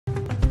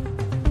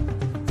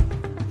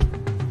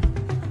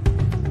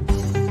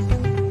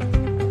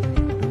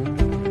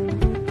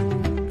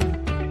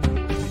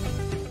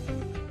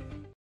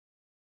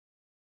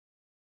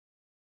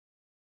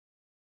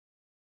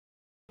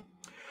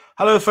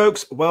Hello,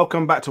 folks.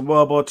 Welcome back to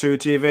WW2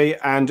 TV,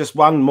 and just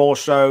one more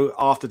show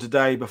after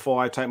today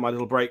before I take my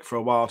little break for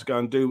a while to go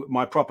and do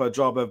my proper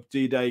job of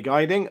D-Day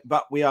guiding.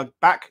 But we are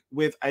back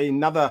with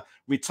another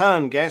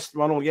return guest.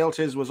 Ronald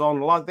was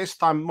on this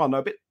time, well, no,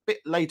 a bit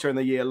later in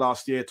the year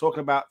last year, talking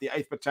about the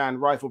 8th Battalion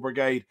Rifle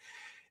Brigade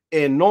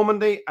in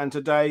Normandy. And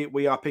today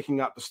we are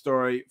picking up the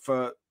story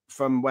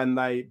from when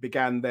they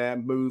began their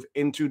move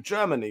into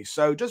Germany.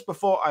 So just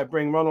before I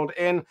bring Ronald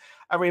in,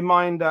 a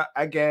reminder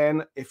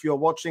again, if you're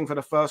watching for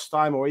the first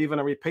time or even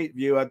a repeat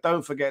viewer,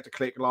 don't forget to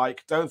click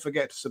like, don't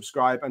forget to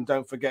subscribe, and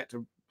don't forget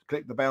to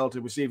click the bell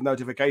to receive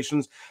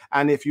notifications.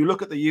 And if you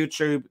look at the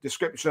YouTube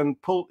description,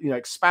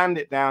 expand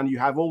it down, you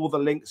have all the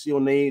links you'll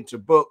need to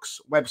books,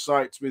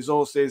 websites,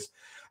 resources,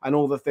 and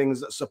all the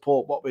things that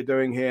support what we're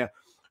doing here.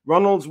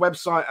 Ronald's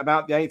website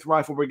about the 8th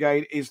Rifle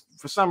Brigade is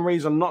for some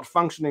reason not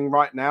functioning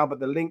right now, but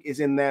the link is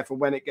in there for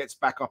when it gets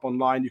back up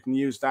online. You can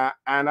use that.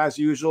 And as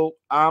usual,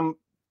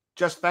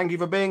 just thank you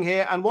for being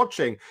here and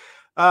watching.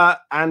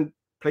 And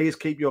please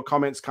keep your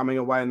comments coming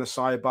away in the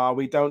sidebar.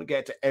 We don't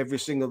get to every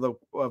single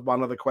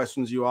one of the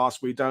questions you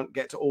ask. We don't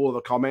get to all of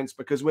the comments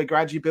because we're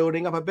gradually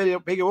building up a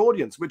bigger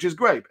audience, which is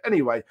great.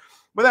 Anyway,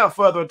 without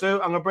further ado,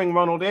 I'm going to bring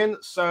Ronald in.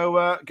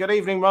 So good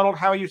evening, Ronald.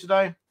 How are you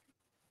today?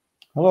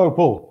 Hello,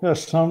 Paul.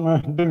 Yes,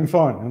 I'm doing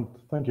fine, and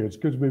thank you. It's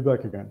good to be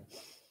back again.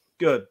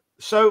 Good.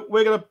 So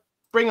we're going to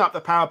bring up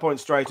the PowerPoint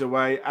straight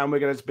away, and we're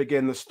going to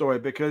begin the story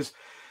because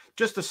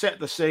just to set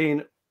the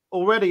scene,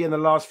 already in the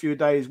last few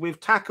days, we've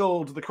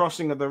tackled the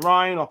crossing of the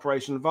Rhine,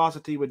 Operation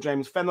Varsity with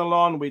James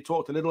Fenelon. We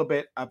talked a little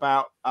bit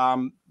about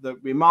the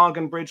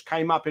Remagen Bridge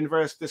came up in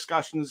various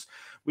discussions.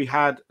 We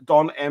had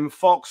Don M.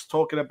 Fox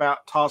talking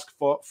about Task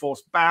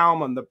Force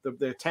Baum and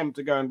the attempt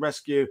to go and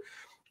rescue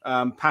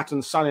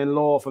Patton's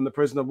son-in-law from the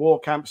prisoner of war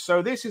camp.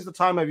 So this is the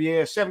time of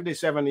year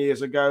 77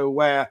 years ago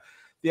where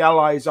the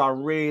Allies are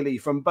really,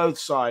 from both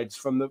sides,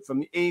 from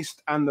the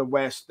east and the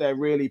west, they're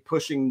really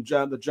pushing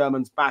the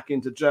Germans back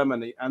into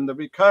Germany. And the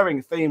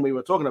recurring theme we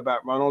were talking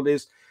about, Ronald,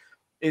 is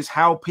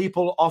how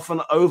people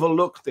often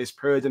overlook this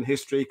period in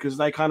history because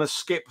they kind of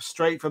skip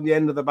straight from the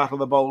end of the Battle of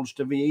the Bulge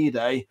to VE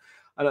Day.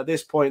 And at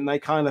this point, they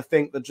kind of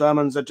think the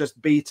Germans are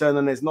just beaten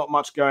and there's not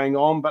much going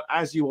on. But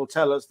as you will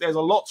tell us, there's a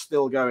lot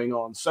still going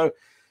on. So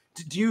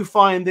do you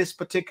find this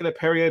particular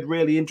period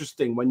really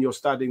interesting when you're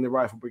studying the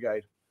Rifle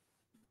Brigade?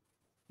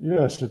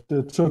 Yes, it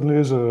certainly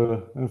is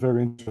a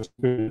very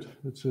interesting period.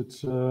 It's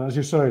as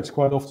you say, it's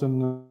quite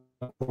often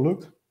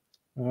overlooked.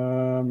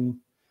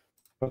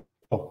 But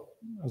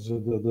as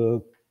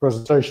the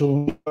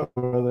presentation,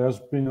 there has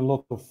been a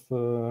lot of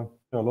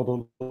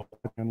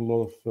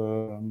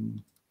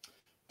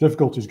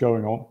difficulties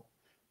going on,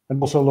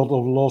 and also a lot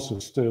of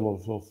losses still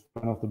of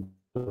the.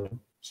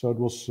 So it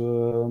was.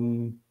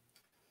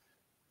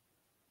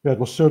 Yeah, it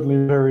was certainly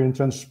a very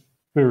intense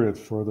period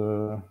for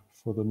the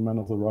men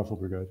of the Rifle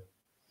Brigade.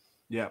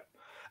 Yeah,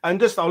 and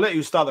just I'll let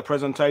you start the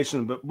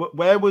presentation, but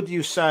where would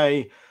you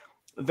say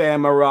their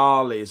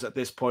morale is at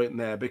this point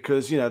there?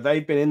 Because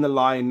they've been in the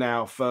line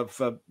now for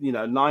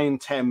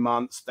 9-10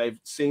 months. They've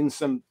seen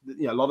some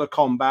a lot of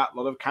combat, a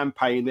lot of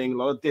campaigning, a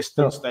lot of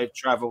distance they've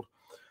traveled.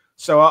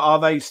 So are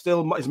they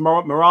still, is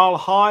morale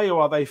high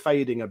or are they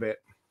fading a bit?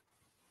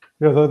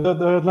 Yeah,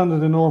 they had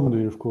landed in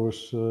Normandy, of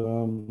course,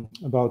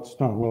 about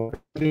a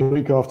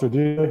week after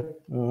D-Day,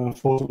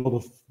 fought a lot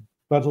of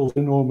battles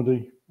in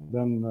Normandy,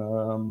 then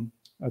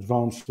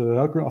advanced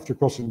after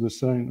crossing the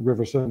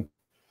River Seine.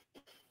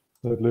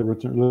 They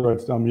liberated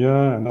Amiens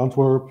and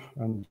Antwerp,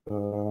 and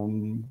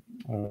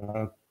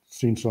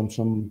seen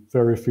some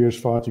very fierce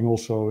fighting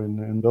also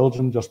in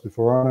Belgium just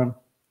before Arnhem.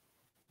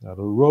 They had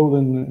a role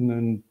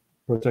in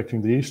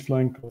protecting the east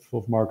flank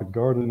of Market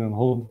Garden in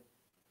Holland.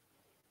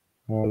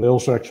 They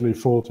also actually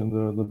fought in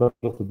the Battle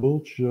of the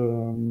Bulge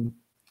during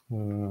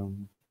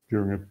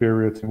a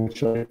period in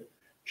which they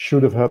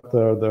should have had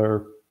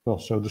their well,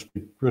 so to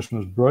speak,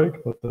 Christmas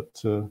break, but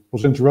that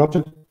was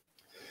interrupted.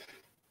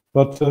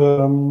 But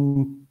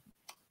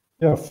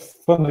yeah,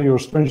 funnily or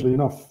strangely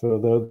enough,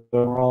 the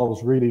morale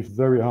was really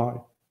very high.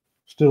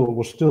 Still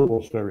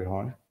was very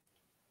high.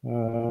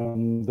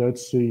 They'd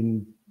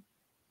seen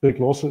big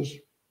losses,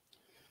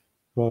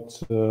 but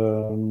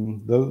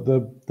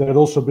they had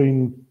also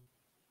been.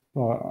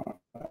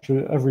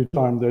 Actually, every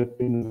time they'd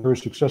been very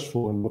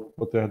successful in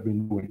what they had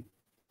been doing.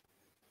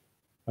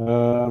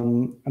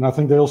 And I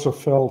think they also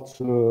felt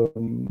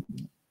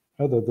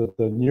that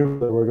they knew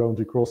they were going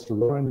to cross the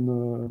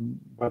Rhine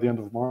by the end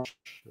of March.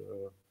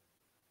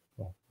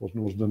 Was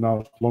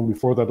announced long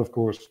before that, of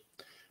course,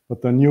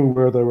 but they knew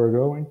where they were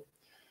going.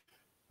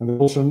 And they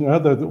also knew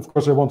that, of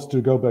course, they wanted to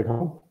go back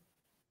home.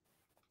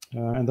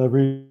 And they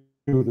really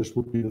knew this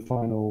would be the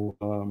final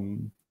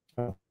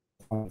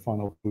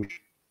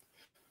push.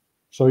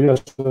 So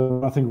yes,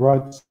 I think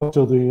right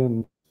till the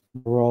end,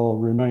 morale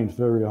remained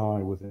very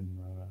high within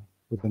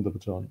the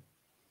battalion.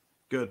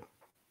 Good.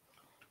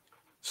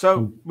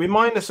 So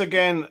remind us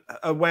again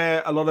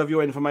where a lot of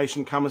your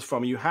information comes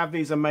from. You have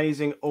these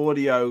amazing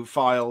audio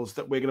files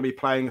that we're going to be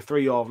playing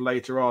 3 of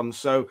later on.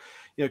 So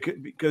you know,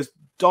 because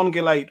Don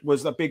Gillate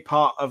was a big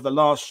part of the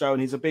last show,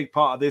 and he's a big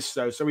part of this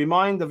show. So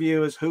remind the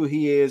viewers who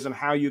he is and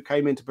how you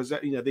came into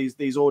present, you know,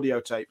 these audio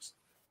tapes.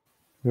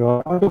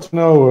 Yeah, I got to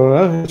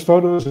know his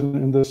photos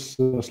in this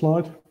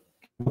slide.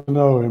 I got to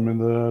know him in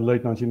the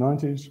late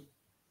 1990s,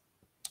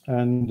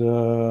 and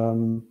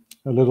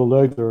a little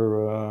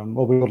later,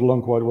 well, we got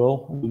along quite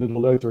well. A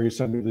little later, he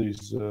sent me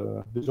these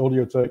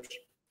audio tapes,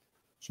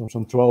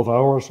 some 12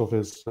 hours of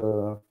his,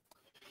 well,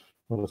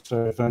 let's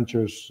say,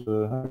 adventures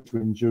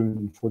between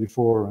June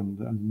 44 and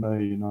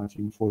May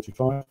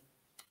 1945.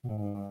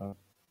 A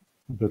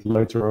bit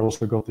later, I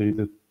also got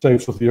the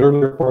tapes of the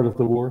earlier part of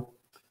the war.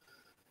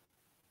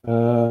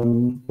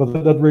 But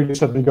that really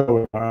set me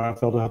going. I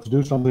felt I had to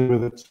do something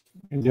with it.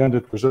 In the end,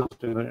 it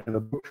resulted in a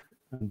book,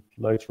 and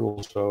later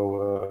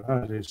also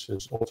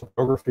his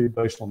autobiography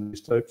based on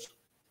these tapes.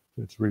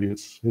 It's really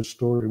his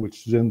story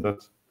which is in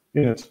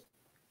it,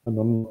 and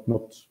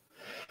not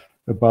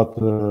about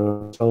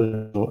the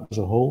battalion as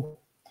a whole.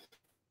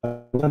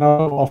 Then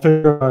I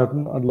figured I had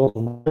a lot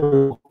of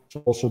material. So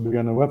also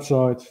began a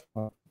website,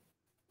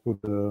 put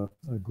a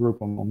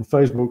group on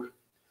Facebook.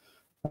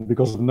 And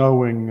because of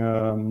knowing,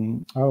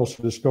 I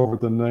also discovered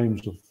the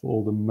names of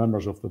all the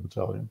members of the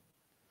battalion.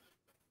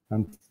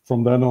 And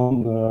from then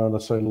on,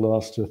 let's say the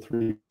last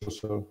 3 years or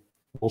so,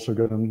 also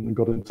got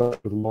in touch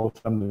with a lot of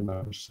family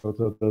members. So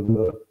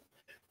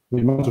the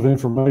amount of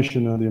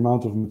information and the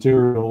amount of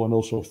material and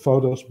also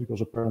photos,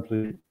 because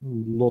apparently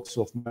lots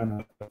of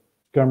men had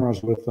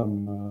cameras with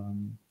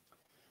them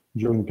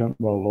during the campaign.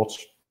 Well,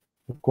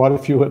 quite a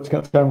few had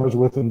cameras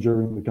with them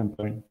during the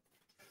campaign.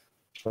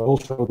 So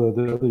also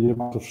the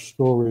amount of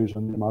stories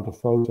and the amount of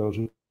photos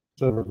is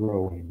ever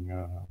growing,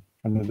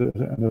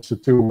 and it's a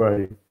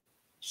two-way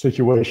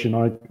situation.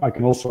 I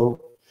can also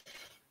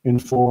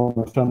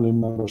inform family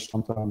members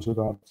sometimes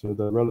about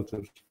their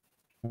relatives,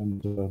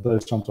 and they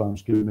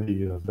sometimes give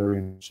me very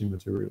interesting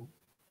material.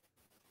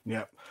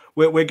 Yeah,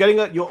 we're getting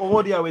your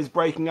audio is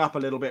breaking up a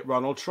little bit,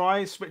 Ronald.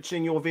 Try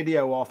switching your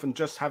video off and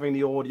just having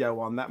the audio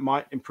on. That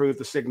might improve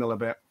the signal a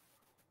bit.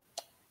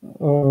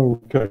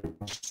 Okay,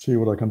 let's see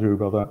what I can do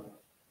about that.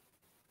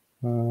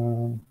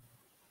 You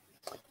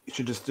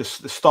should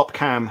just stop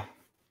cam.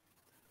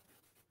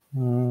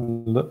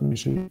 Let me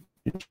see.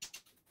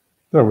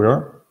 There we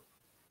are.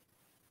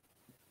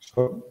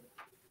 So,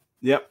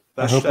 yep,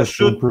 that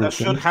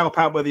should help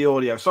out with the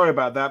audio. Sorry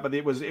about that, but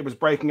it was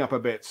breaking up a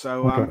bit.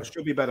 So okay. It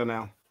should be better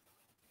now.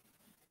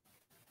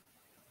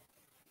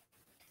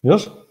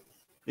 Yes.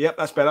 Yep,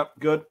 that's better.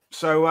 Good.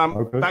 So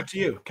okay. Back to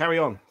you. Carry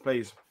on,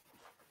 please.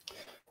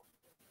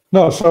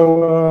 No,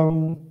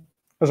 so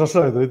as I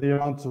say, the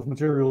amount of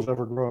material is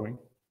ever growing.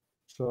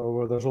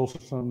 So there's also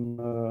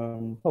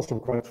some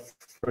quite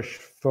fresh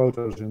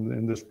photos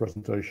in this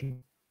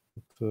presentation.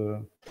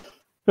 But,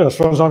 yeah, as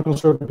far as I'm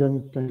concerned, we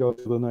can go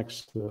to the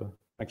next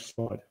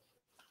slide.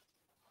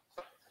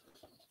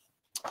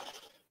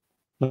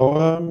 Now,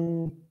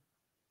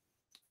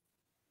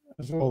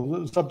 as well,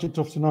 the subject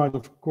of tonight,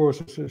 of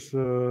course, is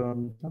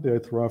the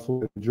 8th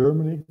Rifle in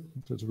Germany.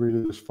 It's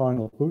really this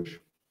final push.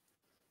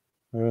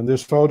 And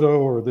this photo,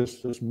 or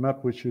this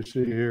map which you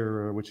see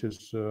here, which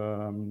is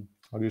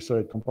how do you say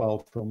it,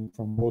 compiled from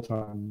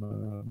wartime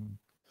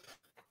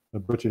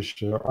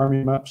British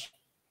Army maps.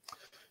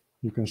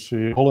 You can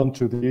see Holland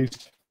to the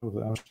east, with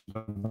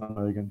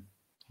Amsterdam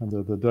and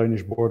the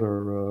Danish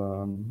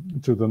border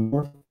to the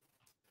north.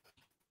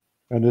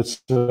 And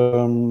it's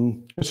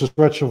a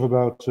stretch of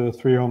about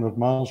 300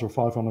 miles or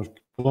 500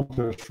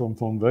 kilometers from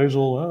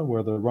Wesel,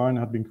 where the Rhine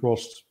had been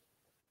crossed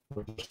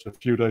just a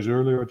few days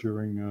earlier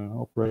during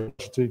Operation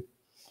City.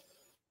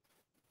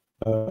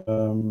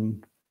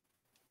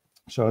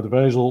 So at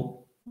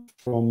Wesel,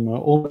 from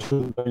almost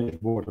to the Danish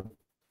border,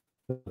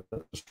 a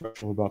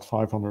stretch of about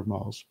 500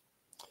 miles.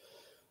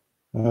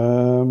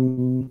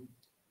 Well,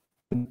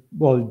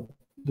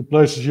 the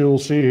places you will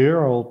see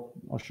here, I'll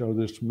show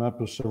this map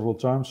several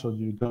times, so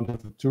you don't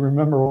have to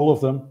remember all of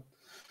them.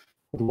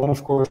 But one,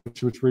 of course,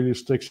 which really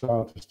sticks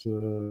out is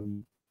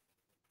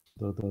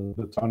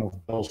the town of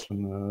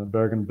Belsen,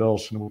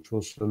 Bergen-Belsen, which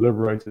was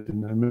liberated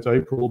in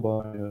mid-April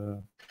by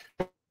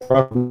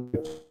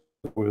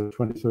with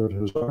 23rd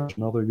Hussars,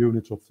 another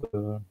unit of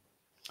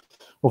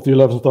the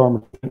 11th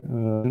Armored.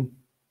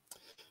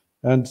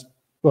 And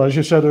well, as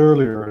you said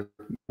earlier,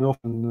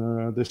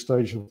 often this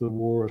stage of the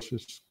war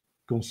is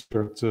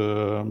considered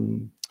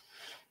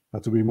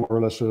to be more or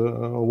less a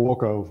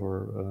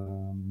walkover,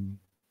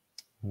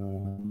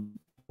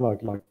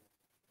 like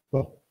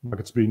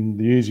it's been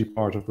the easy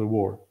part of the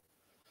war.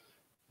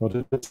 But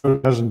it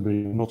hasn't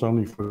been, not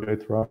only for the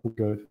 8th Rifle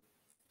Brigade.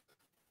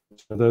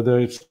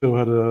 They still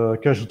had a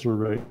casualty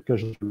rate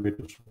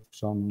of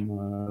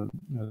some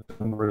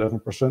 10 or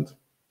 11%.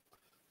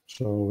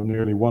 So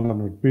nearly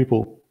 100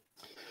 people,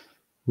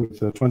 with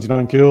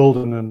 29 killed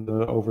and then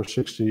over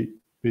 60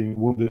 being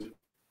wounded.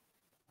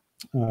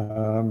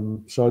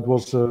 So it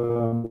was,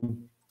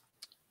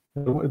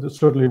 it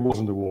certainly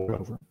wasn't a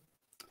walkover.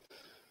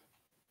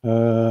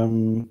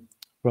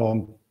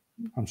 Well,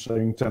 I'm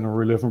saying 10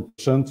 or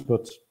 11%,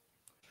 but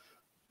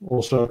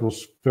also it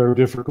was very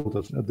difficult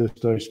at this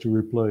stage to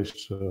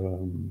replace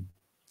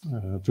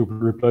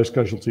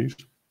casualties.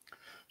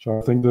 So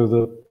I think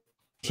the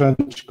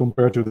percentage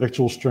compared to the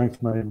actual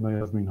strength may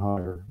have been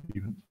higher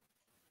even.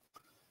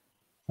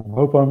 I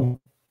hope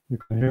you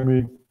can hear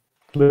me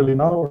clearly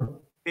now. Or?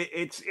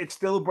 It's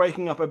still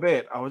breaking up a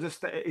bit. I was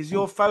just. Is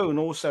your phone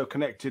also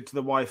connected to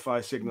the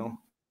Wi-Fi signal?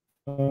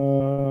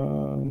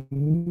 No.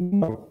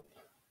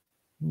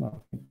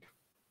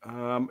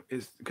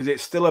 Is because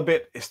it's still a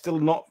bit. It's still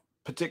not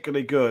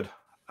particularly good.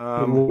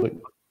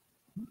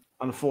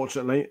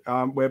 Unfortunately,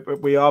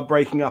 we are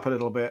breaking up a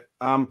little bit.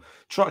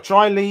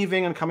 Try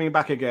leaving and coming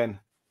back again.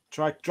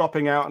 Try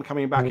dropping out and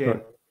coming back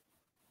in.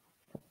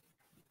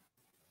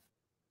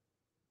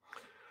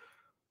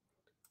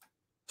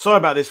 Sorry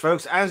about this,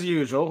 folks. As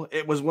usual,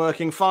 it was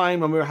working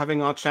fine when we were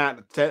having our chat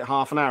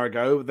half an hour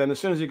ago. Then as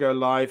soon as you go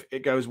live,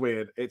 it goes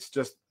weird. It's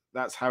just,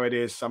 that's how it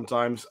is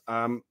sometimes.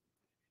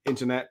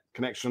 Internet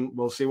connection.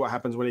 We'll see what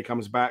happens when he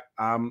comes back.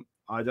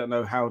 I don't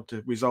know how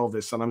to resolve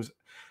this. Sometimes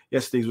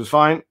yesterday's was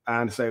fine,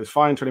 and say it was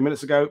fine 20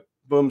 minutes ago.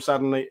 Boom,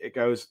 suddenly it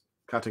goes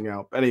cutting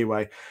out.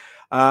 Anyway,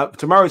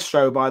 tomorrow's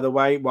show, by the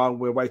way, while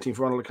we're waiting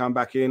for Ronald to come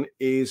back in,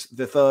 is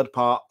the third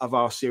part of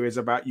our series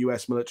about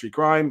US military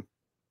crime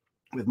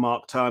with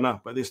Mark Turner,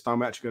 but this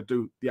time we're actually going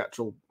to do the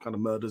actual kind of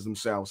murders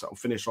themselves. That'll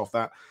finish off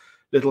that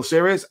little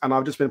series. And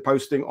I've just been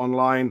posting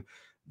online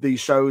the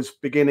shows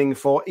beginning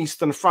for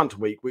Eastern Front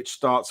Week, which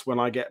starts when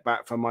I get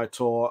back from my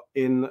tour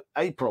in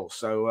April.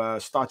 So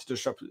started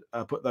to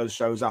put those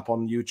shows up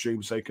on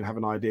YouTube so you can have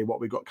an idea what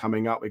we've got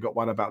coming up. We've got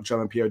one about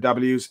German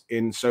POWs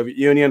in Soviet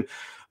Union.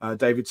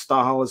 David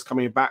Starhal is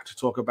coming back to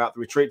talk about the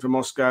retreat from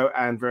Moscow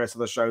and various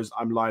other shows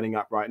I'm lining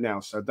up right now.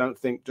 So don't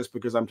think just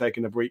because I'm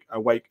taking a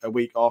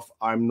week off,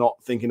 I'm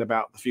not thinking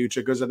about the future,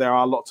 because there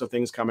are lots of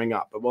things coming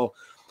up. But we'll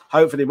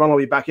hopefully Ron will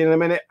be back in a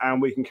minute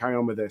and we can carry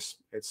on with this.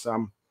 It's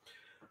we'll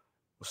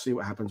see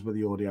what happens with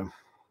the audio.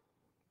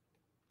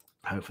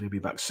 Hopefully he'll be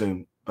back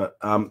soon. But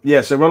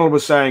yeah, so Ronald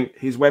was saying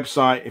his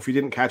website, if you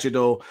didn't catch it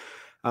all,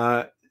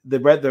 the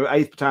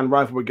 8th Battalion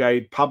Rifle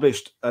Brigade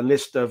published a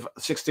list of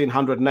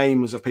 1,600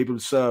 names of people who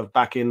served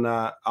back in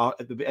at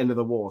the end of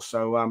the war.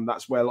 So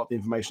that's where a lot of the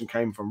information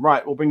came from.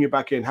 Right, we'll bring you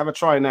back in. Have a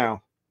try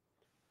now.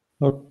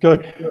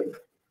 Okay.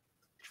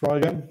 Try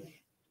again.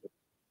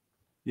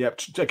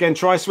 Yep. Again,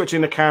 try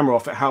switching the camera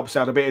off. It helps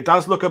out a bit. It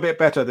does look a bit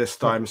better this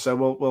time. So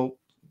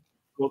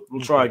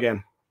we'll try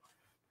again.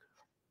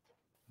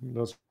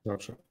 That's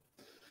gotcha.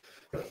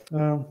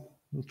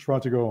 We'll try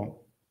to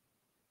go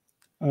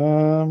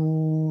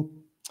on.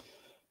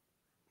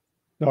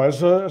 No,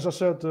 as I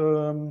said,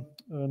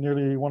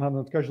 nearly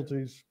 100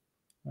 casualties,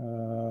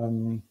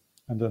 and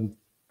then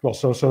well,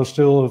 so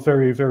still a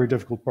very, very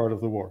difficult part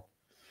of the war.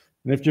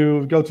 And if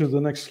you go to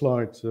the next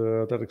slide,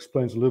 that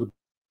explains a little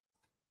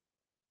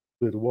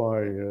bit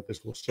why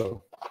this was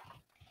so.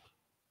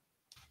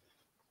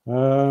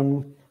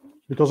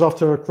 Because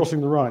after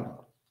crossing the Rhine,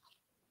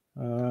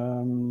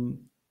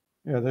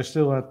 yeah, they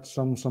still had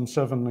some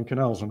 7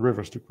 canals and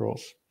rivers to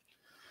cross.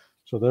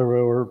 So there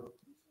were,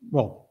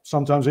 well,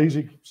 sometimes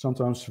easy,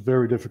 sometimes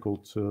very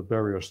difficult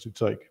barriers to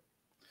take.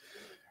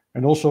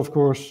 And also, of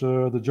course,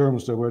 the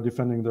Germans that were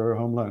defending their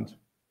homeland.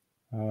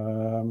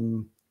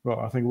 Well,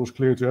 I think it was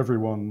clear to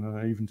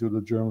everyone, even to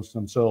the Germans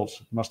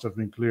themselves, it must have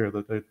been clear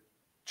that they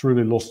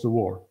truly lost the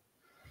war.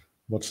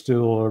 But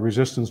still,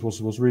 resistance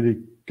was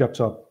really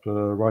kept up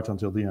right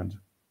until the end.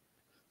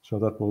 So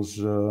that was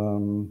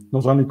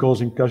not only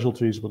causing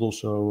casualties, but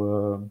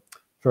also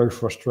very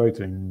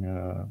frustrating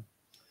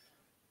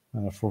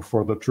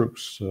for the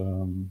troops,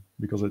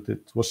 because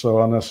it was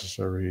so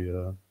unnecessary,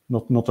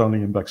 not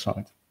only in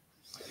backside,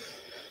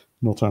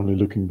 not only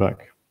looking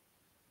back.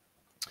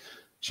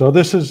 So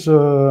this is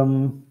yeah,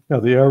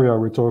 the area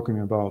we're talking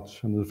about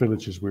and the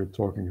villages we're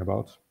talking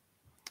about.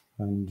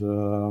 And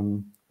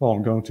well,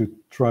 I'm going to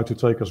try to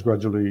take us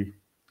gradually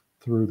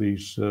through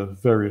these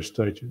various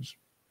stages.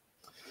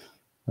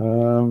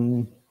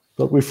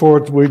 But before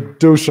we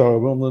do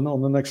so,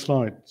 on the next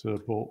slide,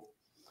 Paul.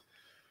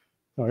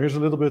 Now, here's a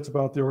little bit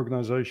about the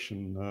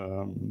organization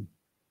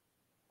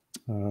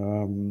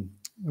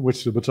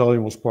which the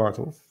battalion was part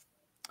of.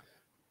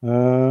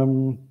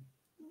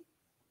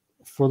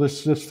 For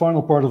this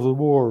final part of the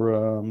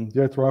war,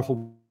 the 8th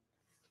Rifle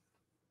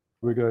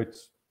Brigade,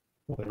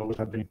 well, they always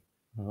had been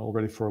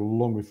already for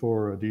long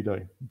before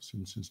D-Day,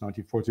 since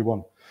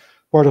 1941,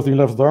 part of the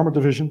 11th Armored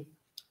Division,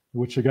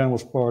 which again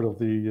was part of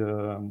the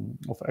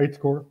of 8th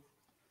Corps.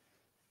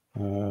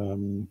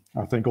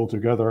 I think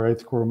altogether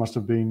 8th Corps must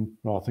have been,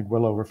 well, I think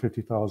well over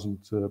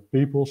 50,000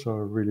 people, so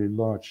a really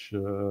large,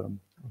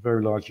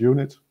 very large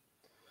unit.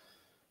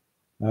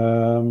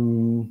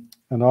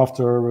 And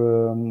after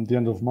the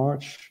end of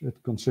March, it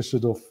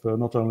consisted of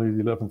not only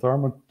the 11th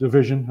Armored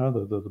Division,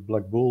 the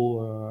Black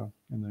Bull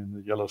in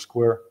the yellow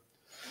square,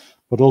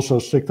 but also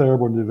 6th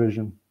Airborne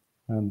Division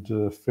and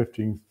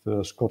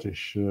 15th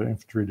Scottish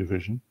Infantry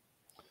Division.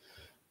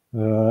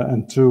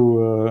 And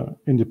 2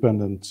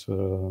 independent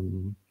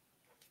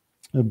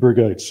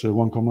brigades,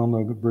 1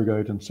 Commando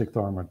Brigade and 6th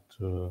Armored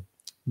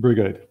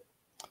Brigade,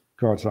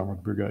 Guards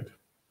Armored Brigade.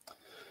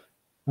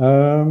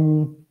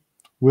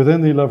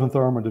 Within the 11th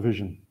Armored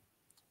Division,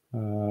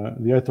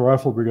 the 8th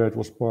Rifle Brigade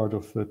was part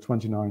of the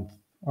 29th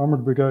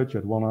Armored Brigade. You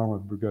had one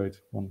Armored Brigade,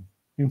 one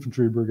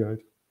Infantry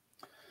Brigade.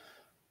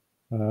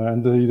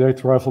 And the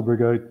 8th Rifle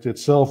Brigade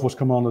itself was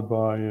commanded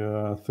by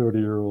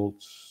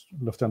 30-year-old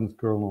Lieutenant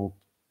Colonel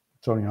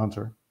Tony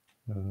Hunter,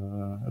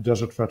 a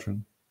desert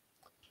veteran,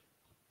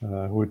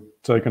 who had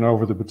taken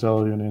over the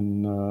battalion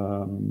in,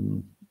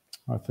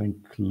 I think,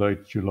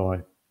 late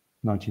July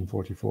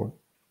 1944.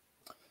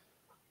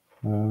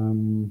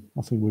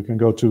 I think we can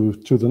go to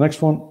the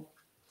next one.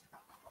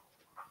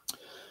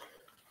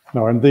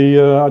 Now, and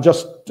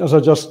as I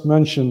just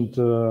mentioned,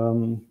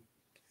 the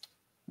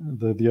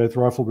 8th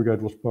Rifle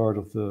Brigade was part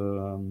of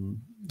the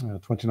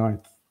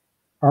 29th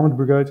Armored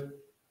Brigade.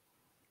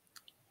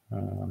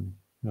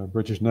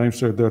 British names,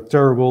 they're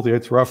terrible. The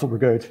 8th Rifle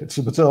Brigade, it's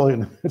a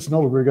battalion, it's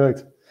not a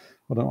brigade.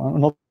 But I'm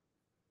not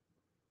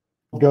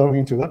going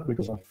into that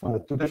because I find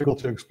it too difficult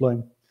to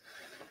explain.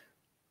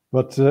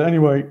 But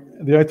anyway,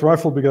 the 8th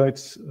Rifle Brigade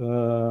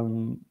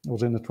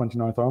was in the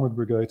 29th Armored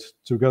Brigade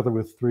together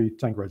with 3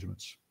 tank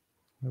regiments.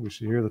 We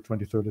see here the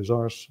 23rd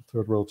Hussars,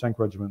 3rd Royal Tank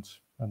Regiment,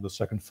 and the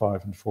 2nd,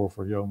 5, and 4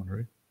 for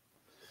Yeomanry.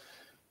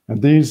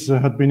 And these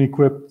had been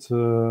equipped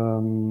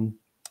in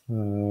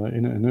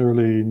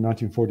early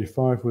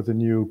 1945 with a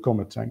new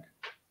combat tank.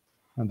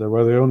 And they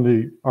were the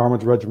only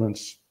armored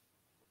regiments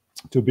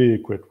to be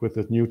equipped with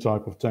that new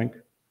type of tank,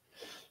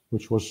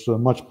 which was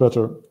much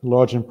better,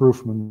 large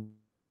improvement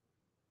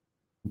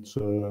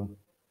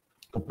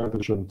compared to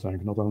the German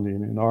tank, not only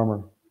in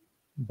armor,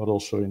 but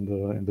also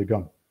in the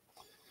gun,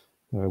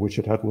 which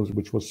it had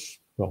which was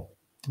well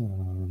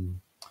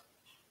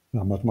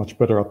much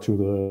better up to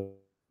the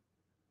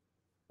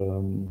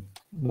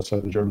let's say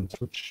the Germans,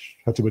 which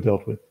had to be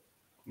dealt with.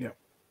 Yeah.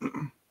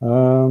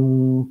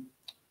 And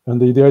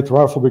the 8th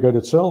Rifle Brigade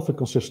itself, it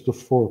consisted of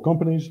 4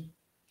 companies,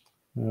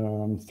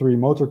 3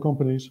 motor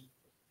companies,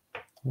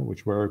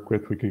 which were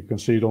equipped, you can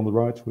see it on the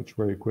right, which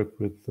were equipped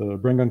with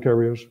bring gun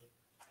carriers.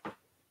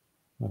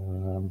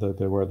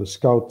 They were the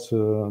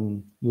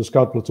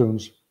scout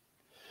platoons,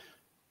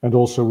 and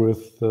also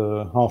with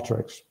half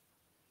tracks,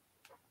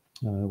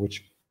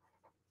 which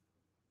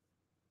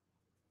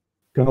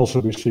can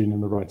also be seen in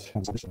the right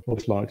hand side of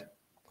the slide.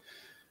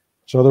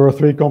 So there are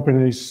 3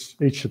 companies,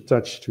 each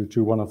attached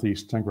to one of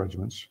these tank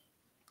regiments.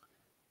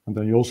 And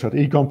then you also had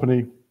E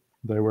Company.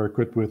 They were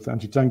equipped with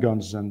anti-tank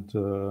guns and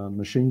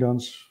machine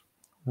guns,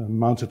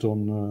 mounted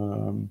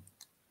on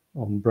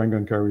bring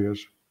gun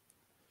carriers,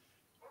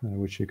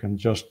 which you can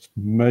just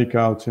make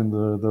out in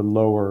the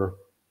lower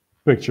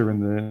picture in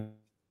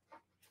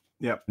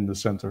the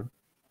center.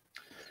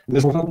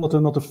 This was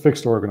not a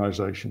fixed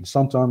organization.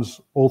 Sometimes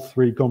all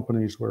 3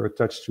 companies were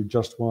attached to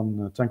just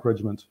one tank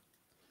regiment,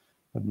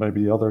 and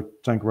maybe the other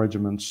tank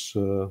regiments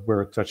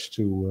were attached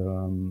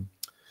to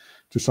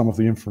some of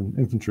the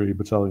infantry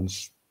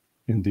battalions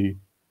in the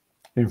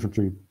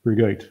infantry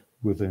brigade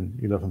within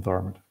 11th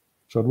Armored.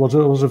 So it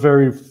was a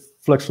very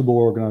flexible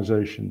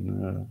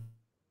organization,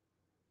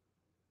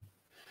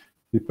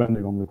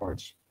 depending on the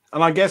parts.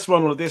 And I guess,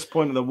 Ronald, at this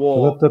point of the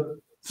war,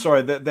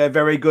 so they're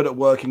very good at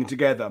working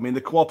together. I mean,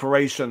 the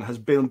cooperation has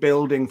been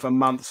building for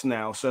months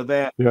now, so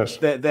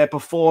they're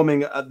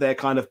performing at their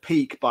kind of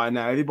peak by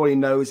now. Everybody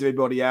knows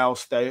everybody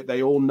else.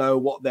 They all know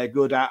what they're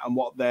good at and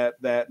what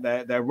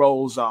their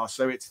roles are.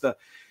 So it's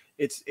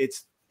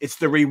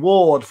the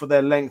reward for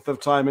their length of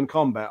time in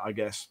combat, I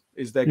guess.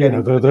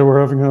 They were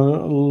having a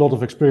lot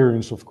of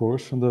experience, of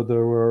course, and that they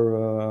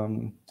were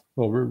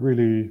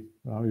really,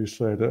 how you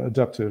say it,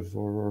 adaptive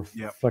or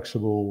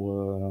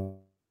flexible.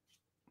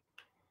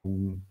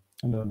 And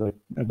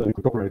they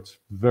could operate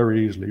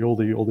very easily. All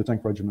the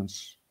tank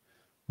regiments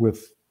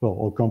with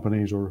all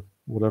companies or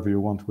whatever you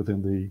want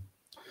within the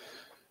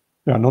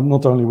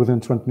not only within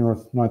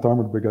 29th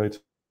Armored Brigade,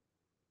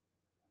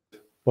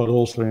 but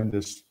also in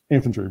this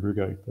infantry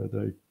brigade.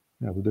 The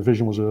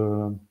division was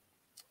a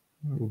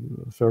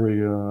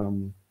very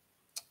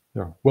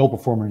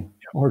well-performing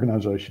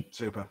organization.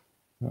 Super.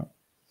 Yeah.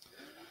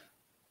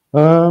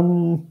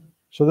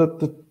 So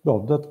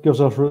that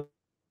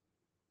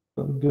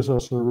gives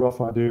us a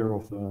rough idea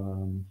of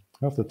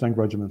the tank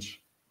regiments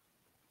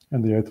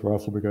and the 8th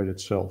Rifle Brigade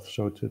itself.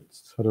 So it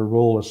had a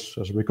role as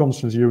a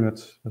reconnaissance unit,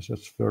 as a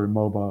very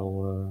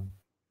mobile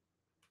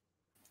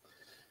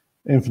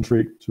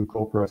infantry to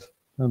cooperate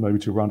and maybe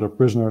to round up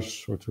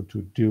prisoners or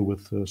to deal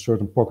with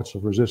certain pockets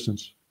of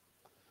resistance.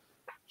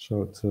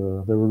 So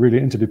they were really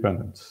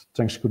interdependent.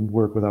 Tanks couldn't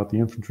work without the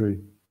infantry,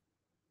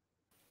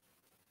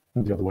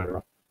 and the other way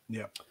around.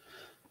 Yeah.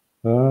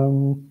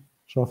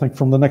 So I think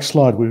from the next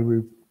slide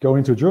we go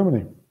into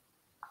Germany.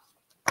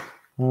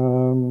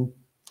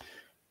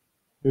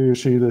 Here you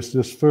see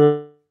this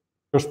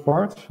first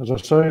part. As I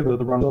say,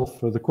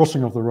 the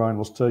crossing of the Rhine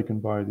was taken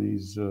by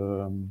these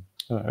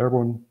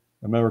airborne,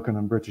 American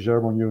and British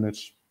airborne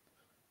units.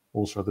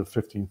 Also, the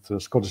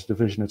 15th Scottish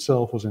Division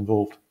itself was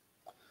involved.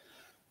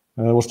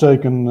 It was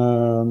taken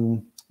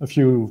a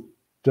few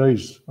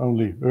days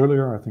only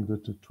earlier, I think the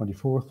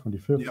 24th,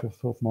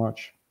 25th of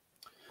March.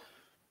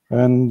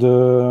 And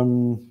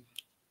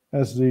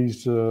as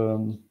these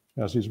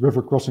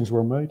river crossings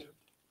were made,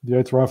 the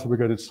 8th Rifle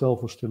Brigade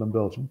itself was still in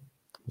Belgium.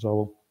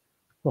 So,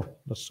 well,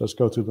 let's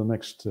go to the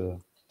next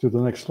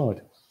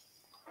slide.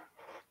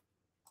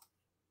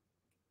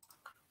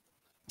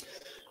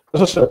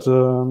 As I said,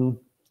 the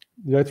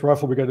 8th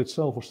Rifle Brigade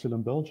itself was still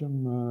in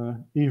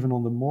Belgium, even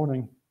on the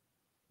morning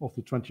of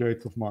the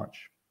 28th of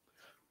March.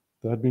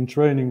 They had been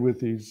training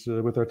with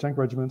their tank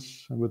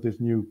regiments and with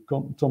these new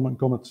Comet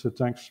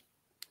tanks,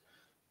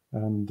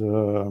 and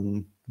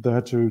they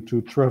had to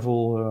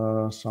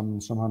travel some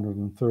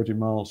 130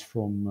 miles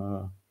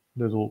from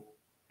little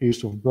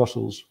east of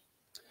Brussels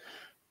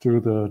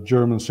to the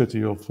German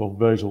city of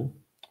Wesel,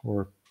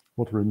 or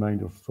what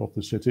remained of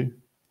the city.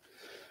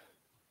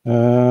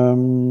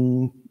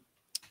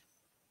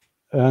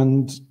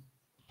 And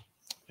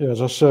yeah,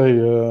 as I say,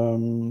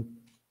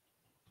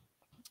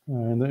 in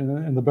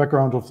the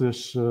background of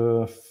this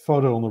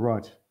photo on the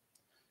right,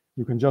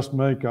 you can just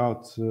make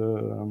out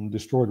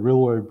destroyed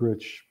railway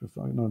bridge.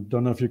 Don't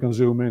know if you can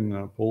zoom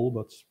in, Paul,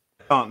 but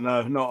can't.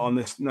 No, not on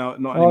this. No,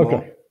 not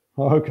anymore.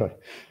 Okay.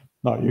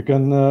 Now you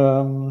can.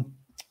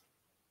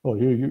 Well,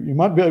 you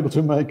might be able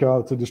to make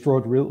out the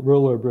destroyed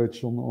railway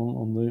bridge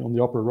on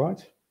the upper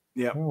right.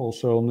 Yeah.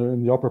 Also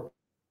in the upper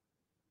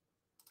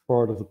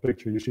part of the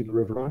picture, you see the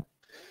River Rhine,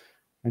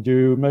 and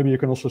maybe you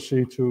can also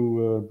see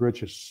two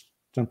bridges,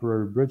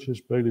 temporary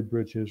bridges, Bailey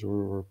bridges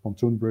or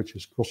pontoon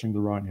bridges crossing the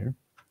Rhine here.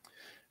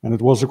 And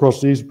it was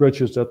across these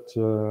bridges that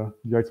the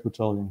 8th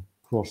Battalion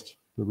crossed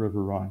the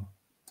River Rhine.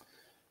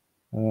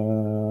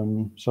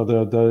 So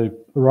they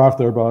arrived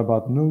there by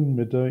about noon,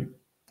 midday,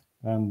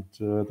 and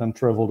then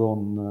traveled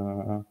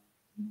on,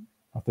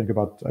 I think,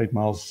 about 8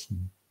 miles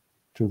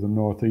to the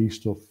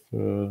northeast of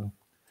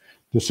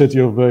the city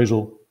of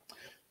Wesel,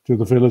 to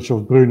the village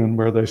of Brunnen,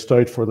 where they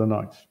stayed for the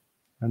night.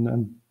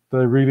 And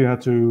they really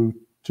had to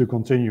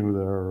continue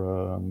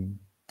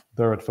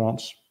their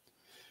advance,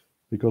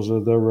 because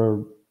there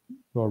were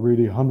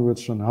really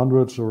hundreds and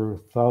hundreds or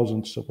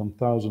thousands upon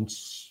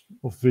thousands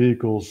of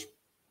vehicles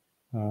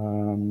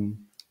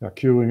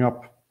queuing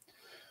up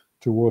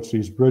towards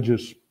these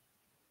bridges,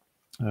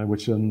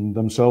 which in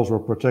themselves were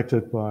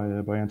protected by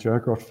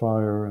anti-aircraft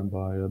fire and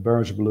by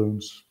barrage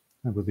balloons,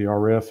 and with the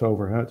RAF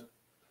overhead.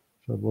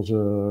 So it was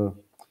a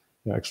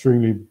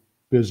extremely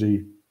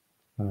busy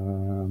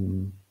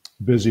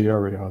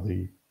area,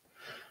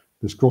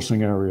 this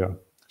crossing area.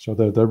 So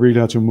they really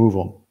had to move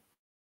on.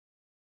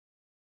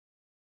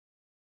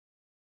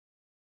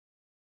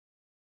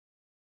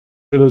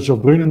 Village of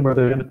Brunnen, where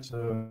they ended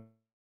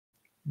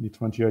the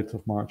 28th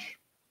of March,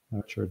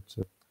 a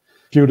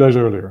few days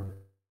earlier.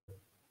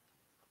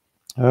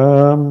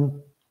 Here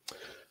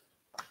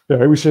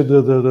we see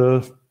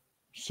the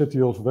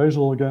city of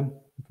Wesel again.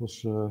 It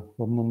was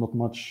not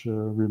much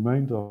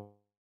remained of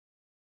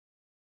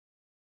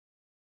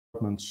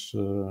apartments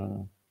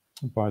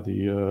by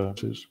the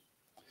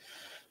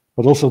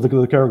but also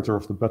the character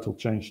of the battle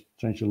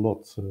changed a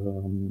lot.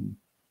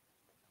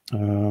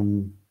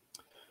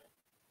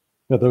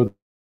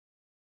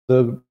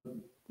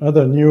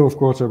 They knew, of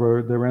course, they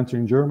were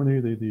entering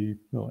Germany, the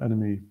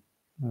enemy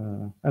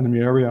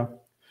area.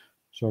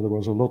 So there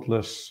was a lot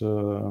less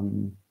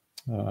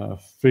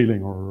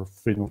feeling of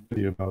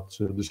pity about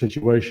the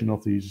situation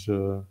of these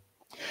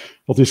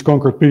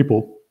conquered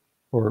people,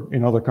 or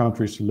in other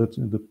countries,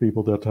 the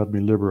people that had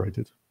been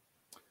liberated.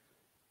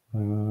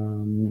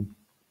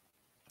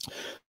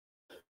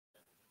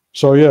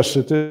 So yes,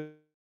 it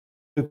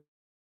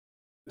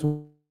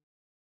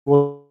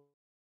was.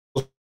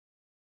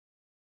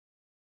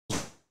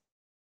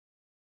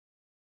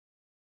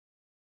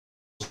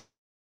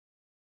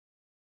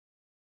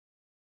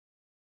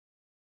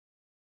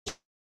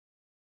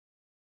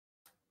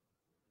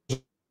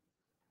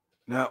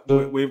 Now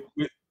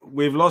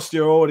we've lost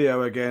your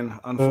audio again,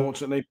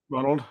 unfortunately,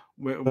 Ronald.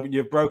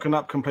 You've broken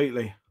up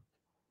completely.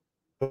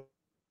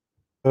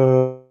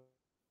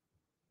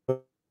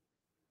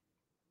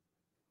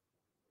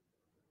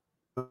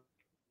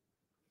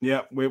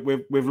 Yeah,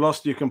 we've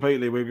lost you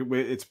completely.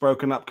 It's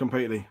broken up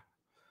completely.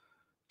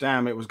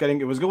 Damn, it was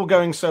all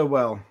going so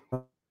well.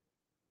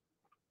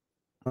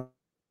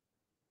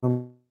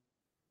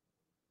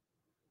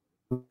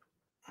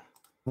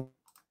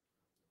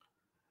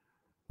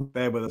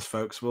 Bear with us,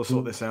 folks. We'll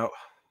sort this out.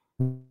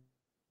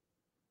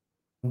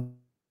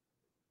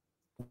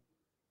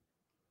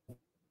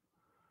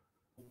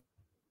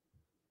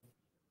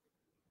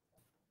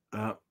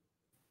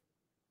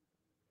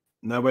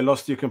 No, we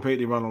lost you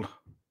completely, Ronald.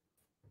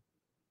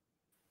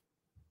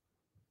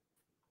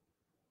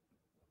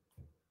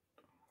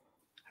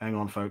 Hang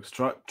on, folks.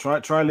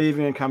 Try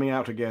leaving and coming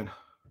out again.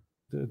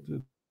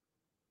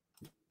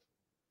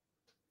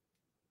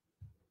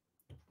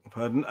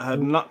 I've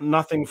heard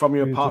nothing from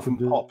you apart from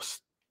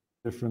pops.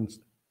 Different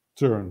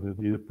turn,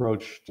 the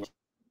approach.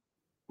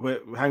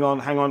 Hang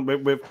on.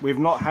 We've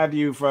not had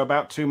you for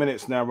about 2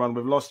 minutes now, Ron.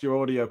 We've lost your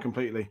audio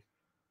completely.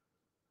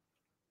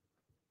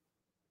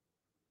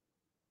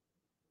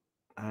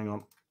 Hang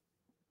on.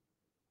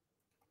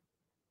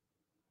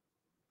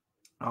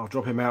 I'll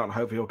drop him out and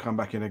hopefully he'll come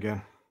back in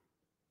again.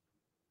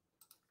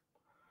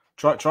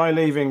 Try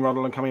leaving,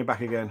 Ronald, and coming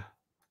back again.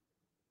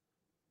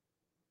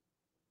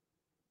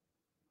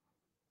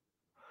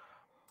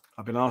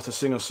 I've been asked to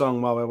sing a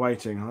song while we're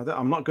waiting.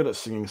 I'm not good at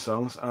singing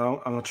songs. I'm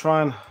going to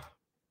try and...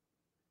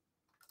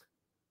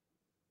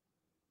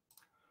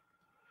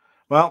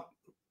 Well,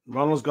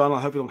 Ronald's gone. I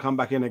hope he'll come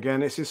back in again.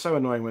 This is so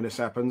annoying when this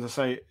happens. I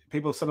say,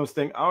 people sometimes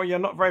think, oh, you're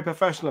not very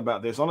professional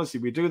about this. Honestly,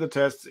 we do the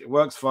tests, it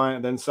works fine,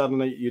 and then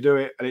suddenly you do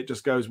it and it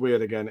just goes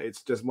weird again.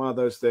 It's just one of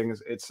those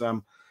things. It's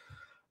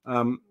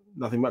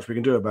nothing much we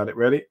can do about it,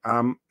 really.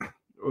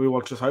 We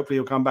will just hopefully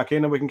he'll come back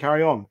in and we can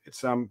carry on.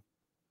 It's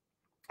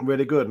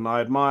really good, and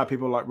I admire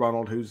people like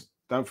Ronald, who's,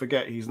 don't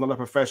forget, he's not a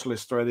professional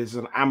historian. This is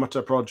an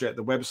amateur project.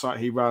 The website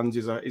he runs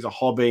is a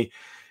hobby.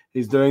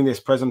 He's doing this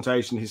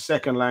presentation, his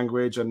second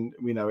language, and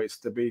we know it's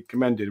to be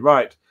commended.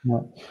 Right.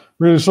 Yeah.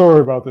 Really sorry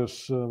about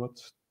this, but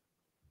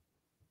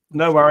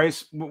no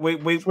worries.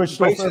 We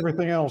switched off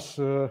everything else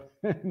in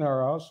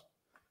our house,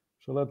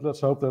 so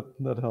let's hope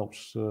that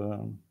helps.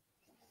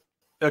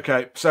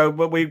 Okay, so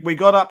we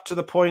got up to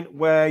the point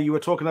where you were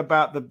talking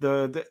about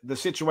the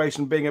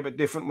situation being a bit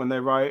different when they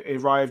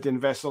arrived in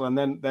Vessel, and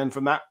then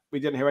from that we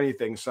didn't hear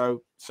anything.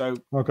 So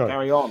okay.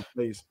 Carry on,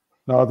 please.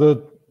 Now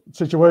the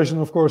situation,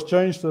 of course,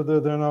 changed.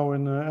 They're now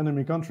in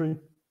enemy country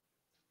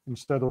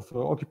instead of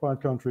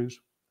occupied countries.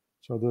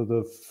 So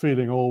the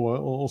feeling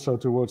also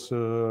towards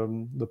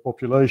the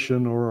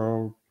population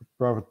or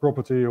private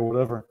property or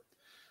whatever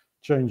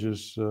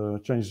changes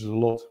a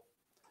lot.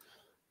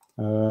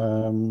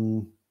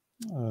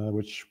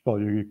 Which, well,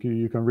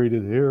 you can read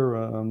it here,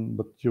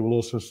 but you will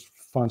also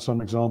find some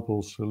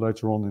examples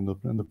later on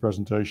in the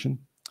presentation.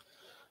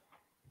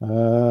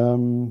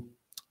 Don't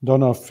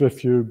know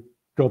if you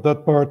got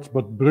that part,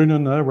 but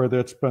Brunnen, where they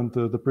had spent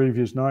the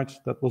previous night,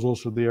 that was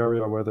also the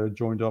area where they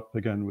joined up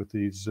again with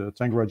these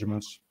tank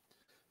regiments,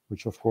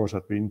 which of course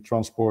had been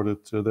transported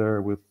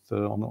there with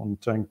on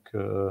tank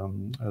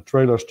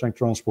trailers, tank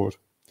transport.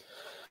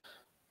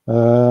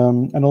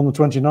 And on the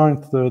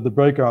 29th, the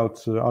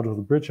breakout out of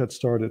the bridge had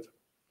started.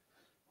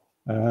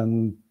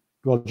 And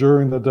well,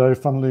 during the day,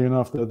 funnily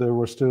enough, they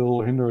were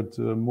still hindered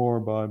more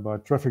by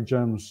traffic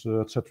jams,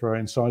 etc.,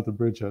 inside the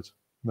bridgehead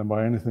than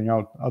by anything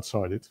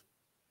outside it.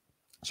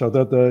 So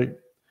that day,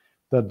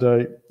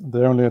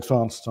 they only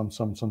advanced some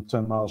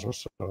 10 miles or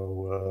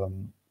so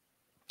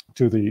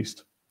to the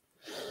east.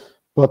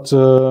 But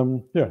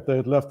yeah, they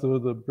had left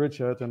the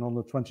bridgehead, and on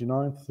the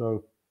 29th,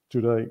 so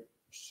today,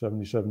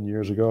 77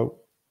 years ago,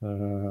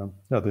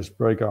 yeah, this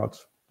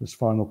breakout, this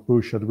final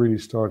push had really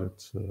started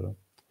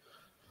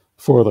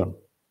for them.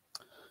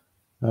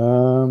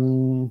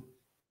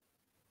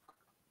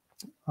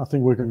 I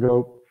think we can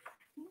go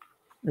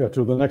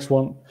to the next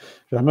one.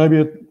 Yeah,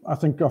 maybe I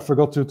think I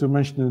forgot to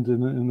mention it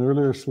in an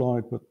earlier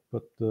slide, but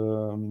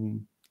the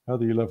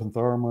 11th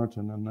Armored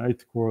and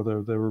 8th Corps,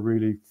 they were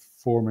really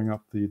forming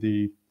up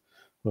the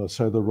let's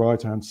say the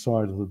right-hand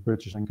side of the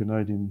British and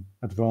Canadian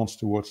advance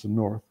towards the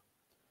north.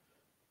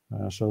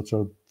 So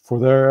for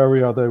their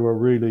area, they were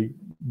really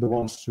the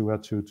ones who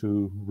had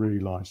to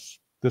realize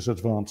this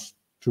advance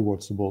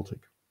towards the Baltic.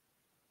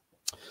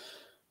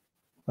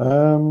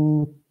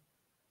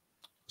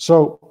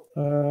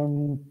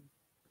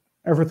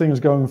 Everything is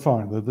going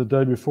fine. The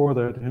day before,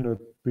 they had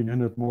been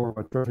hindered more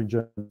by traffic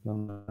jams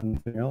than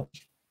anything else,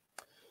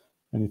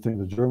 anything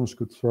the Germans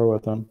could throw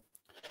at them.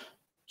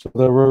 So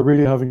they were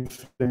really having a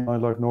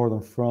feeling like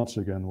northern France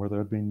again, where they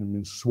had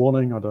been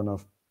swanning. I don't know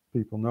if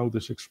people know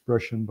this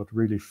expression, but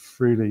really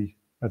freely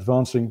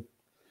advancing,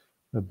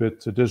 a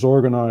bit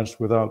disorganized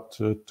without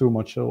too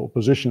much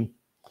opposition.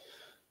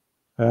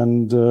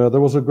 And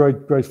there was a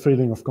great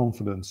feeling of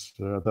confidence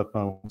at that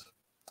moment.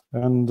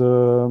 And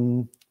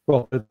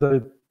well,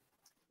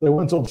 they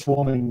went on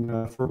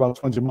swanning for about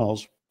 20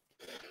 miles.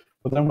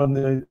 But then when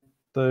they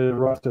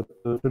arrived at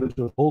the village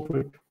of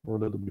Holtwig, or a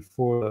little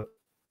before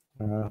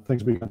that,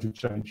 things began to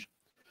change.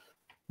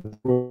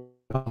 The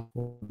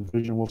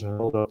division was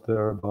held up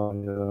there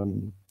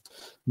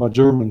by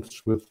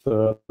Germans with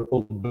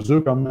called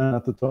bazooka men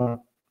at the time,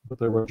 but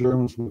they were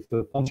Germans with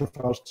the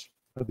Panzerfausts,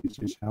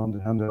 these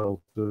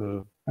handheld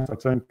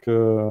anti-tank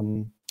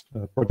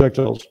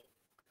projectiles.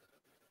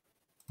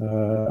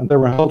 And they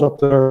were held up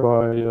there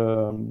by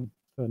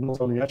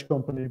not only H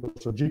Company, but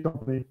also G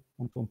Company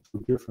on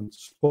two different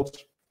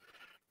spots.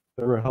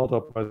 They were held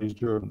up by these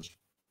Germans.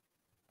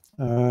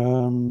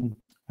 John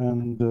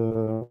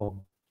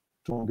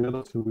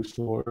Gillett, who we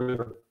saw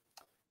earlier,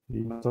 he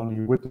not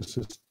only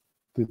witnesses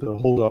the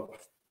hold-up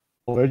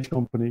of H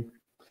Company,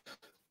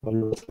 but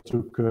he also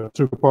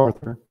took a part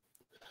there.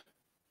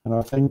 And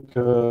I think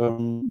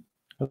the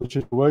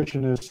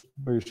situation is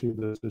where you see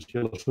this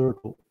yellow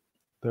circle.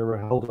 They were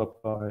held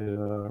up by,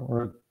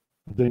 or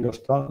a Dingo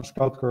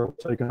scout car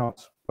taken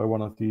out by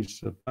one of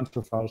these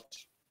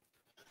Panzerfausts.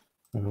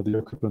 The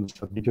occupants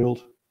had been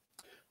killed,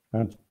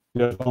 and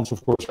the advance,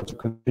 of course, had to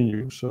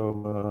continue.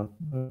 So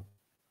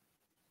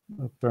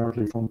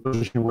apparently, from the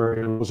position where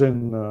he was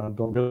in,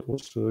 Don Gillett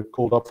was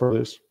called up for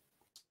this.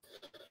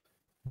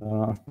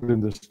 I've put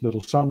in this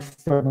little sound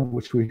fragment,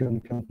 which we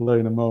can play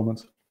in a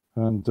moment.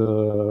 And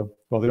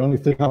well, the only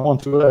thing I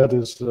want to add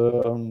is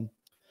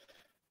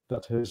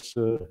that his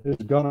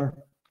gunner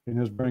in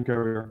his brain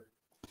carrier,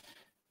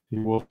 he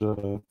was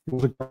a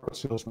carpet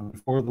salesman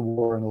before the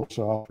war and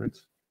also after it.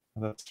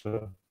 And that's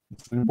an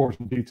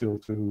important detail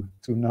to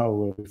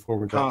know before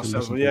we get to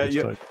listen to this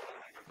tape.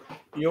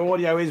 Your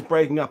audio is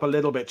breaking up a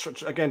little bit.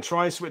 Again,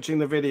 try switching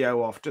the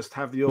video off. Just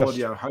have the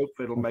audio. Yes. Hope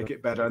it'll make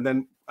it better. And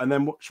then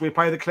should we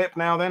play the clip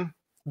now? Then.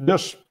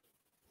 Yes.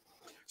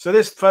 So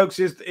this, folks,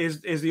 is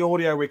the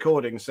audio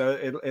recording. So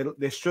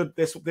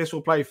this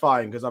will play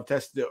fine because I've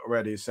tested it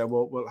already. So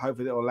we'll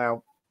hopefully it'll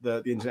allow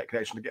the internet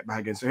connection to get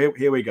back in. So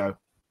here we go.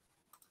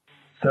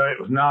 So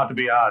it was now to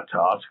be our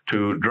task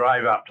to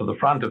drive up to the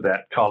front of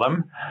that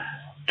column,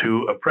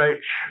 to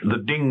approach the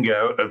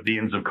dingo of the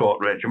Inns of Court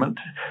Regiment,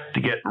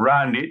 to get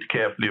round it,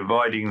 carefully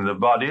avoiding the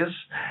bodies,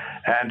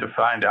 and to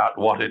find out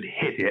what had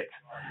hit it,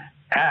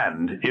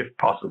 and, if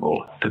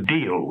possible, to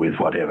deal with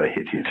whatever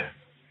hit it.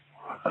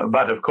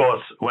 But, of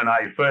course, when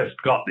I first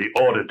got the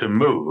order to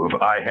move,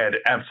 I had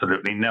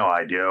absolutely no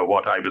idea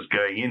what I was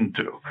going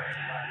into.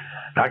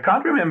 I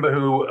can't remember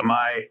who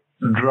my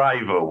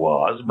driver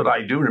was, but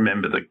I do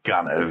remember the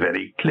gunner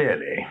very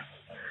clearly.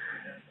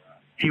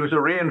 He was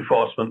a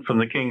reinforcement from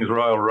the King's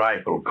Royal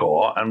Rifle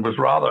Corps and was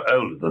rather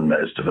older than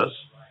most of us.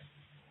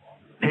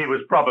 He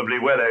was probably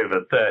well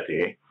over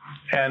 30,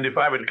 and if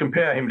I were to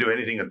compare him to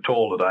anything at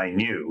all that I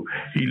knew,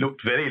 he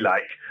looked very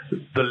like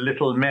the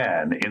little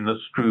man in the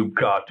Stroob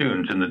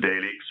cartoons in the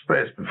Daily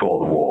Express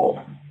before the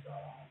war.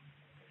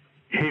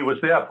 He was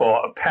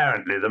therefore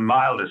apparently the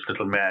mildest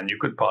little man you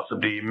could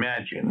possibly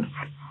imagine.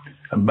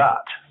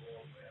 But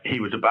he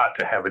was about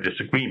to have a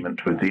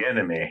disagreement with the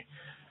enemy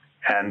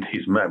and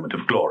his moment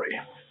of glory.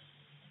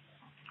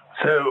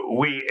 So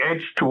we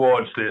edged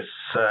towards this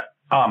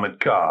armored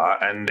car,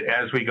 and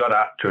as we got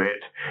up to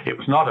it, it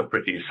was not a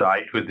pretty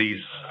sight with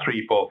these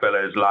three poor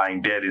fellows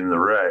lying dead in the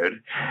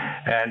road.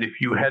 And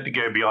if you had to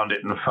go beyond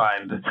it and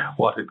find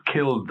what had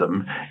killed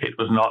them, it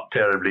was not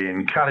terribly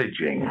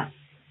encouraging.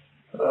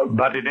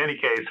 But in any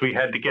case, we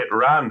had to get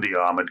round the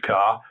armored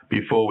car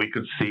before we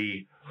could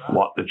see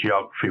what the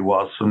geography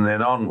was from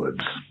then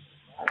onwards.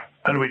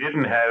 And we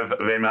didn't have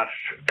very much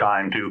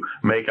time to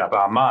make up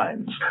our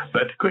minds.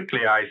 But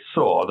quickly I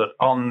saw that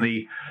on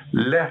the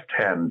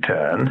left-hand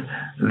turn,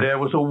 there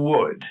was a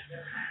wood.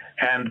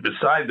 And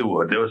beside the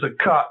wood, there was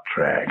a cart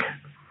track.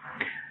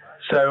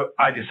 So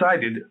I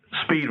decided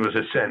speed was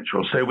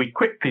essential. So we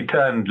quickly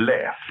turned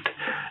left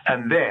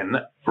and then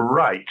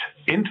right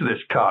into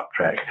this cart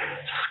track,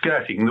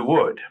 skirting the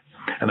wood.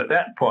 And at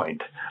that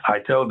point, I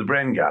told the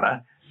Bren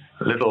gunner,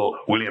 little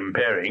William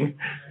Perring,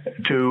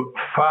 to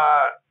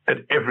fire at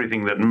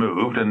everything that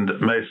moved and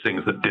most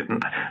things that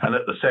didn't. And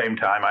at the same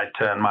time, I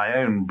turned my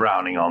own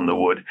Browning on the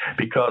wood,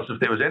 because if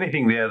there was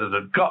anything there that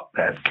had got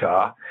that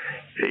car,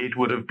 it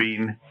would have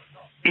been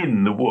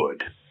in the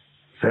wood.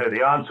 So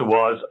the answer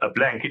was a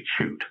blanket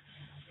shoot.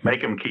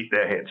 Make them keep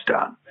their heads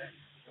down.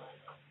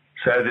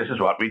 So this is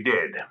what we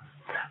did.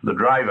 The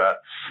driver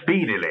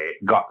speedily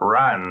got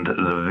round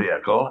the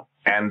vehicle,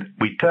 and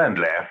we turned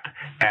left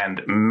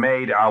and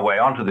made our way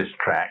onto this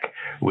track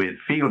with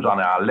fields on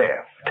our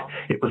left.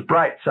 It was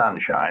bright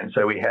sunshine,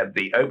 so we had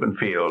the open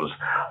fields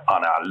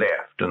on our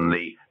left and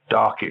the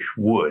darkish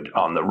wood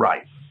on the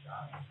right.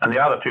 And the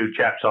other two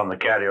chaps on the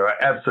carrier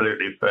were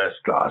absolutely first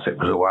class. It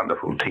was a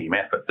wonderful team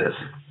effort, this.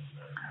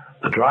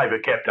 The driver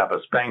kept up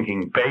a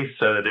spanking pace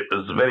so that it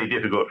was very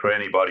difficult for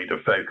anybody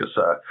to focus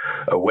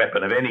a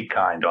weapon of any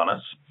kind on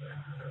us.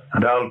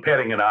 And old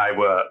Perring and I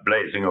were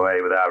blazing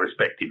away with our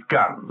respective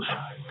guns.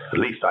 At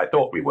least I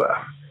thought we were.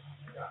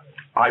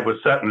 I was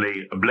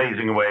certainly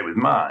blazing away with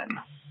mine.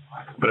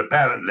 But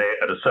apparently,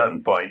 at a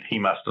certain point, he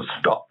must have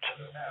stopped.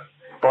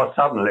 For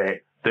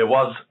suddenly, there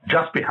was,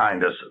 just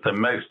behind us, the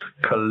most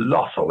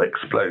colossal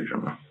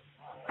explosion.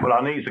 Well,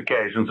 on these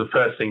occasions, the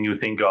first thing you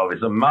think of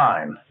is a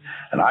mine.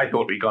 And I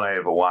thought we'd gone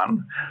over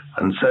one,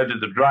 and so did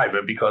the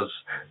driver, because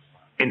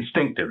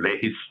instinctively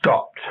he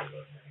stopped.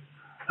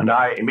 And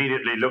I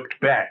immediately looked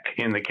back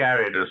in the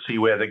carrier to see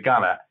where the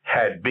gunner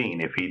had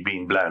been if he'd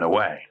been blown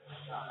away.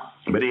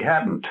 But he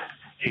hadn't.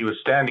 He was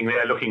standing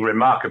there looking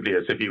remarkably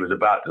as if he was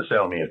about to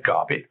sell me a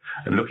carpet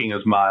and looking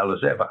as mild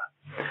as ever.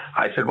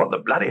 I said, "What the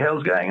bloody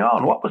hell's going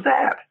on? What was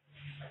that?"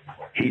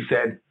 He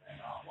said,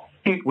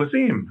 "It was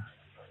him."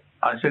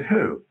 I said,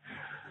 "Who?"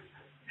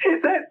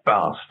 "It's that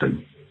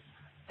bastard."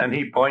 And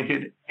he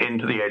pointed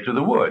into the edge of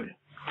the wood.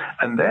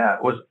 And there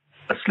was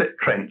a slit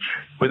trench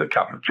with a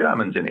couple of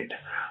Germans in it.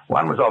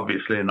 One was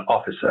obviously an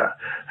officer,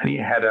 and he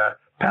had a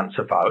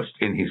Panzerfaust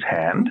in his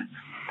hand,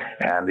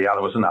 and the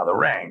other was another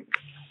rank.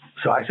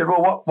 So I said,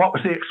 "Well, what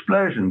was the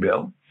explosion,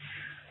 Bill?"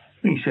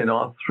 He said,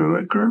 "I threw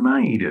a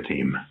grenade at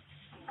him.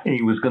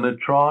 He was going to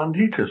try and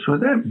hit us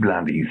with that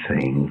bloody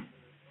thing."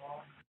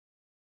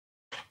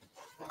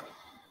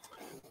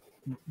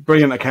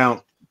 Brilliant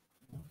account.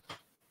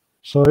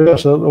 So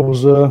yes, that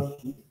was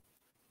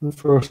the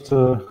first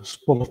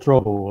spot of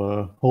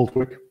trouble,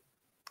 Holtwick.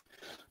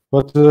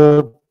 But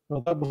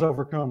well, that was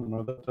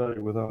overcome that day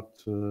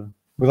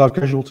without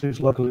casualties,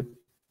 luckily.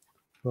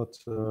 But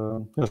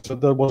yes,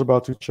 that was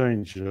about to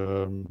change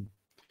in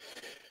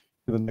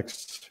the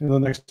next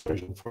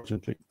stage,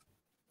 unfortunately.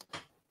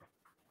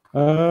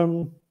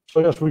 So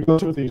yes, we go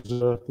through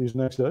these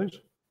next days.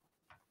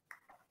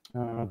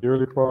 The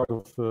early part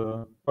of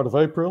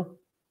April,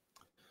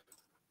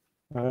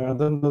 and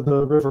then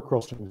the river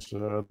crossings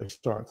they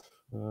start.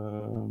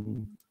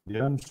 The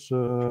Ems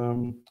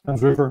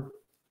River,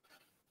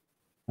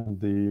 and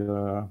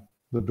the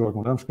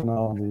Dortmund-Ems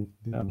Canal, and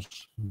the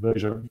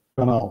Ems-Weser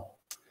Canal.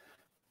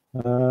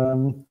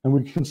 And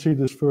we can see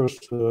this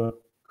first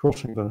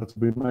crossing that had to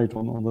be made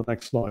on the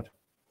next slide.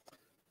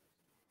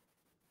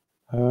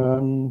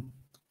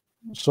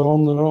 So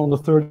on the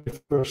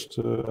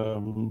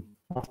 31st,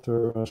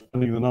 after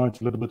spending the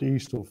night a little bit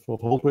east of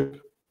Holtwijk,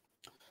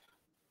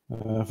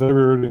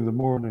 very early in the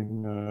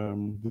morning,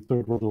 the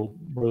 3rd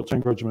Royal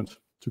Tank Regiment,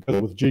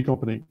 together with G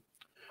Company,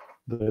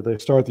 they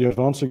start the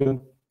advance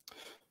again.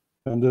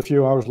 And a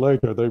few hours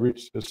later, they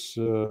reach this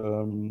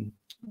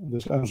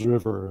Ems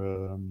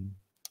River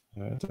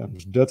at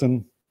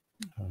Emsdetten.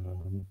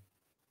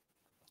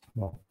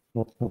 Well,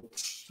 not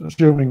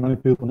assuming many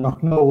people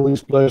know all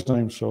these place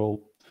names, so I'll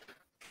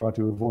try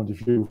to avoid the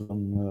view of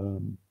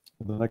them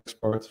in the next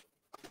part.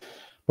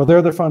 But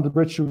there they find the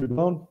bridge to be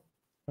blown,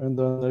 and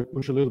then they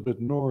push a little bit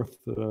north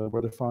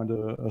where they find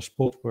a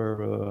spot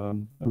where a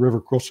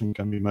river crossing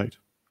can be made.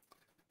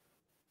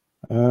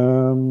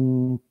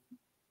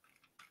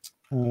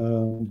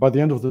 By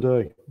the end of the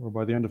day, or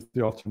by the end of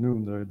the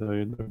afternoon,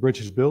 the bridge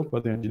is built by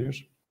the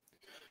engineers,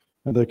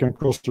 and they can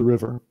cross the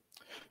river.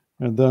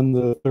 And then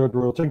the 3rd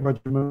Royal Tank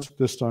Regiment,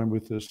 this time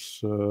with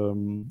this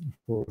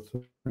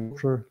 4th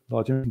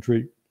Light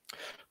Infantry,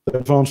 they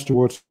advance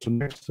towards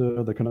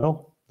the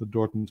canal, the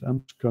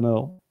Dortmund-Ems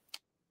Canal.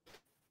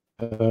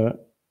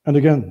 And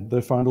again,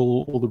 they find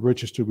all the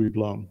bridges to be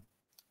blown.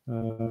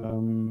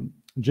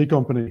 G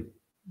Company,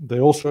 they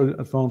also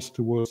advance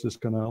towards this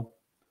canal,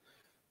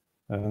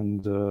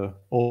 and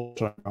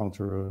also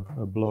encounter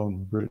a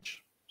blown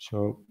bridge.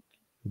 So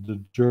the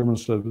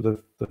Germans,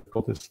 they've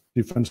got this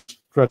defense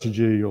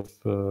strategy of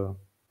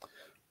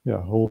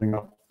holding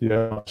up the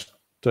air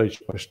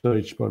stage by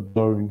stage by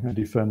blowing and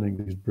defending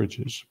these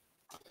bridges.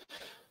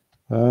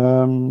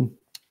 And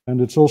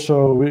it's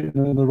also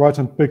in the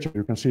right-hand picture,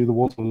 you can see the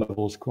water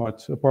levels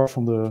quite, apart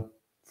from the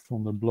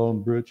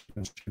blown bridge, you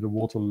can see the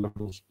water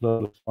levels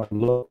quite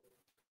low,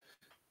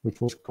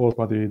 which was caused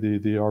by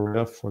the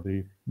RAF, or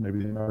maybe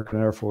the American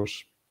Air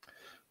Force,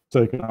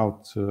 taking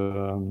out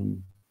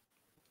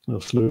the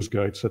sluice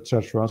gates,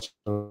 etc.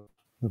 So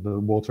the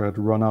water had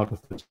to run out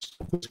of this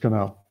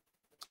canal.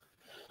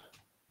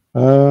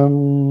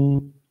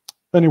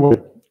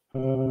 Anyway,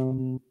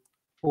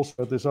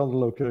 also at this other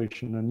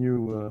location, a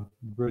new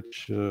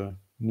bridge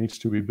needs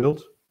to be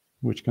built,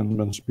 which can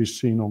then be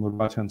seen on the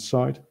right-hand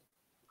side.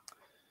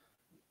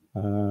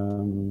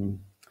 And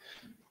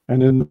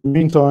in the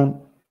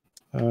meantime,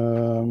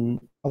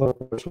 other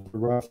parts of the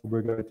Rifle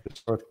Brigade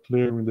start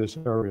clearing this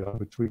area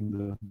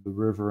between the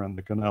river and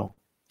the canal.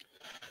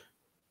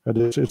 And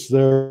it's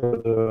there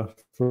the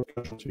first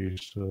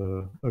casualties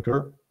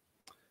occur.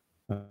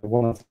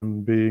 One of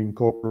them being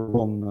Corporal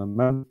Ron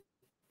Mann,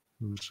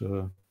 who's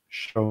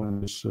shown in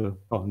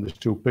these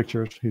two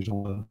pictures. He's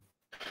on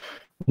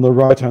the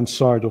right-hand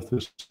side of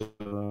this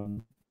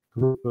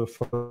group of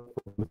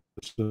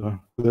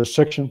this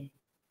section.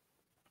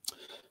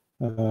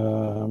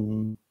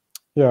 And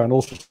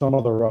also some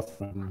other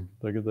rough men,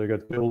 they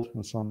get killed,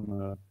 and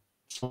some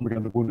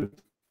get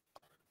wounded.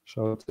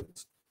 So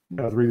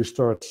it really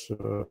starts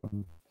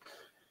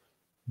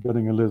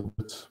getting a little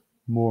bit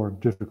more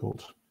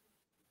difficult.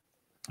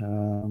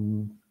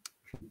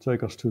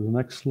 Take us to the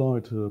next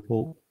slide,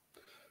 Paul.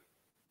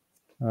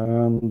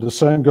 The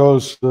same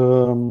goes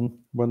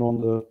when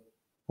on the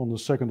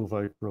 2nd of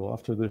April,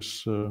 after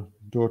this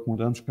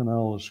Dortmund-Ems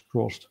Canal is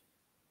crossed.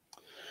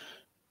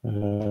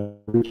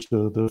 Reach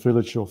the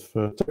village of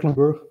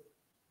Tecklenburg.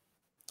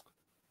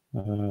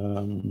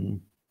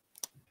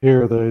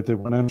 Here,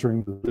 when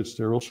entering the village,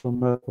 they're also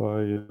met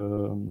by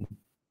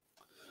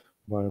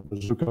a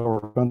bazooka or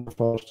a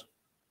Panzerfaust.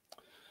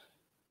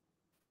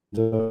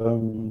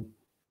 In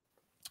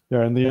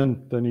the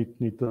end, they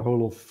need the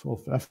whole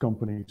of F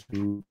Company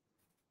to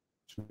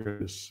get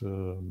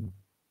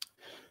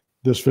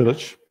this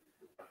village.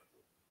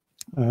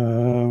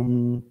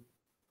 And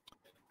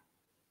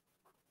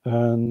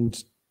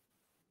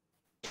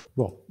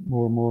well,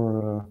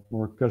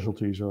 more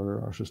casualties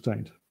are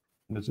sustained,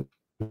 and it's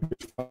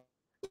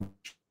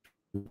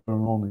going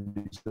on in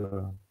these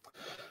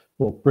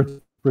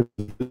which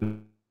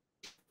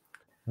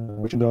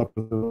end up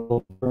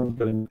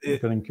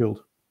getting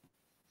killed.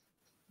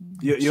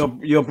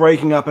 You're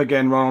breaking up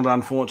again, Ronald.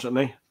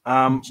 Unfortunately,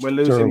 we're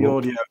losing the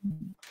audio.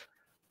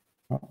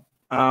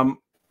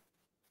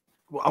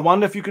 I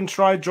wonder if you can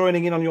try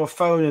joining in on your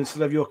phone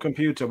instead of your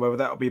computer, whether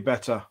that would be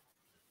better.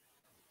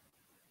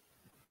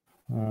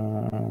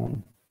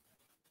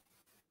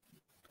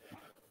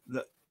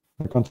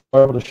 I can't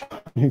try, but I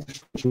need to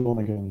switch it on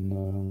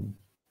again.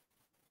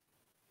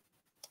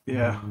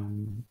 Yeah.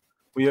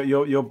 Well,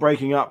 you're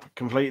breaking up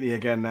completely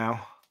again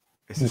now.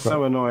 This is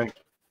so annoying.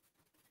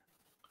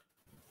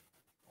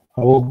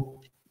 I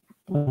will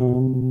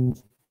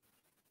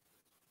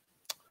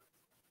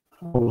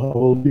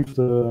leave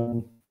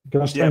the.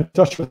 Can I stay in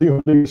touch with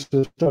you? Please,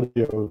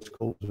 studio. It's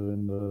called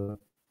in the.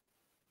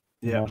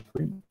 Yeah.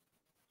 Screen.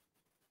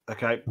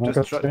 Okay.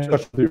 Just stay in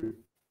touch with you.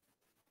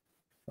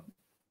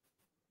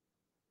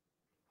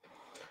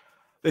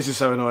 This is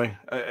so annoying.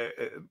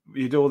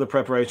 You do all the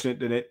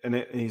preparation in it,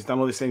 and he's done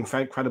all these things,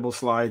 incredible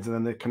slides, and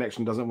then the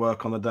connection doesn't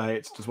work on the day.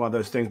 It's just one of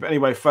those things. But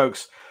anyway,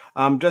 folks,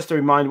 just to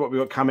remind what we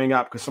got coming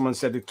up, because someone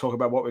said to talk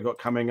about what we got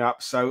coming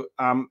up. So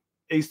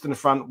Eastern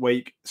Front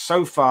Week.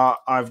 So far,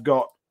 I've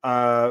got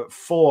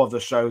 4 of the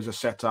shows are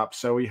set up.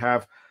 So we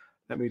have,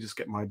 let me just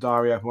get my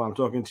diary up while I'm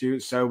talking to you.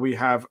 So we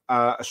have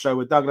a show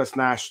with Douglas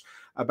Nash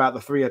about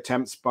the 3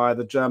 attempts by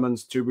the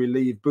Germans to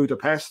relieve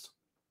Budapest.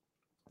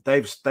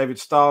 David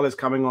Stahl is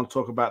coming on to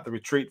talk about the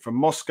retreat from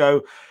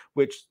Moscow,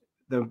 which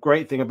the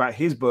great thing about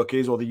his book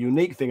is, or the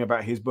unique thing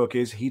about his book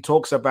is, he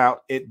talks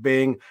about it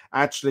being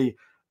actually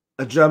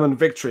a German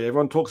victory.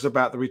 Everyone talks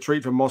about the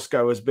retreat from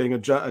Moscow as being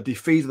a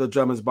defeat of the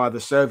Germans by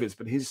the Soviets,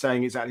 but he's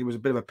saying it was a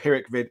bit of a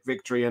Pyrrhic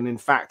victory, and in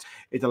fact,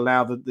 it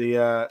allowed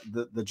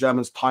the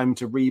Germans time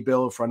to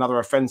rebuild for another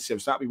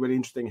offensive. So that'd be really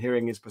interesting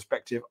hearing his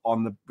perspective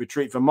on the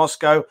retreat from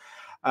Moscow.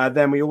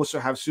 Then we also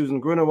have Susan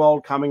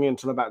Grunewald coming in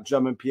to talk about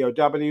German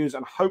POWs,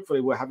 and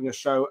hopefully we're having a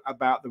show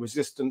about the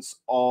resistance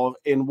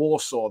in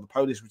Warsaw, the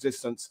Polish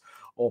resistance,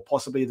 or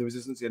possibly the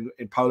resistance in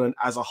Poland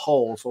as a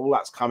whole. So all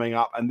that's coming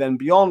up. And then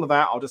beyond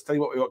that, I'll just tell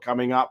you what we've got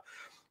coming up.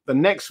 The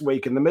next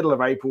week, in the middle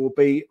of April, will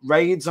be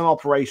raids and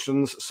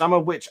operations, some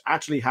of which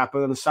actually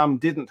happened and some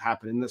didn't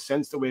happen, in the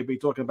sense that we'll be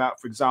talking about,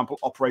 for example,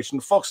 Operation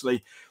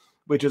Foxley,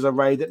 which is a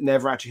raid that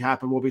never actually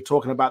happened. We'll be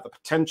talking about the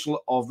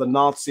potential of the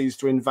Nazis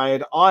to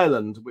invade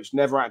Ireland, which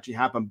never actually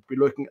happened. We'll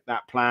be looking at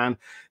that plan.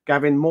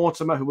 Gavin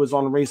Mortimer, who was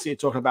on recently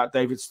talking about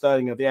David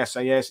Sterling of the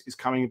SAS, is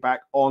coming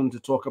back on to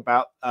talk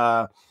about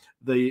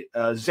the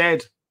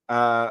Z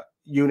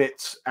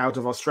units out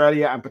of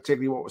Australia, and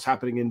particularly what was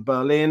happening in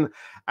Berlin.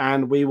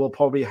 And we will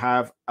probably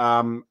have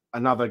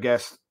another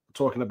guest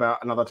talking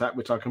about another attack,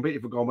 which I completely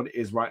forgot what it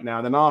is right now.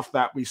 And then after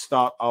that, we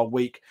start our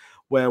week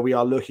where we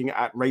are looking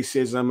at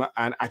racism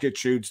and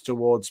attitudes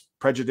towards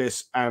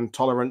prejudice and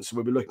tolerance.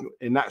 We'll be looking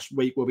in that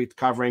week. We'll be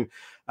covering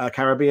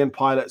Caribbean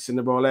pilots in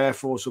the Royal Air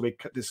Force. We'll be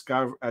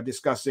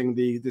discussing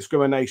the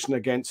discrimination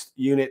against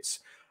units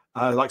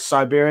like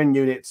Siberian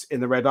units in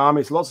the Red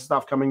Army. There's lots of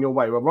stuff coming your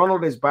way. Well,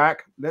 Ronald is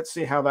back. Let's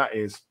see how that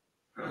is.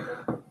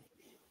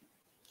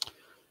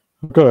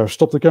 Okay, I've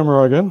stopped the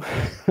camera again.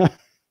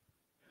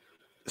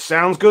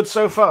 Sounds good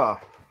so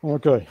far.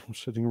 Okay, I'm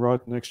sitting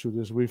right next to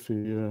this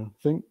Wi-Fi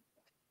thing.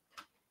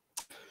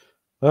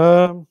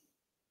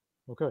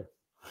 Okay,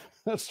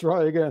 let's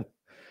try again.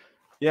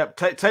 Yep,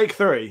 take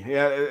 3.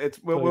 Yeah,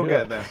 we'll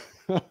get there.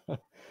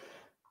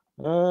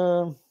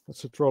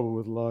 That's the trouble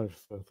with live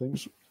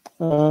things.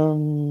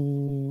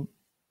 No,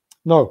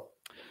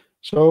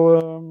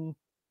 so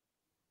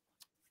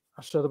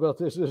I said about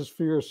this is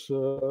fierce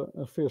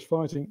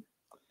fighting.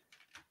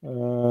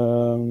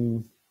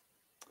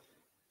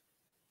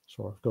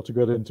 So I've got to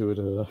get into it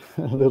a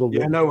little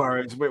bit. Yeah, no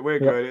worries. We're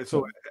good. It's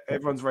all,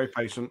 everyone's very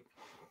patient.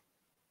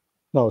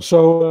 No,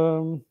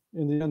 so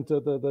in the end,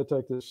 they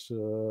take this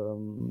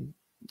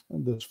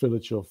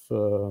village of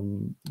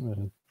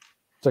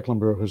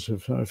Tecklenburg,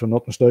 if I'm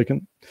not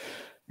mistaken.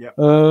 Yeah.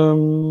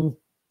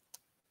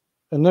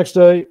 And next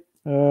day,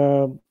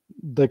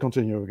 they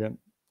continue again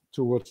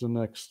towards the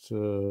next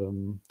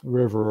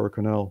river or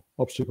canal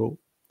obstacle,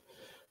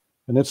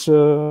 and it's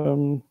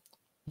a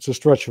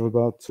stretch of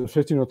about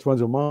 15 or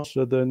 20 miles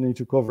that they need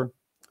to cover,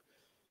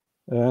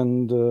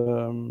 and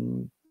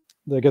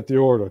they get the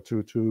order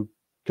to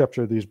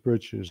capture these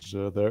bridges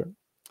there.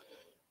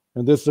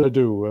 And this they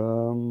do.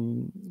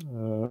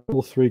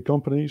 All three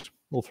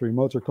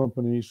motor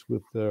companies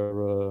with their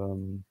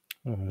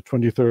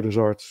 23rd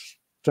Hussars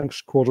tank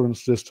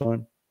squadrons this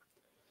time.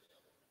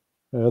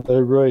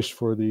 They race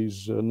for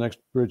these next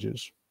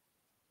bridges.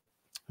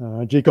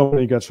 G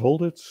Company gets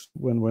holded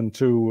when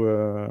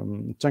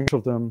 2 tanks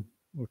of them,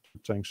 or 2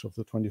 tanks of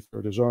the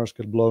 23rd Hussars,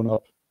 get blown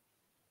up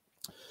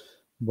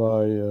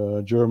by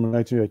German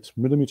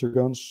 88mm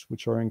guns,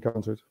 which are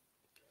encountered.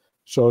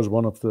 So is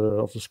one of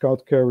the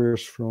scout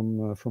carriers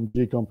from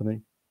G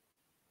Company.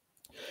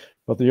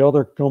 But the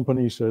other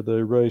companies,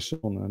 they race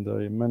on and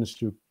they manage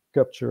to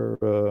capture.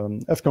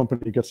 F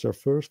Company gets there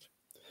first.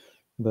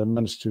 They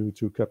manage to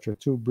capture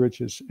 2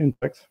 bridges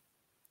intact.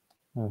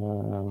 A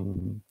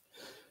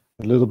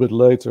little bit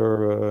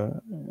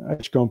later,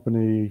 H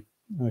Company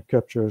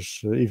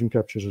captures a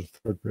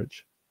 3rd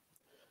bridge.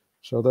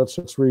 So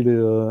that's really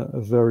a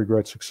very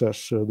great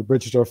success. The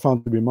bridges are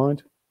found to be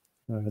mined.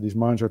 These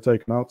mines are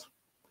taken out.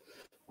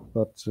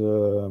 But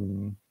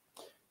the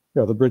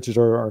bridges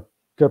are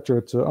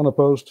captured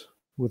unopposed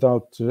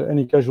without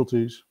any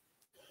casualties.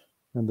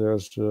 And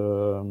there's,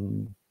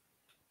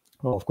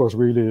 of course,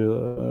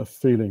 really a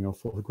feeling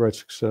of great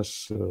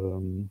success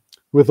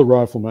with the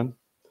riflemen.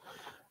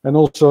 and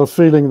also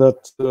feeling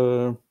that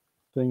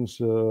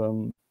things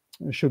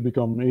should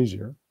become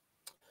easier.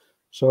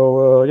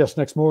 So yes,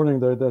 next morning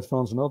they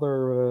advanced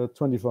another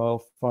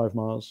 25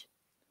 miles,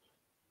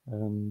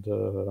 and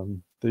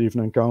they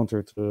even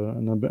encountered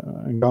an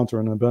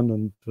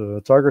abandoned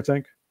tiger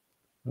tank.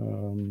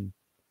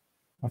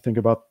 I think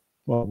about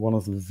one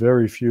of the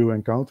very few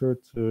encountered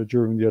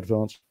during the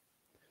advance,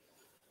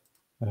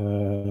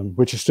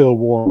 which is still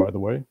warm, by the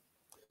way.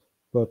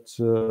 But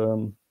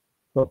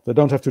they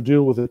don't have to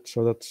deal with it,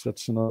 so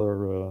that's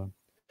another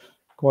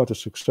quite a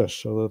success.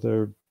 So that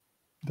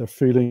they're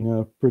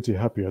feeling pretty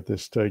happy at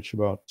this stage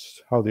about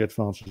how the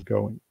advance is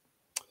going.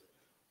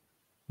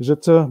 Is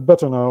it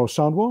better now,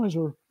 sound-wise,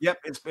 or? Yep,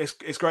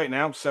 it's great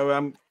now. So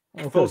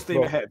Okay, full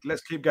steam ahead.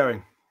 Let's keep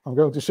going. I'm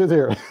going to sit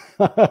here.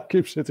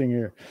 Keep sitting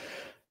here.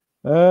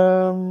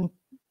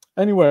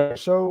 Anyway,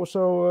 so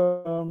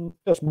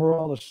yes,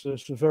 morale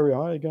is very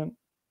high again.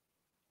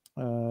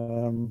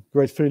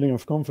 Great feeling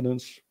of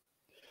confidence.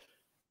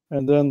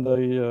 And then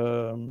they,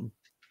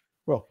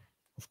 well,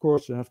 of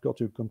course, they have got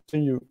to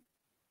continue.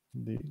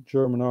 The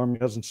German army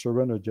hasn't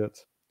surrendered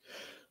yet.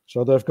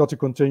 So they've got to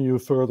continue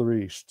further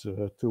east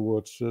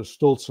towards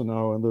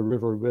Stolzenau and the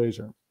River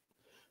Weser.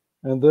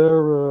 And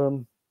there,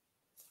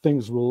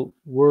 things will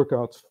work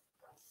out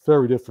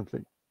very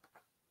differently.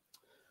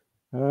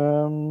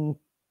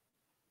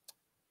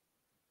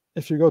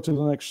 If you go to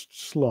the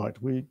next slide,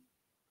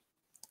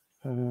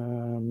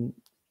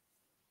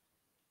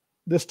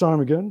 this time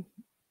again,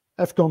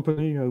 F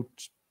Company, who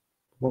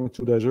 1 or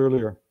 2 days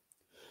earlier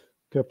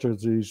captured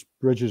these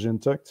bridges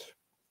intact.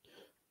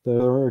 They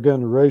are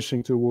again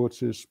racing towards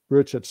this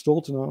bridge at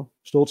Stolzenau,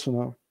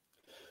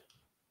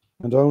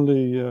 and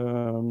only,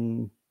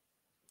 or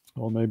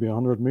maybe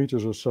 100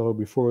 meters or so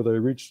before they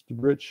reach the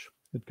bridge,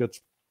 it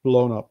gets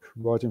blown up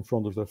right in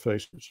front of their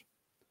faces.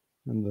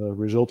 And the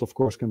result, of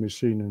course, can be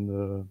seen in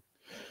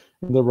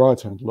the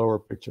right-hand lower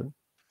picture.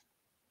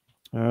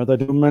 They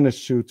do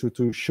manage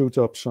to shoot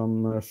up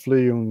some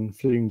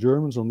fleeing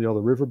Germans on the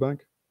other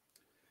riverbank,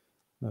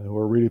 who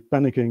are really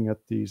panicking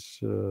at these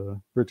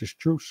British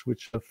troops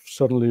which have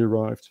suddenly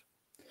arrived.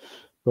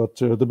 But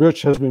the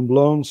bridge has been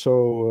blown,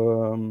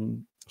 so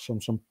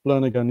some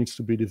plan again needs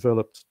to be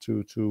developed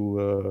to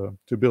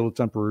build a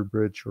temporary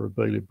bridge or a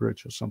Bailey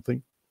bridge or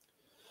something.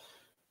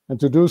 And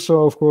to do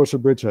so, of course, a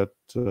bridgehead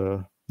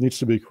needs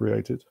to be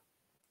created.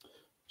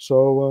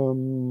 So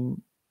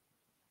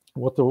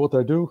what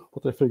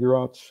they figure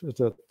out is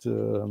that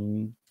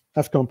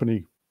F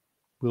Company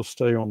will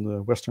stay on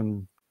the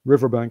western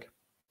riverbank,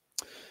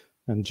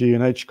 and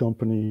G&H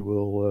Company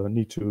will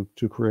need to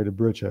create a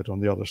bridgehead on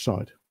the other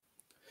side.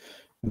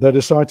 And they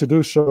decide to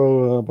do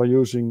so by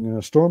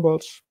using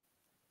stormboats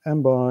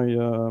and by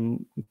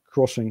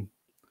crossing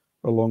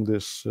along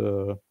this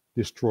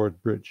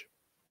destroyed bridge.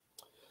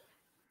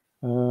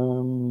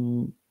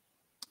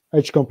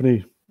 H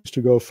Company is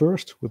to go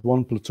first with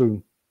 1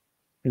 platoon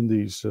in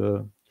these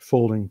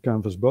folding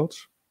canvas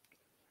boats.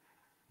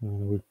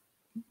 We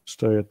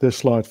stay at this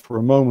slide for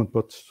a moment,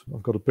 but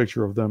I've got a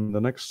picture of them in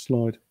the next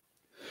slide.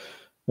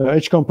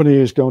 H Company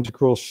is going to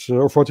cross,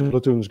 or 14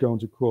 platoon is going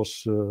to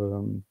cross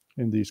in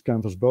these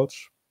canvas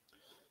boats,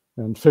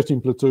 and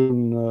 15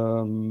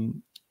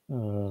 platoon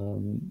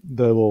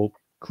they will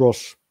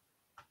cross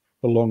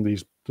along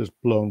this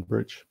blown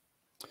bridge,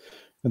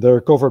 and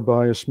they're covered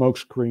by a smoke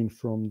screen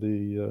from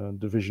the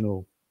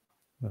divisional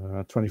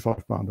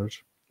 25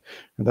 pounders,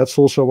 and that's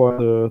also why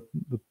the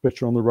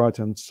picture on the right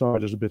hand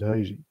side is a bit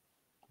hazy.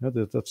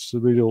 That's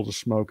really all the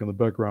smoke in the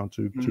background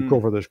to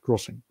cover this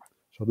crossing.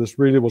 So this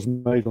really was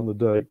made on the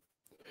day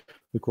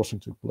the crossing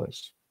took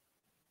place.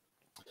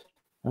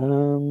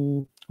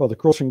 Well, the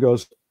crossing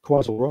goes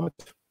quite all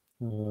right.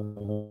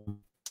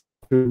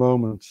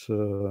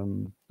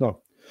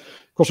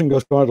 Crossing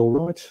goes quite all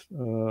right.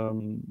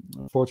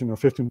 14 or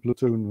 15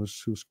 platoon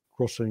who's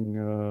crossing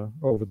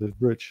over this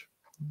bridge.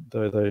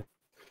 They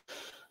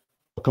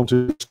come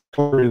to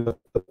discovery that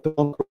they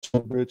don't cross the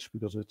bridge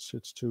because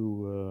it's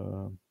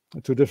too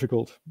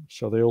difficult.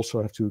 So they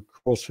also have to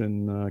cross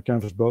in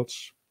canvas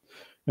boats.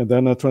 And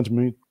then a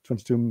 20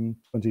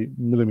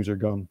 millimeter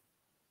gun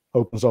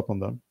opens up on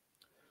them.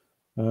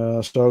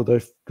 So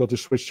they've got to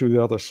switch to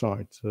the other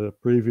side.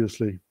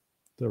 Previously,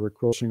 they were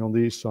crossing on the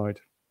east side,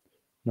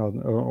 now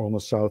on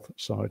the south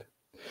side.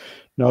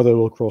 Now they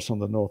will cross on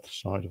the north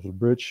side of the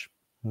bridge,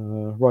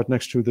 right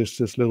next to this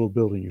little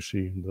building you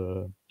see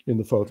in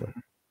the photo.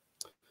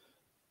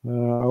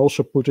 I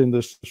also put in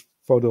this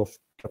photo of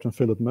Captain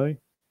Philip May.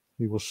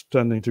 He was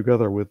standing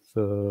together with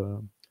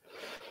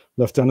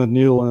Lieutenant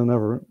Neal and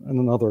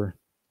another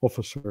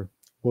officer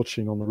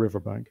watching on the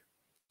riverbank,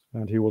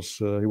 and he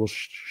was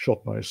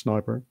shot by a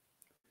sniper.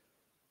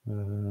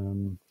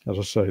 As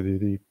I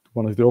say,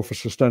 one of the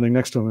officers standing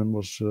next to him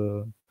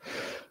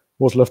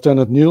was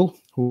Lieutenant Neal,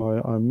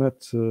 who I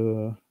met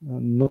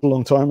not a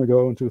long time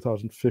ago in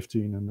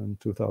 2015 and in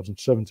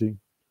 2017,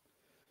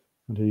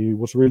 and he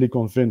was really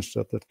convinced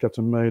that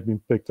Captain May had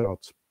been picked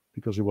out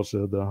because he was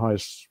the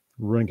highest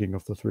ranking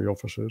of the 3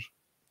 officers.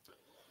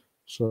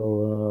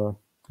 So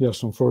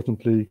yes,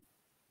 unfortunately,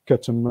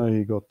 Captain May,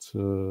 he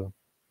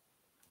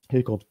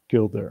got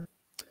killed there.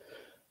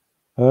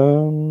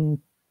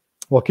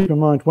 Well, keep in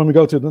mind, when we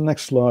go to the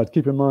next slide,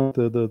 keep in mind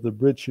the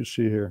bridge you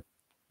see here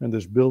and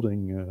this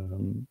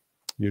building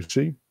you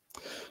see.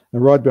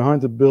 And right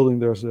behind the building,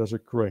 there's a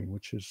crane,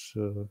 which is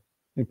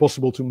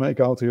impossible to make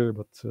out here,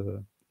 but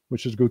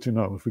which is good to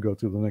know if we go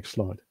to the next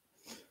slide.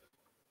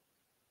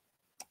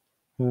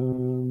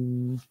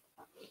 Now,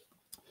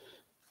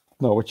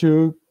 what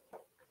you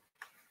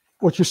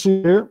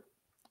see here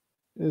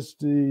is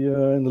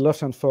in the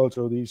left-hand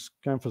photo, these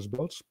canvas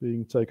boats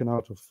being taken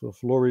out of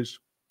lorries,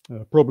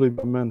 probably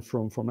by men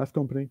from F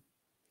Company.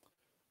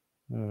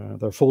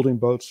 They're folding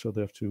boats, so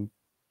they have to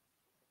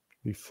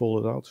be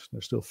folded out.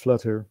 They're still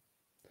flat here.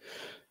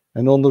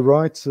 And on the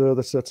right,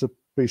 that's a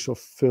piece of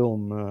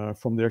film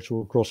from the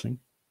actual crossing.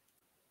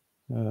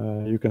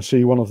 You can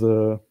see one of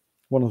the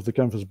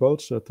canvas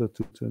boats to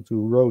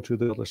row to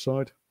the other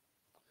side.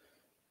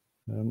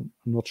 I'm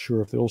not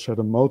sure if they also had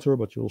a motor,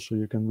 but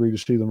you can really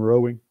see them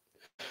rowing.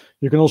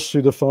 You can also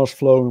see the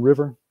fast-flowing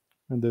river,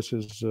 and this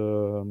is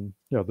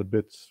the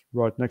bit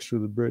right next to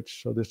the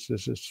bridge. So this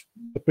is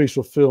a piece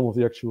of film of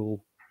the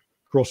actual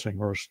crossing,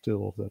 or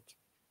still of that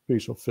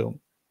piece of film.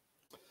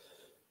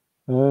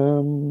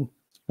 And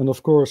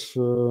of course,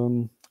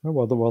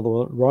 while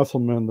the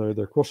riflemen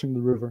they're crossing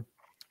the river,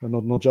 and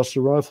not just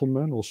the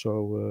riflemen,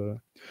 also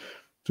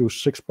 2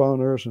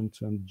 6-pounders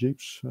and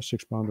jeeps,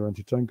 6-pounder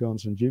anti-tank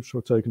guns and jeeps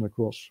were taken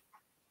across.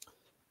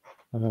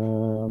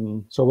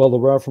 So while the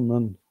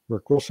riflemen were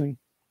crossing,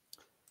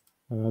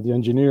 the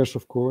engineers,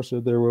 of course,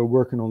 they were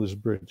working on this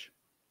bridge,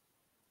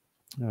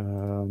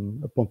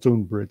 a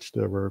pontoon bridge.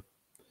 They were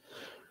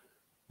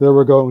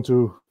going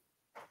to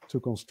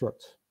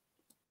construct.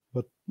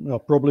 But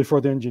probably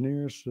for the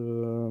engineers,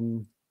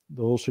 the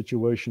whole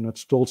situation at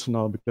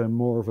Stolzenau became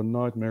more of a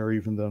nightmare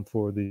even than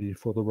for the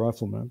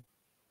riflemen.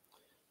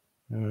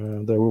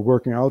 They were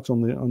working out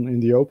in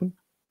the open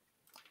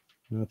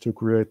to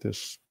create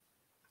this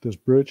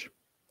bridge.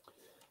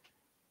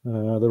 They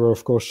were,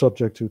 of course,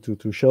 subject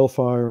to shell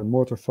fire and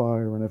mortar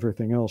fire and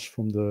everything else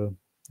from the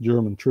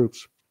German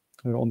troops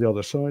on the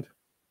other side.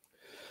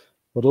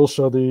 But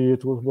also,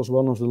 it was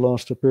one of the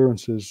last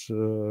appearances,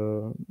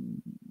 in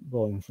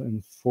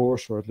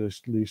force, or at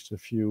least a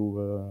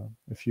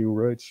few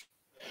raids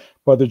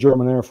by the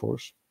German Air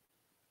Force.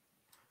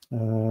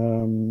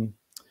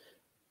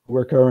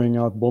 We're carrying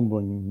out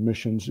bombing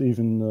missions,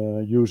 even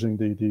using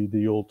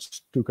the old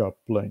Stuka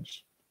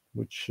planes,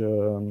 which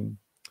the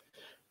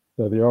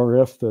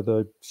RAF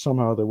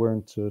somehow they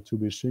weren't to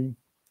be seen,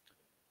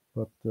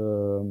 but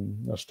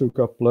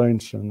Stuka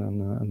planes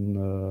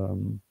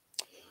and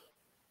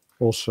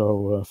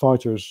also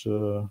fighters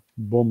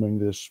bombing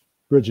this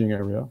bridging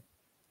area.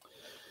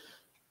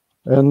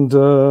 And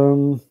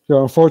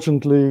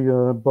unfortunately,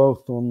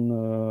 both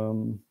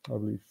on I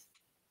believe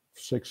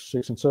 6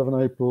 and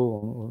 7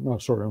 April,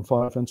 on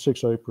 5 and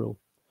 6 April,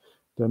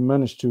 they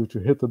managed to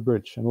hit the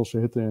bridge and also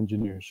hit the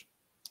engineers.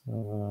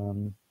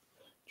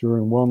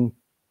 During one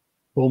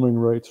bombing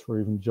raid, or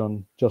even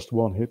just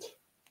one hit,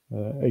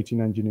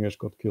 18 engineers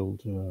got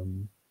killed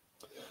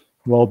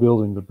while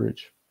building the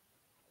bridge.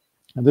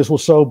 And this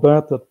was so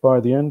bad that by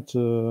the end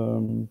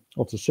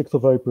of the 6th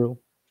of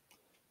April,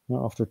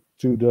 after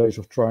 2 days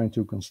of trying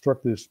to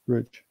construct this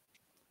bridge,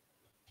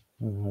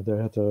 they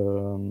had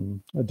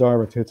a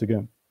direct hit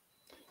again.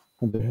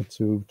 And they had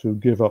to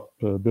give up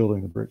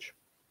building the bridge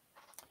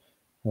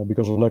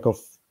because of lack of,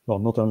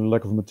 not only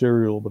lack of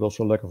material, but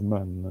also lack of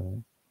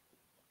men,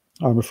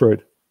 I'm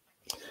afraid.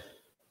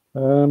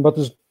 But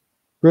this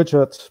bridge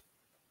had,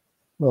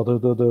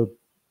 the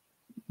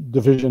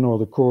division or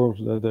the corps,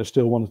 they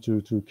still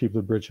wanted to keep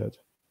the bridgehead.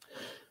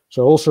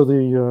 So also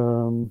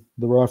the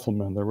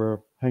riflemen, they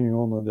were hanging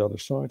on the other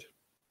side.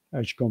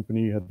 H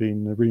Company had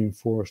been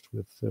reinforced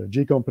with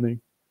G Company.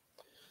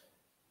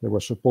 They were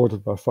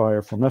supported by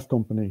fire from F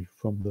Company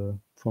from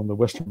the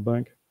western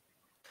bank,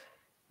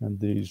 and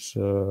these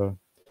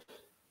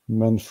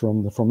men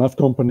from F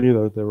Company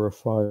they were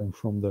firing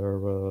from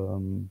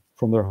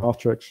their half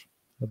tracks.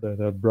 They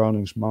had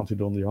Brownings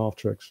mounted on the half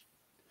tracks.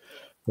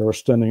 They were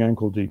standing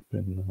ankle deep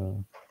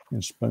in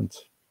spent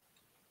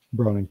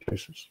Browning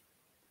cases.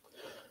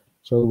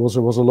 So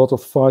there was a lot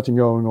of fighting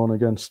going on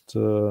against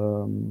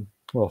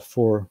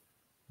 4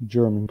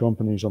 German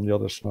companies on the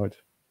other side,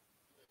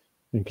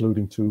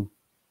 including 2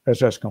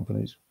 SS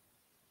companies.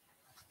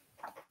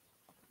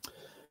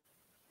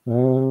 I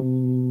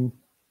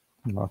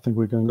think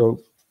we can go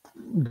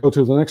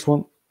to the next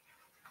one.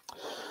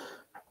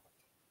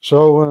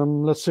 So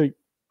let's see.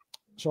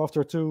 So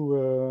after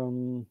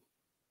 2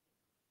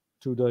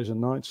 days and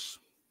nights,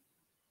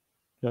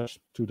 yes,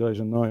 2 days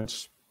and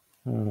nights.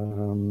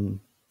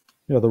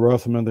 The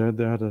riflemen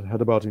they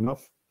had about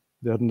enough.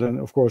 They hadn't,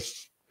 of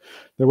course,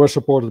 they were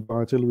supported by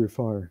artillery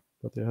fire,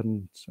 but they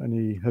hadn't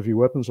any heavy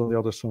weapons on the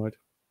other side.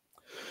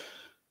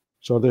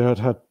 So they had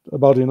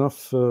about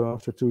enough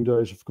after 2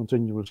 days of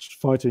continuous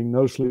fighting,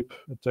 no sleep,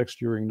 attacks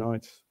during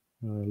night,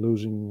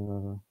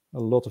 losing a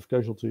lot of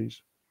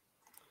casualties.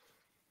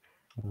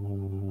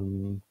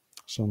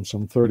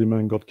 some 30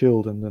 men got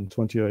killed and then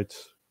 28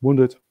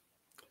 wounded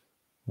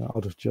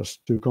out of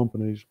just 2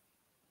 companies.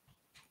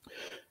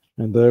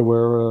 And they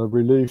were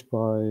relieved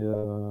by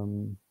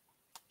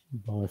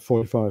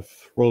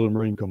 45 Royal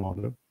Marine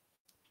Commando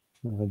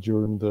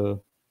during the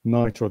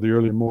night or the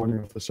early morning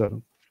of the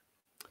 7th.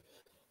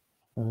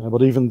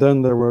 But even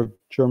then there were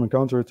German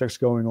counterattacks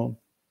going on.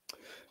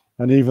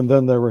 And even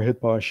then they were hit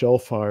by shell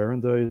fire,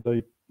 and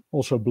they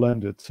also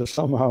blended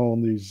somehow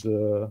on these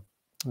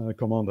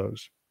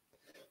commandos,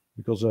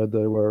 because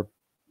they were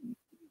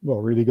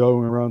really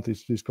going around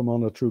these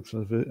commando troops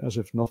as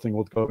if nothing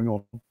was going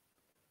on.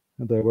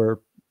 And they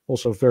were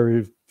also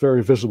very,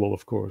 very visible,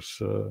 of course.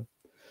 So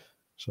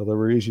they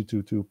were easy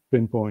to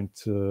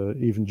pinpoint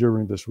even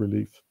during this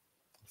relief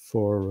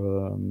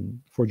for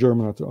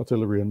German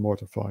artillery and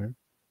mortar fire.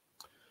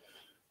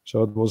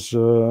 So it was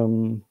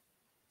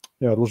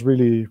it was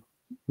really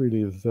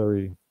a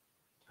very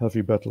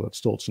heavy battle at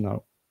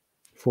Stolzenau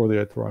for the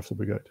 8th Rifle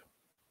Brigade.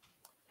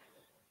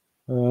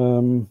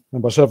 And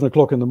by 7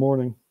 o'clock in the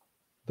morning,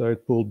 they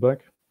had pulled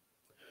back.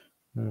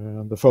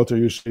 The photo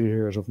you see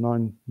here is of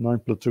 9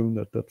 platoon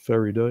that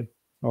very day.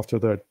 After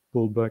they had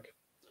pulled back,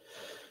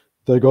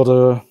 they got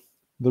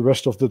the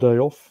rest of the day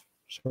off,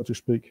 so to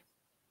speak.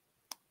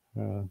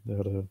 They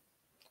had a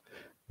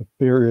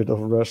period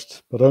of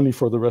rest, but only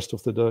for the rest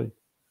of the day,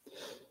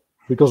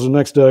 because the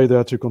next day they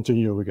had to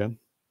continue again.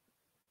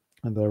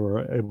 And they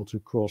were able to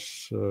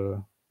cross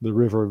the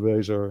river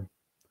Weser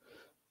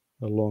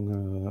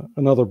along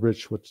another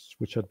bridge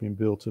which had been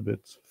built a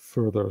bit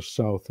further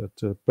south at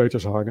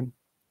Petershagen.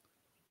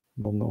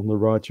 On the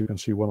right you can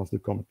see one of the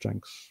combat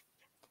tanks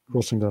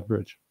crossing that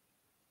bridge.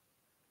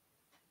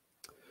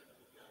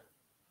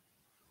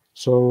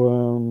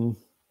 So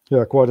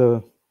quite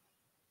a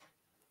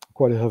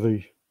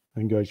heavy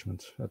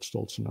engagement at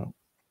Stolzenau.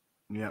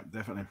 Yeah,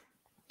 definitely.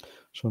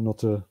 So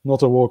not a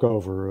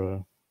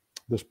walkover.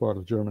 This part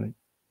of Germany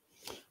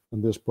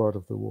and this part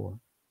of the war.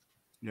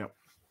 Yeah.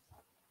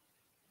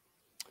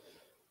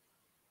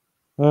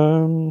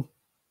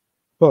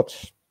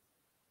 But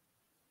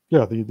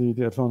yeah,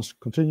 the advance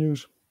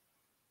continues.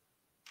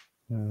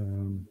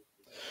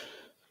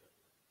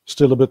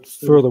 Still a bit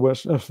further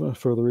west,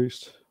 further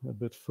east, a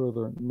bit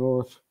further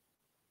north.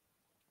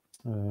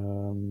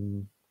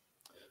 And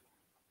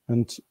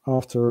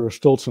after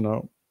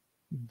Stolzenau,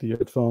 the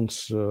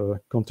advance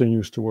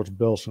continues towards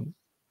Belsen.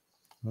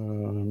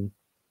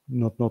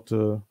 Not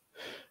a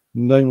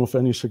name of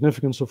any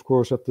significance, of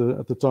course, at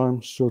the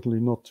time. Certainly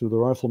not to the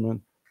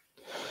riflemen,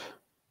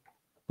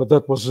 but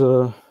that was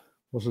the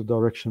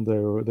direction they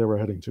were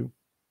heading to.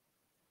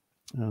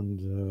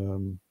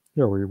 And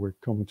we're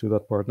coming to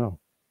that part now.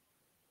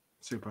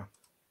 Super.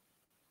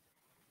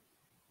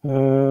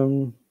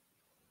 Well,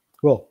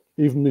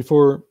 even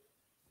before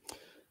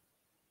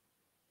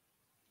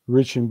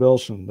reaching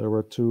Belsen, there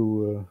were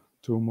two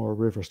more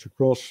rivers to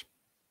cross.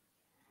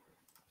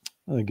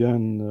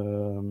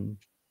 Again,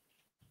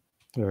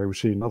 there we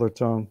see another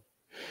town.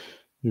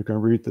 You can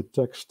read the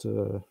text.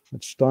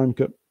 It's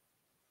Steimke.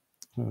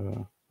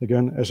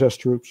 Again, SS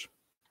troops,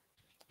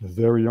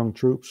 very young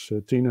troops,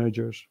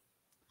 teenagers,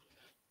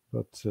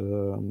 but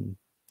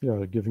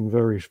giving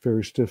very,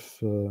 very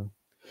stiff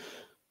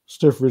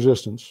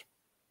resistance.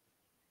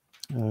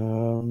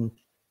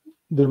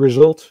 The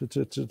result,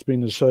 it's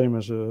been the same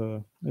as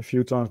a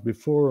few times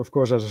before. Of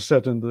course, as I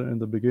said in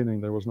the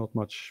beginning, there was not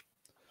much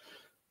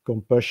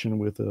compassion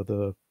with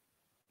the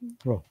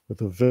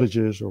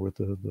villages or with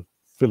the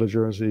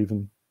villagers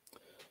even.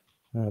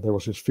 There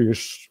was this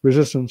fierce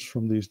resistance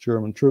from these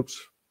German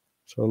troops,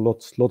 so a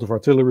lot of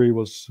artillery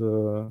was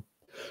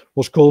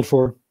called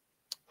for.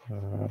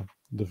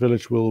 The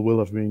village will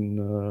have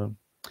been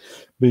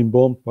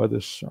bombed by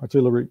this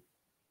artillery.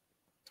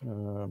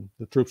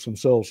 The troops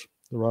themselves,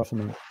 the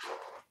riflemen,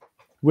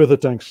 with the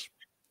tanks,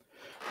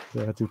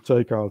 they had to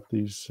take out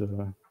these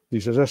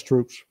SS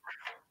troops.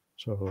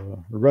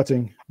 So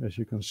ratting, as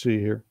you can see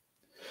here.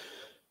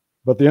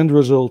 But the end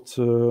result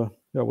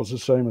was the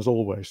same as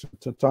always.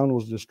 The town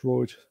was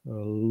destroyed.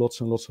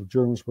 Lots and lots of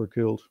Germans were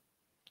killed.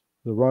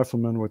 The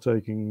riflemen were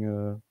taking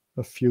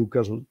a few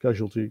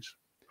casualties,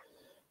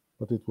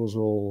 but it was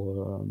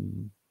all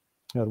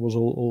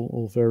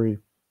very,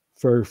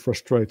 very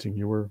frustrating.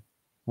 You were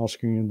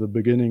asking in the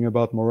beginning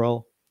about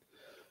morale.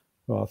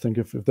 Well, I think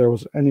if there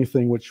was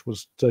anything which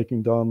was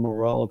taking down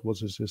morale, it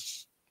was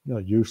this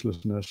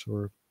uselessness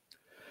or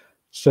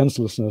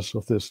senselessness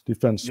of this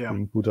defense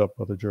being put up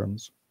by the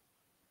Germans.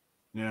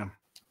 Yeah.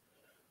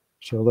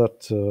 So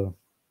that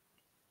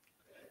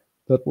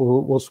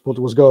was what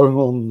was going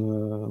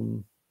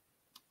on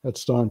at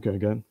Steimke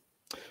again.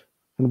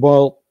 And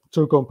while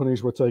 2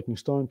 companies were taking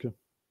Steimke,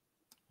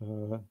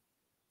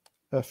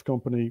 F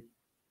Company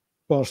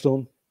passed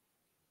on,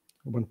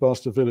 went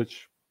past the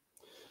village,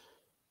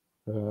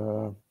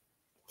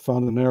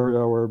 found an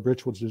area where a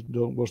bridge was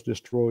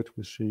destroyed.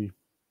 We see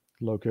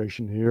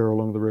location here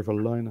along the river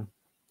Leine.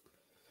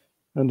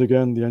 And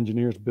again, the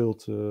engineers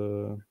built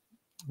a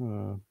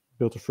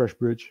fresh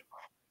bridge.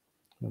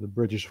 The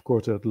bridges, of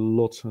course, had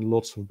lots and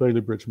lots of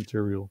Bailey Bridge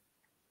material.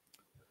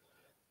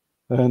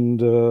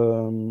 And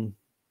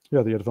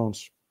yeah, the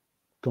advance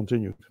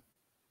continued.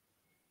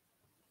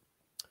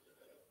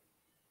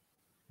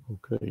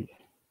 Okay.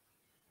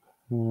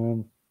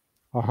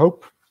 I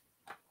hope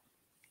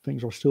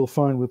things are still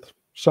fine with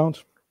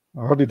sound.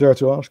 I hardly dare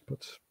to ask,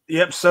 but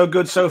yep, so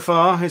good so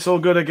far. It's all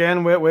good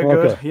again. We're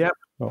okay. good. Yep.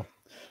 Oh,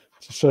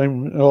 it's a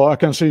shame. Oh, I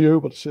can see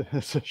you, but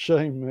it's a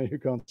shame you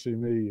can't see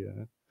me.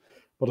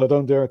 But I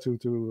don't dare to add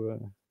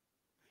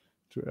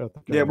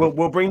the Yeah, camera.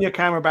 we'll bring your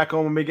camera back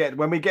on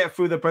when we get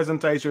through the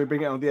presentation. We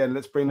bring it on the end.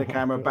 Let's bring the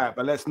camera back,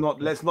 but let's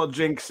not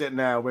jinx it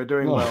now. We're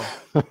doing well.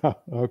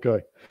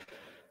 Okay.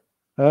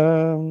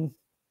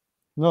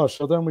 No,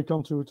 so then we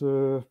come to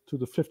the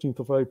 15th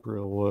of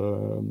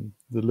April,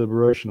 the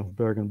liberation of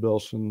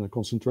Bergen-Belsen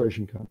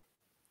concentration camp.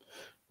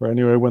 Or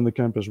anyway, when the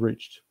camp is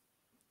reached.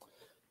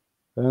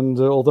 And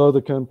although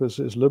the camp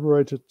is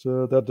liberated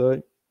that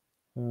day,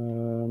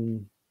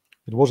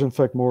 it was in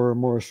fact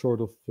more a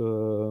sort of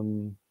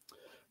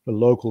a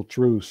local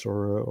truce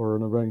or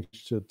an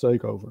arranged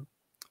takeover.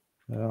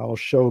 I'll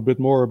show a bit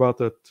more about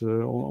that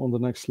on the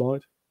next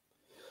slide.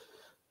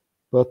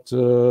 But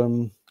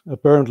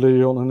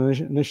apparently, on an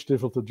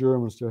initiative of the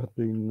Germans, there had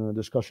been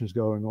discussions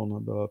going on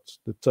about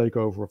the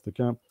takeover of the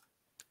camp.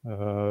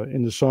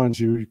 In the signs,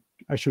 you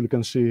actually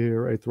can see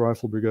here 8th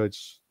Rifle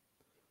Brigade's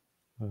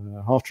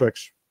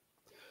half-tracks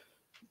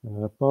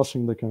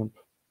passing the camp.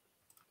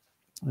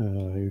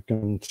 You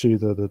can see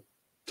the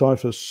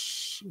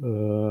typhus,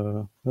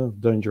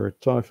 danger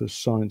typhus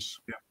signs,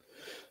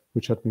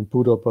 which had been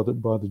put up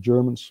by the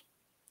Germans.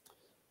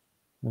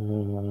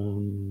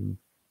 And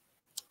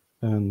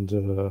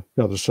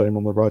yeah, the same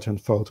on the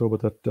right-hand photo,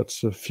 but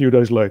that's a few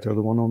days later.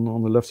 The one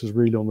on the left is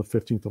really on the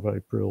 15th of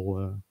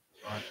April,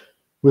 right,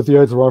 with the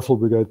 8th Rifle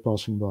Brigade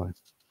passing by.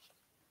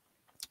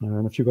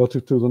 And if you go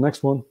to the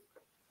next one,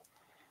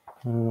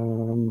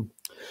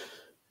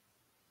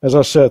 as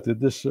I said,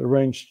 this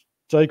arranged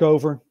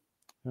takeover.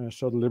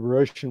 So the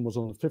liberation was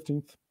on the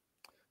 15th,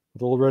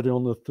 but already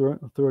on the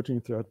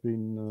 13th there had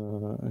been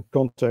a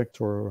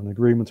contact or an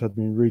agreement had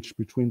been reached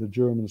between the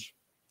Germans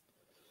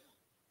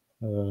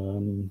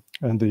and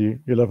the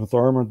 11th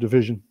Armored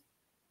Division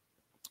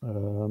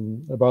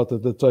about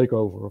the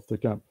takeover of the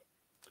camp.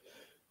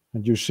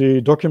 And you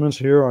see documents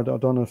here. I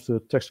don't know if the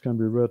text can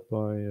be read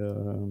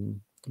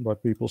by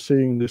people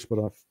seeing this, but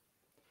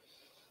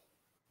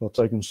I've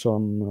taken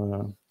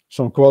some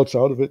quotes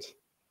out of it.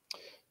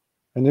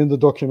 And in the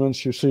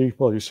documents, you see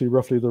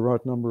roughly the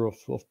right number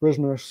of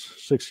prisoners,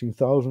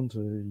 16,000,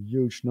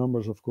 huge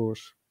numbers, of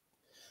course.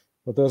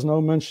 But there's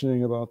no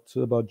mentioning about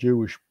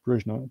Jewish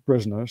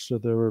prisoners.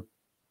 That they were,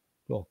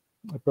 well,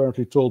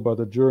 apparently told by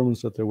the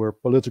Germans that they were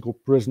political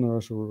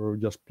prisoners or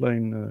just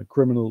plain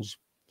criminals.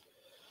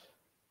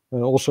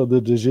 Also, the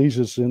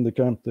diseases in the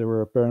camp, they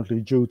were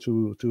apparently due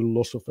to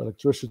loss of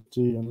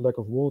electricity and lack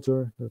of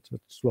water.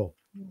 That's well,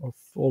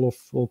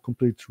 all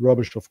complete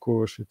rubbish, of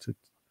course. It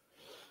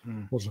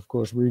was, of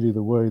course, really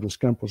the way this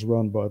camp was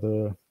run by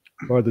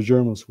the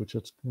Germans, which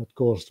had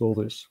caused all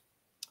this.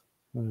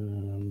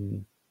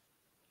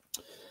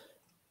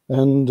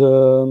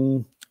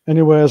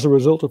 Anyway, as a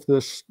result of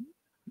this,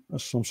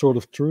 some sort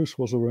of truce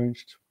was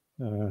arranged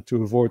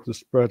to avoid the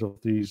spread of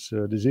these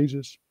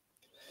diseases.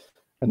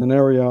 And an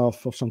area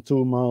of some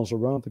 2 miles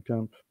around the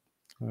camp,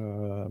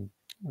 and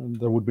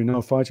there would be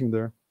no fighting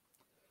there.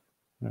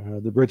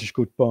 The British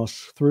could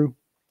pass through.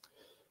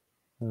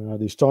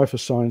 These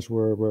typhus signs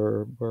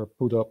were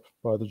put up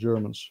by the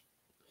Germans.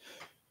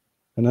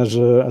 And as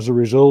a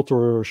result,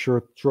 or a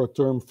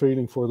short-term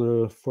feeling for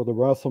the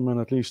riflemen,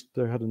 at least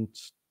they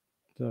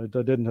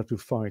didn't have to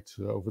fight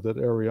over that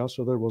area.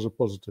 So that was a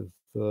positive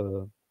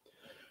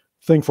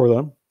thing for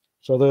them.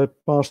 So they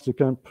passed the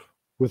camp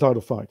without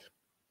a fight.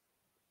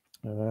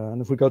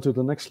 And if we go to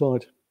the next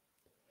slide,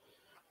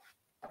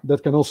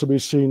 that can also be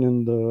seen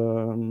in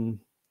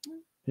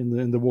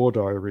the war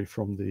diary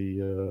from the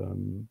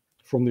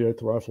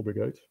 8th Rifle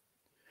Brigade.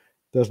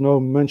 There's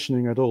no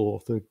mentioning at all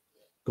of the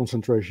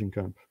concentration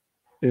camp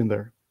in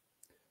there.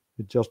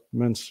 It just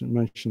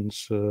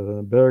mentions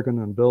Bergen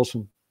and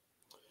Belsen,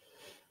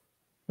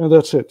 and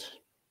that's it.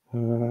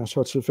 So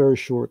it's a very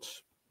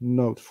short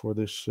note for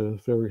this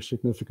very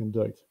significant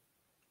date.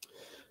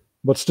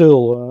 But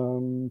still,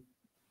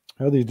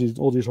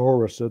 all these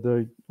horrors,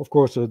 they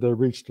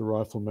reached the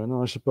riflemen.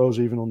 And I suppose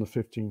even on the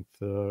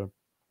 15th,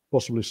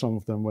 possibly some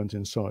of them went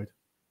inside.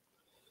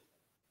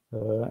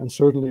 And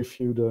certainly a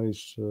few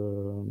days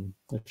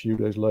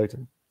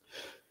later.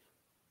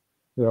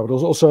 Yeah, but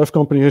also F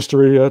Company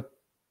history. The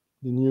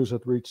news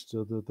had reached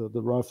the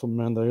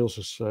riflemen. They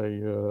also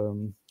say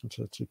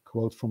it's a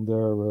quote from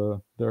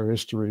their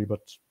history,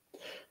 but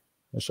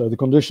they say the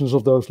conditions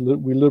of those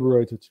we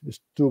liberated is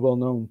too well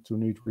known to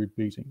need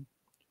repeating.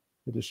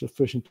 It is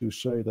sufficient to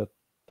say that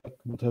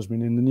what has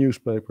been in the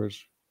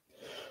newspapers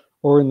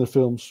or in the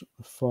films,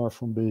 far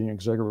from being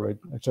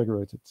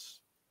exaggerated,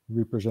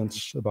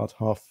 represents about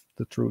half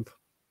the truth.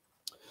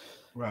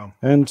 Wow.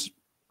 And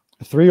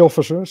 3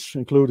 officers,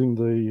 including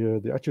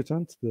the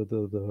adjutant,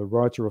 the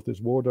writer of this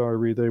war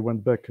diary, they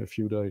went back a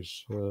few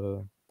days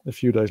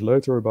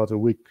later, about a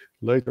week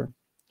later,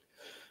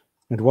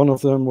 And one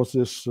of them was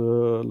this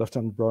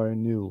Lieutenant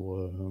Brian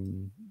Neal,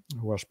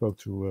 who I spoke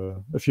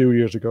to a few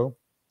years ago.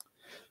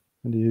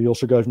 And he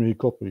also gave me a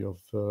copy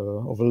of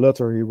a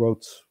letter he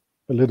wrote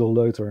a little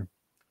later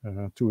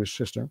to his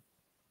sister.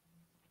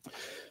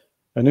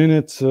 And in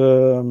it,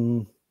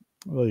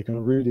 well, you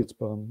can read it,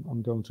 but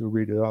I'm going to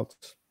read it out.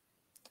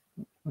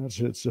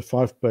 It's a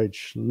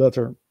 5-page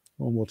letter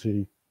on what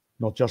he,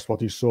 not just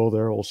what he saw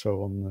there,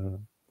 also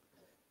on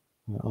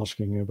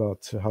asking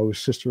about how his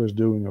sister is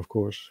doing, of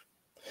course.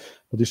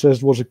 But he says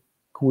it was a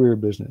queer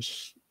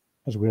business,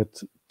 as we had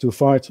to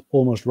fight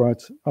almost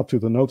right up to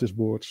the notice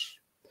boards.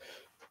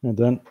 And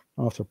then,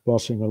 after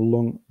passing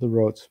along the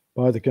road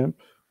by the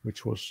camp,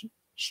 which was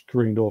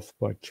screened off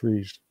by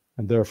trees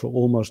and therefore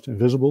almost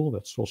invisible,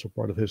 that's also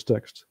part of his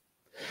text,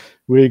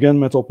 we again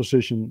met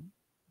opposition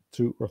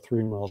 2 or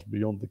 3 miles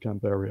beyond the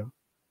camp area.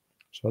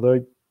 So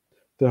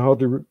they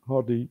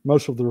hardly,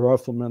 most of the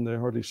riflemen, they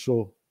hardly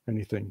saw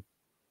anything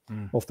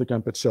of the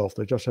camp itself.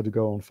 They just had to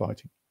go on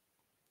fighting.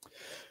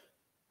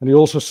 And he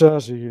also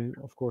says he,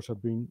 of course,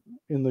 had been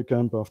in the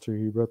camp after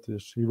he wrote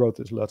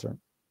this letter.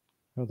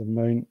 The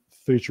main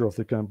feature of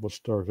the camp was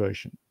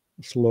starvation,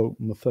 slow,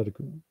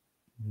 methodical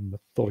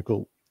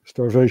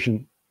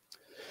starvation,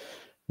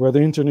 where the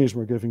internees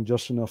were giving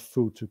just enough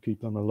food to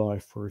keep them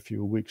alive for a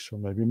few weeks or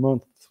maybe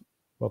months,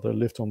 while they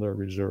lived on their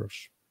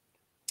reserves,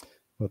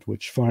 but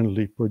which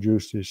finally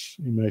produced these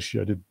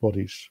emaciated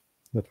bodies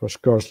that were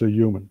scarcely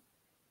human.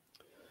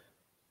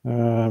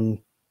 And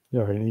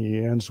he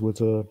ends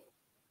with a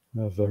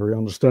very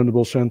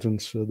understandable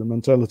sentence: the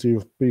mentality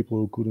of people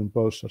who could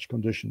impose such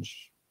conditions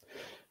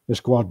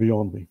is quite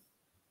beyond me.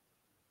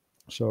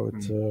 So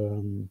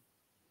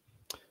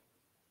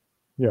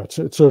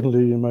it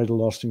certainly made a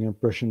lasting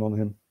impression on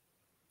him.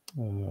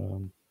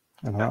 And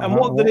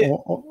what did it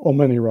on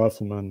many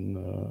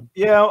riflemen?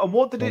 And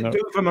what did it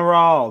do for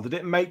morale? Did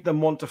it make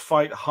them want to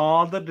fight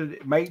harder? Did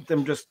it make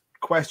them just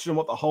question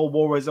what the whole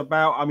war is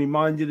about? I mean,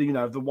 mind you,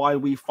 the Why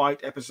We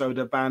Fight episode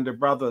of Band of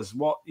Brothers.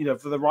 What,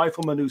 for the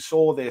riflemen who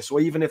saw this, or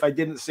even if they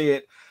didn't see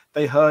it,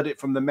 they heard it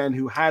from the men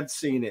who had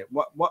seen it.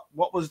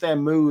 What was their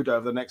mood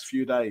over the next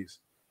few days?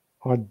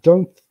 I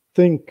don't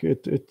think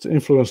it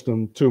influenced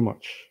them too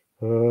much.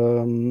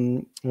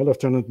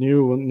 Lieutenant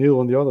Neal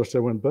and the others, they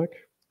went back.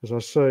 As I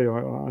say,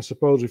 I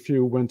suppose a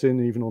few went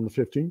in even on the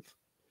 15th.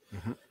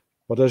 Mm-hmm.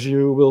 But as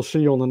you will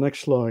see on the next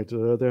slide,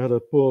 they had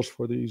a pause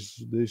for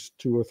these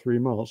 2 or 3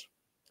 miles.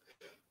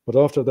 But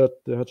after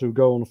that, they had to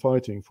go on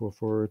fighting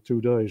for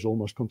 2 days,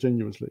 almost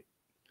continuously.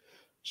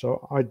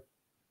 So I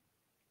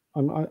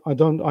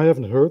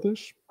haven't heard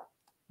this,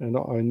 and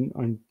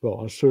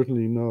I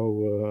certainly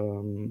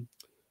know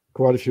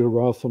quite a few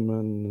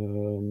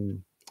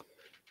riflemen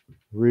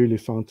really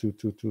found to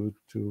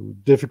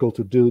difficult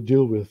to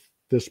deal with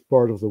this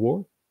part of the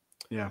war.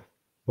 Yeah.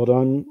 But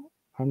I'm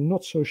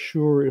not so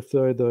sure if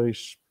they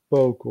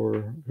spoke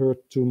or heard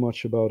too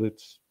much about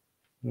it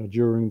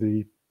during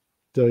the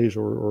days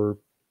or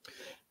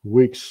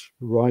weeks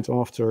right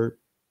after,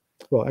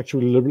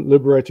 actually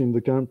liberating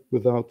the camp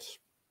with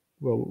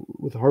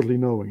hardly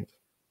knowing it.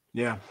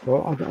 Yeah.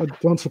 So I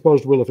don't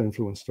suppose it will have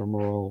influenced their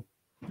morale.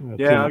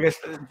 I guess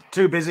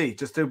too busy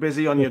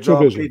on your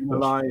job, keeping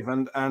alive,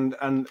 and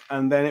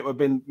then it would have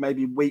been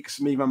maybe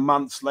weeks, even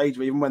months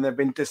later, even when they've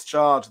been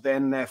discharged,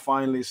 then they're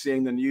finally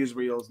seeing the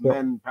newsreels, and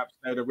then perhaps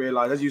they'd have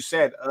realized, as you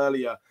said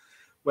earlier,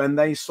 when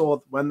they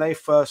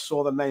first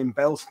saw the name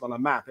Belsen on a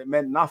map, it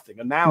meant nothing.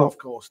 And now, of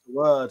course, the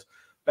word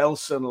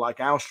Belsen, like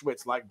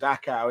Auschwitz, like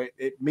Dachau,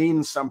 it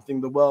means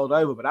something the world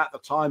over. But at the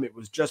time, it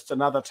was just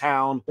another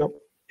town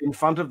in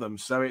front of them.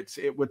 So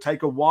it would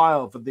take a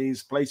while for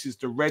these places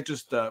to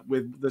register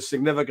with the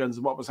significance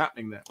of what was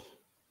happening there.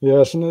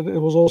 Yes, and it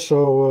was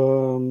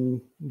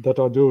also that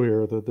I do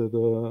here,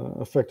 the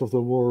effect of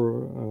the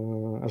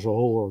war as a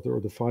whole, or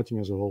the fighting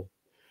as a whole,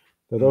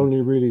 that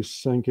only really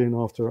sank in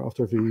after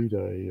VE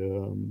Day.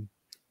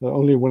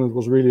 Only when it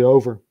was really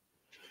over,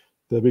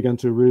 they began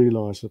to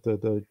realize that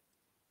they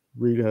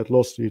really had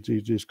lost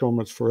these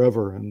comrades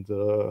forever, and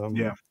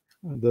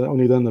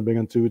only then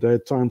they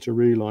had time to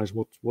realize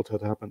what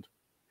had happened.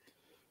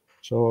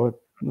 So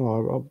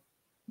I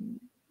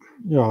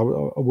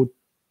would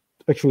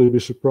actually be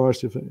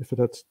surprised if it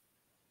had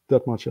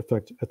that much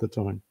effect at the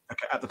time.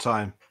 Okay, at the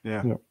time,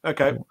 yeah.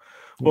 Okay,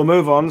 we'll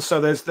move on. So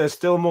there's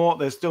still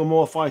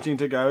more fighting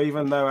to go.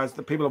 Even though as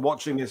the people are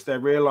watching this, they're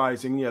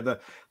realizing,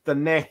 the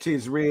net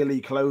is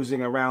really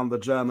closing around the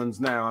Germans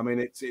now. I mean,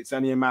 it's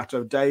only a matter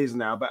of days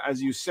now. But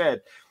as you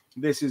said,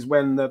 this is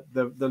when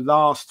the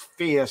last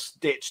fierce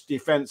ditch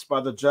defense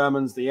by the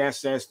Germans, the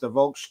SS, the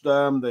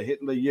Volkssturm, the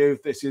Hitler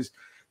Youth.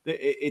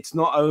 It's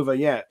not over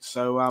yet.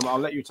 So I'll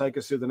let you take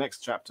us through the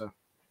next chapter.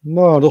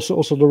 No, and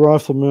also the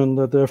riflemen,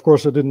 of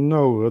course, they didn't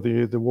know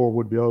the war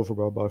would be over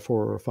by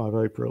 4 or 5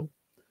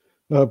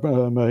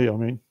 May. I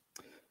mean,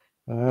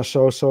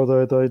 so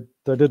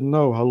they didn't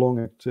know how long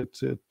it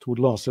would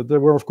last. They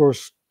were, of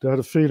course, they had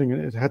a feeling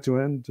it had to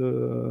end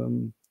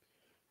in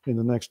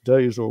the next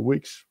days or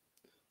weeks,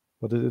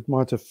 but it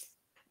might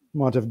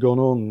have gone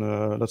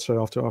on. Let's say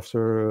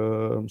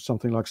after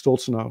something like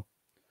Stolzenau,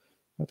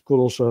 It could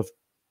also have,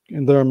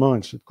 in their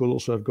minds, it could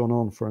also have gone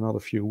on for another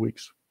few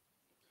weeks.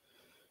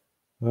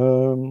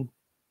 So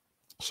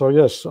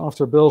yes,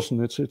 after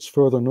Belsen, it's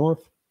further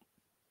north,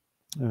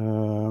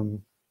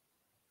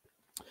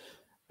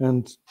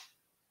 and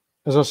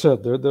as I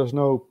said, there's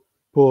no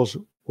pause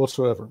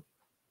whatsoever.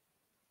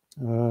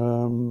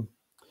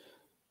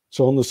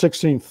 So on the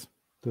 16th,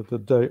 the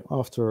day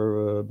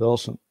after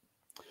Belsen,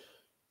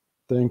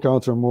 they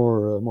encounter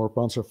more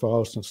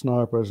Panzerfaust and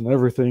snipers, and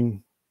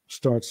everything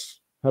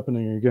starts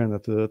happening again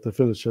at the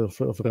village of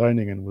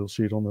Reiningen. We'll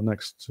see it on the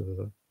next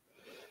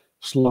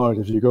slide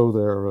if you go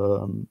there,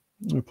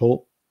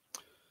 Paul.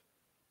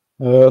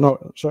 No,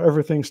 so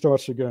everything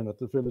starts again at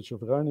the village of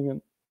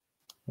Reiningen.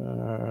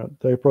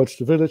 They approach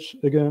the village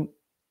again.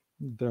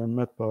 They're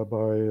met by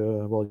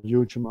well,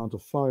 huge amount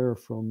of fire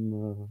from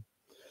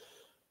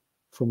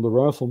the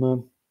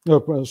riflemen.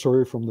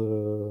 Sorry, from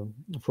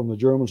the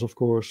Germans, of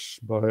course,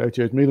 by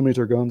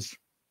 88mm guns.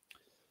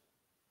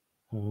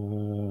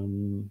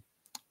 And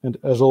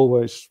as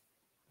always,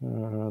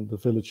 the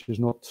village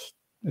is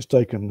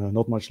taken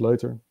not much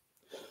later.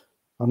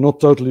 I'm not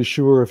totally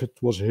sure if it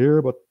was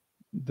here, but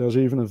there's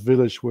even a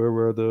village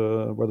where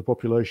the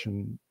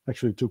population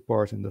actually took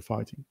part in the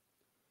fighting.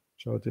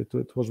 So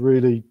it was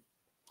really,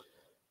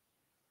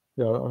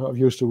 yeah, I've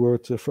used the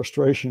word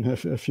frustration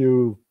a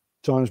few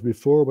times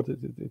before, but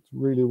it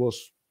really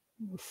was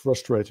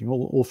frustrating,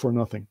 all for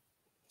nothing.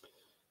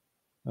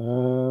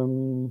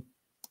 And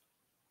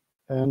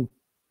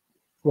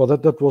well,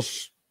 that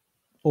was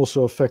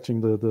also affecting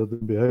the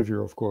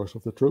behavior, of course,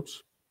 of the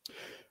troops.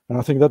 And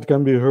I think that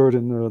can be heard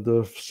in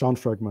the sound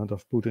fragment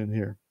I've put in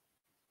here.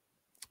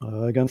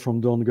 Again,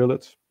 from Don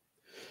Gullett.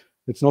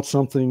 It's not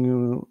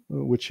something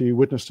which he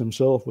witnessed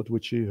himself, but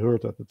which he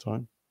heard at the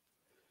time.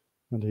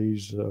 And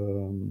he's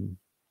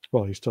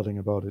telling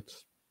about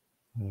it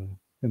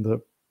in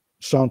the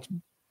sound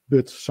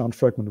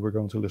fragment we're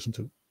going to listen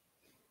to.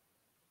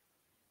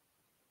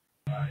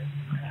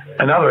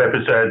 Another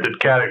episode that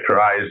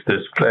characterized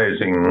this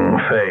closing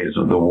phase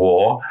of the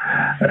war,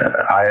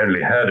 I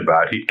only heard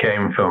about it,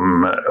 came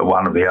from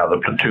one of the other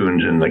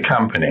platoons in the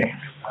company.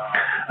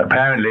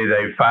 Apparently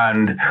they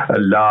found a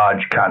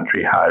large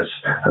country house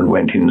and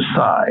went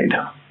inside.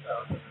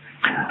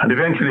 And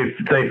eventually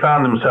they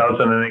found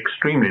themselves in an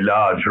extremely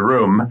large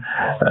room,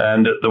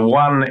 and at the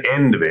one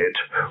end of it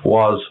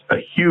was a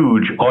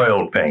huge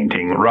oil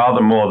painting,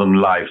 rather more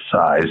than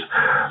life-size,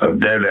 of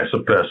no less a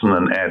person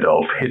than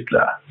Adolf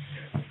Hitler.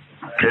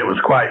 It was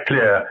quite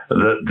clear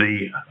that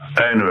the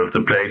owner of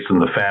the place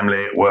and the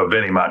family were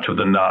very much of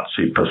the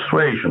Nazi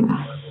persuasion.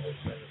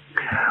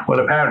 Well,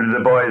 apparently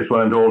the boys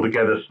weren't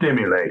altogether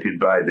stimulated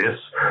by this,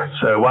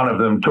 so one of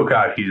them took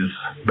out his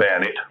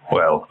bayonet,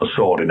 well, a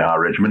sword in our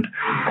regiment,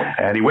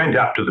 and he went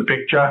up to the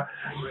picture,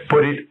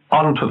 put it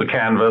onto the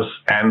canvas,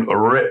 and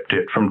ripped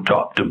it from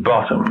top to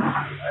bottom.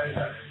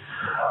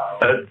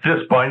 At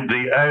this point,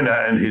 the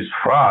owner and his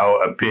Frau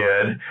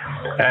appeared,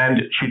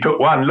 and she took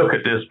one look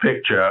at this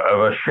picture of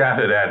a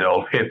shattered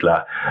Adolf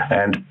Hitler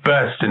and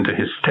burst into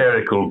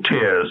hysterical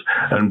tears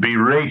and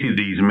berated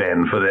these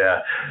men for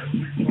their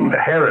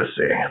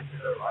heresy.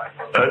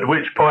 At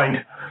which point,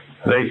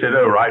 they said,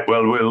 "Oh, right,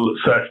 well, we'll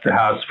search the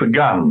house for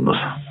guns."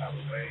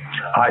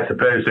 I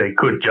suppose they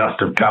could just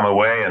have come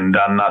away and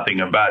done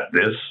nothing about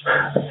this.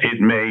 It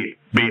may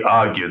be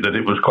argued that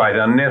it was quite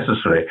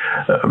unnecessary,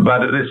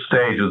 but at this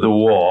stage of the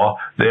war,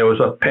 there was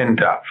a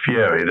pent-up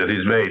fury that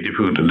is very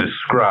difficult to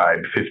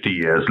describe 50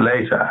 years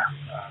later.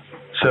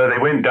 So they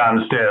went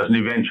downstairs and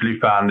eventually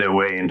found their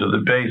way into the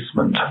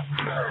basement.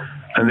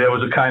 And there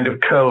was a kind of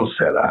coal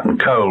cellar and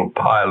coal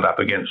piled up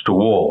against a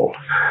wall.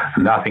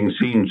 Nothing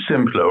seemed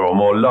simpler or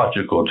more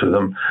logical to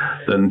them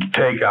than to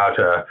take out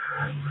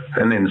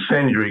an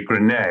incendiary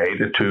grenade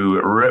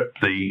to rip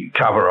the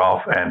cover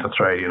off and to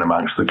throw it in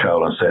amongst the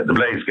coal and set the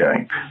blaze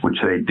going,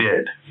 which they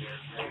did.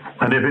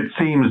 And if it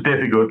seems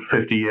difficult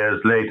 50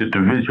 years later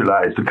to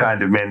visualize the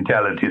kind of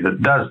mentality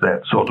that does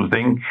that sort of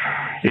thing,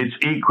 it's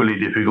equally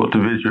difficult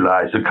to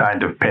visualize the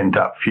kind of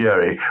pent-up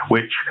fury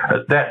which,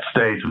 at that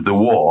stage of the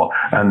war,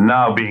 and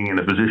now being in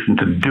a position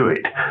to do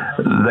it,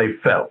 they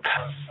felt.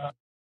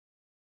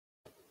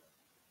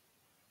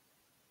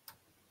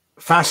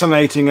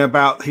 Fascinating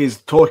about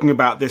his talking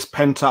about this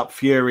pent-up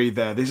fury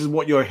there. This is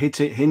what you're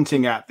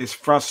hinting at, this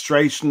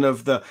frustration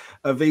of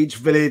each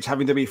village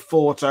having to be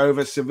fought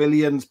over,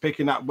 civilians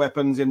picking up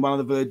weapons in one of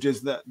the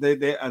villages,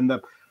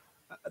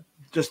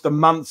 just the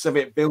months of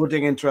it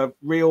building into a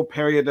real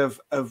period of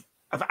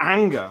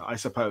anger, I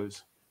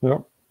suppose.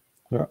 Yeah,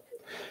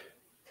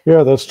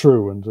 that's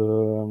true. And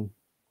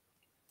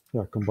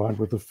combined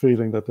with the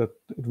feeling that it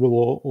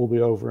will all be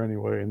over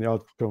anyway, and the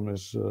outcome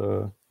is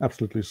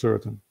absolutely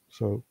certain.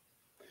 So.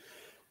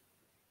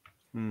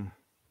 Now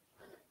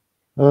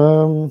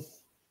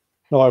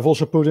I've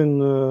also put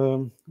in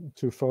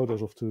two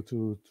photos of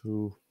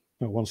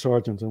one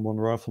sergeant and one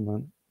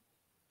rifleman,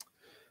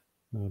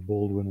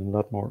 Baldwin and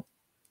Latmore.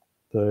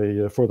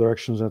 They for their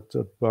actions at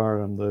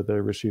Bar, they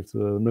received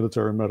the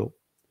military medal.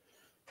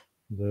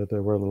 They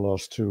were the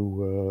last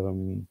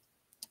two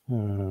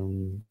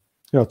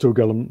yeah, 2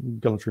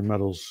 gallantry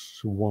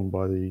medals won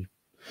by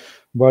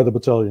the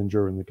battalion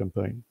during the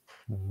campaign.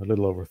 A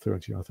little over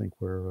 30, I think,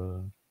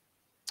 were.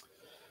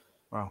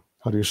 Wow.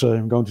 How do you say?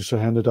 I'm going to say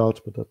handed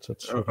out, but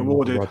that's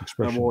awarded. Not the right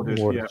expression. Awarded,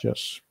 yeah.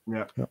 Yes.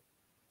 Yeah.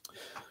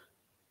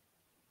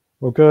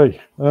 Okay.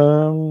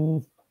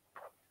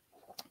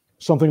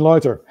 Something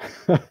lighter.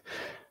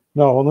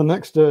 Now, on the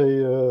next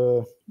day,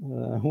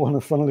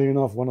 funnily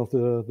enough, one of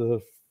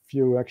the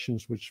few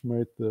actions which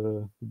made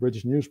the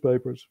British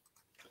newspapers,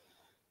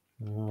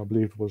 I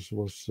believe it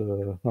was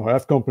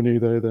F Company.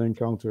 They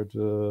encountered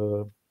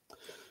the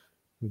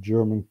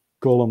German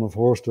column of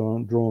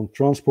horse-drawn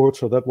transport,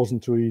 so that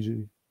wasn't too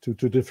easy, too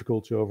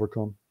difficult to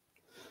overcome.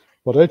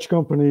 But H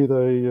Company,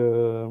 they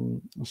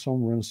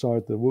somewhere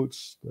inside the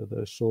woods,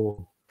 they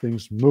saw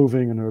things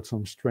moving and heard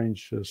some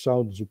strange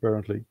sounds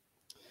apparently,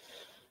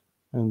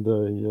 and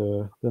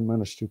they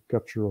managed to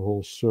capture a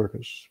whole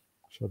circus.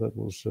 So that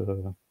was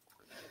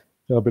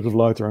a bit of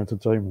lighter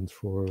entertainment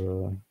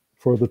for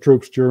the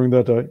troops during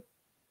that day.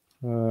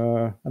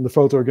 And the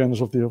photo again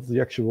is of the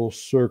actual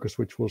circus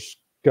which was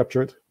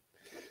captured,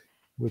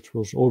 which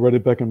was already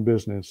back in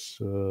business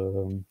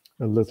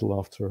a little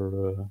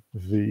after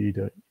VE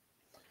Day.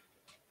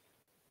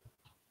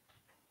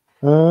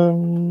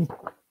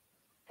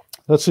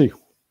 Let's see.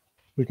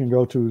 We can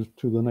go to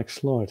the next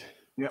slide.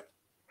 Yep.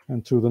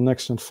 And to the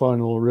next and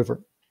final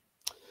river.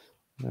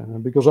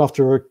 Because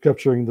after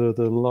capturing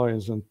the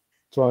lions and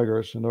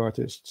tigers and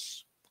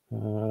artists,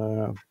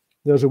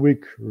 there's a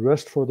week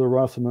rest for the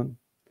riflemen.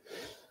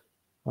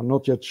 I'm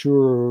not yet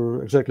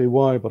sure exactly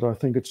why, but I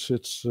think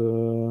it's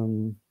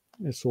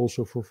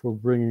also for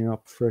bringing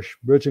up fresh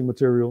bridging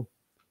material,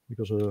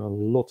 because a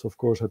lot, of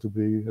course, had to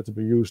be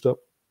used up.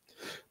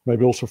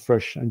 Maybe also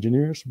fresh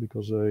engineers,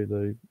 because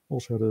they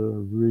also had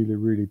a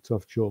really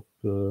tough job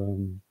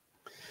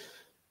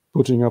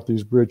putting up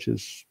these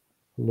bridges,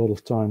 a lot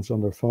of times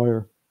under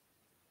fire.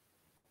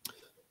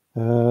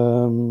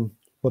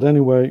 But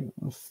anyway,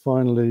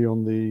 finally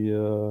on the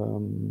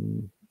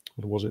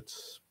what was it?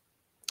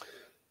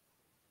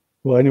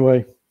 Well,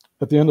 anyway,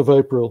 at the end of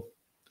April,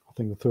 I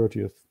think the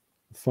 30th,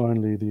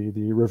 finally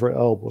the River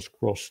Elbe was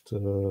crossed at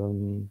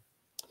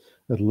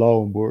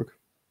Lauenburg.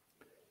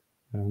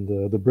 And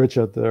the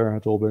bridgehead there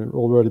had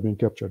already been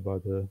captured by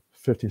the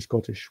 15th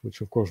Scottish,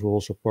 which of course were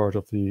also part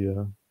of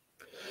the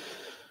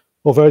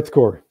of 8th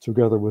Corps,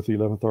 together with the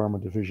 11th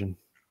Armored Division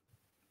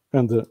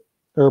and the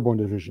Airborne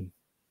Division.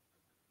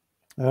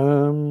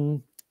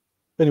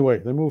 Anyway,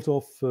 they moved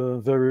off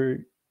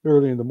very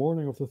early in the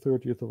morning of the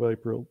 30th of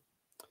April.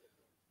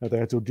 They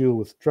had to deal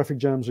with traffic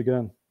jams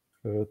again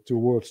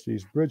towards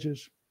these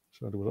bridges.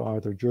 So there were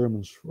either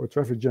Germans or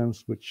traffic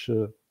jams which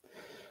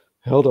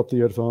held up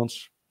the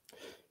advance.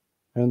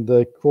 And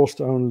they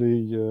crossed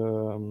only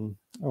in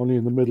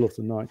the middle of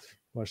the night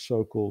by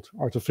so-called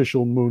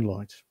artificial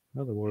moonlight.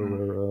 There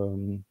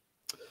were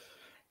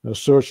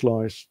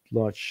searchlights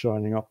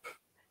shining up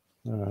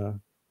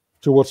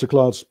towards the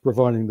clouds,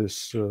 providing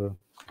this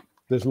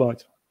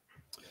light.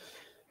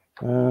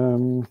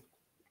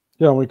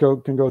 We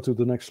can go to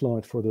the next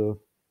slide for the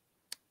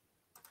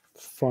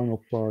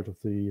final part of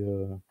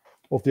the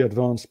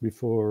advance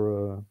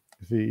before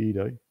VE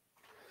Day.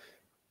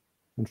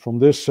 And from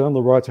this, on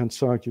the right-hand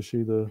side, you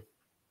see the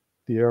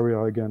area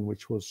again,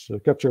 which was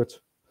captured.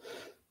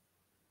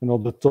 And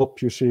on the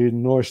top, you see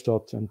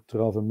Neustadt and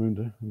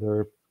Travemünde.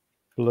 They're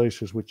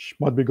places which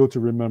might be good to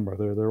remember.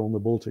 They're on the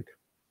Baltic,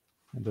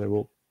 and I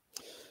will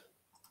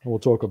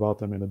talk about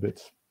them in a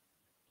bit.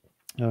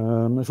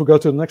 If we go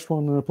to the next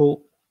one,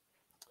 Paul.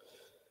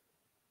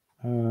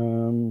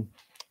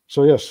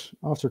 So yes,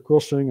 after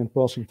crossing and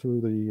passing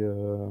through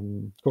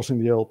crossing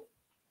the Elbe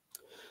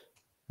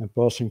and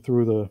passing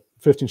through the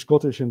 15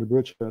 Scottish in the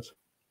bridgehead,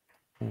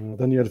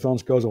 then the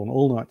advance goes on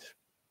all night.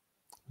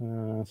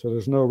 So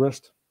there's no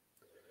rest.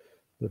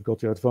 They've got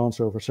the advance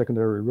over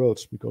secondary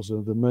roads because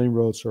the main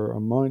roads are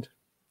mined.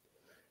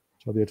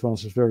 So the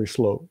advance is very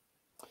slow.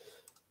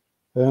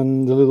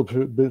 And a little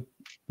bit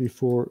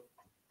before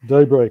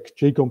daybreak,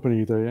 G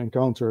Company, they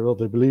encounter, well,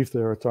 they believe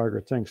they are Tiger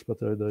tanks, but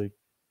they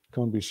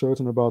can't be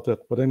certain about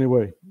that. But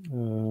anyway,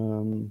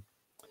 one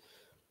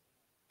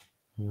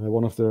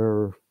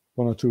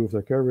or two of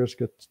their carriers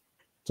get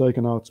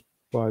taken out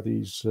by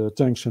these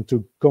tanks, and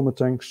 2 Comet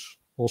tanks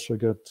also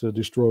get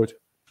destroyed.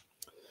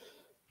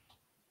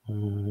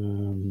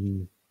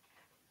 And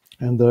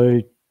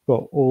they,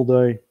 all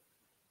day,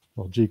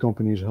 G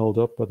Company is held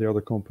up, but the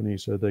other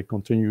companies, they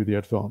continue the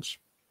advance.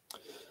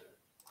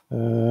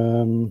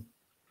 And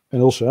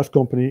also F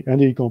Company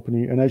and E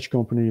Company and H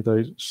Company,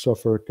 they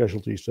suffer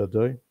casualties that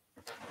day.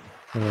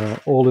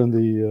 All in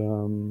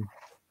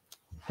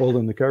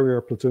the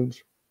carrier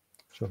platoons,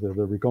 so the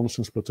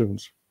reconnaissance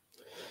platoons.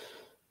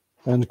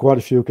 And quite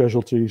a few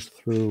casualties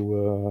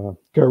through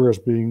carriers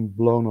being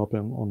blown up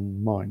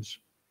on mines.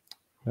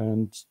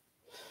 And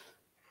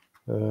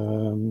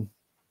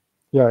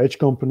H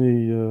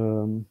Company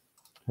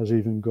has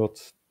even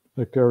got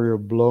a carrier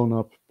blown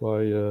up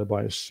by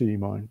a sea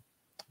mine,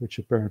 which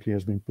apparently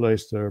has been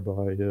placed there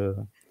by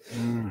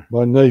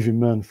Navy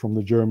men from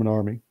the German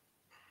army.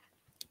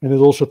 And it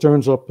also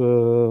turns up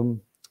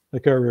a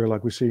carrier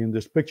like we see in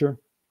this picture,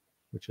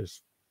 which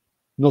is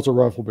not a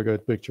rifle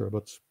brigade picture,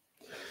 but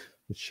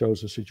it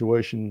shows the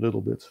situation a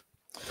little bit.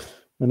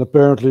 And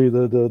apparently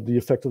the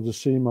effect of the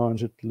sea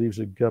mines, it leaves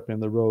a gap in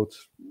the road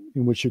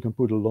in which you can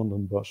put a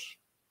London bus.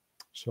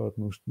 So it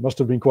must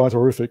have been quite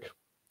horrific.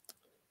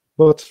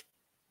 But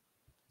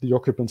the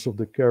occupants of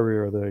the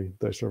carrier,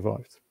 they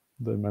survived.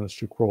 They managed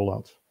to crawl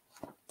out.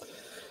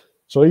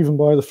 So even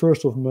by the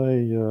 1st of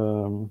May,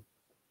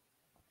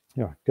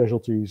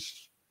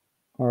 casualties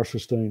are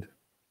sustained.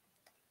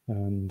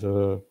 And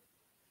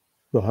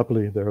well,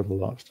 happily, they're the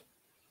last.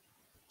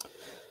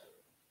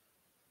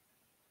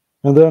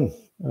 And then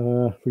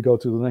we go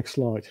to the next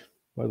slide.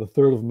 By the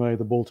 3rd of May,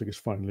 the Baltic is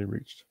finally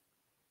reached.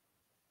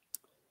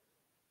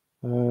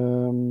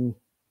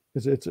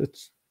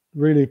 It's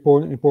really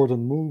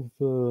important move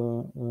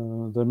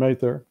they made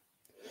there,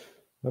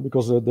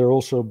 because they're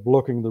also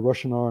blocking the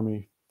Russian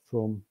army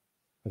from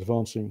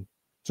advancing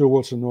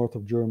towards the north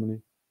of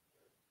Germany,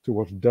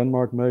 towards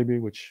Denmark maybe,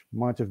 which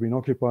might have been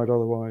occupied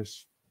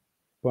otherwise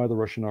by the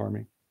Russian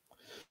army.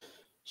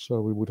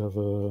 So we would have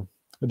a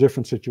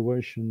different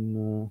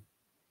situation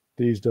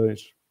these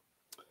days.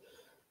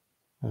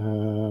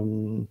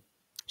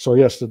 So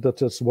yes,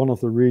 that's one of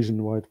the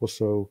reasons why it was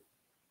so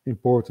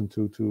important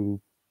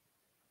to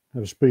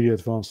have a speedy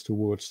advance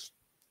towards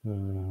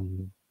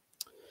the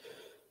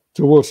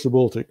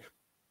Baltic.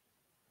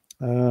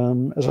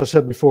 As I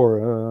said before,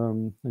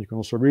 you can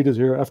also read it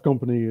here, F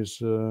Company is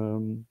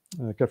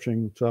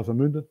capturing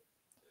Travemünde.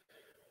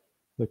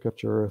 They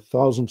capture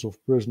thousands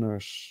of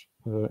prisoners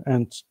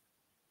and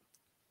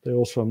they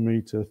also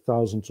meet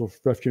thousands of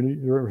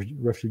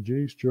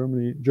refugees,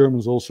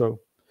 Germans also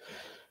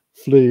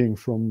fleeing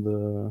from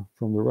the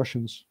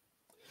Russians.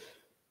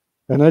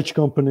 And H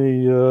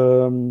Company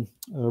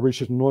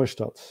reaches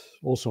Neustadt,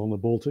 also on the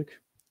Baltic.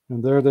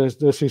 And there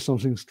they see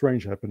something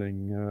strange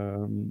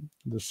happening.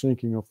 The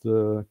sinking of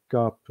the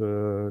Cap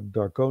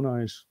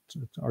d'Arcona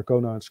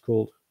it's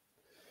called,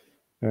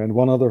 and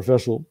one other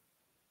vessel.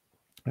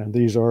 And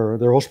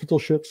they're hospital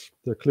ships.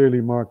 They're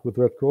clearly marked with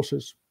red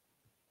crosses.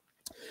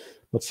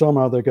 But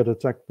somehow they get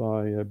attacked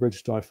by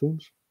British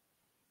Typhoons.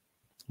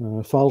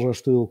 Files are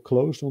still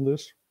closed on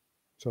this,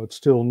 so it's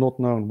still not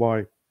known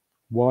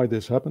why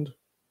this happened.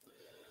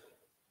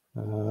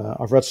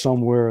 I've read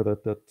somewhere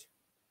that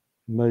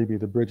maybe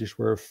the British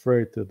were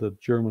afraid that the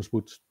Germans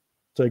would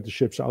take the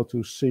ships out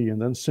to sea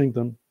and then sink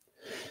them,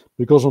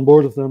 because on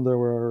board of them there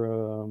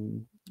were,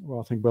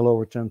 I think well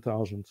over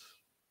 10,000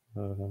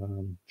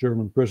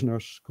 German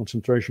prisoners,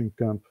 concentration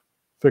camp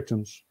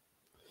victims.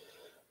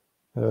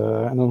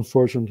 And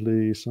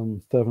unfortunately,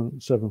 some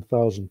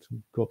 7,000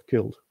 got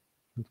killed.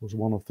 It was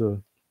one of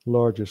the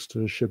largest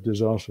ship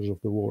disasters of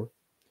the war.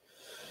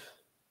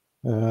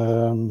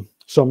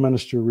 Some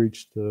managed to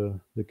reach the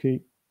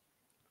quay,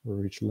 or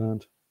reach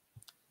land.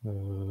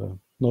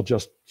 Not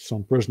just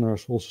some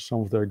prisoners, also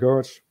some of their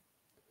guards.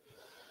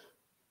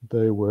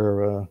 They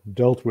were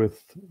dealt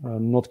with,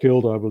 not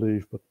killed, I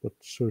believe, but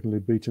certainly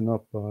beaten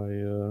up by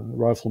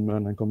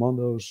riflemen and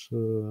commandos,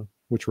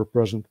 which were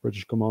present,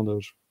 British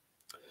commandos.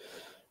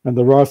 And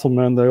the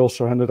riflemen, they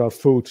also handed out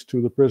food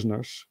to the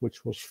prisoners,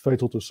 which was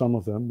fatal to some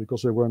of them,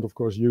 because they weren't, of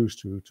course,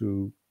 used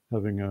to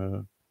having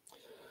a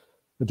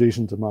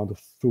decent amount of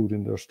food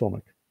in their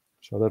stomach.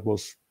 So that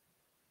was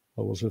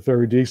a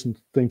very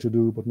decent thing to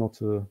do, but not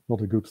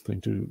a good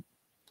thing to do.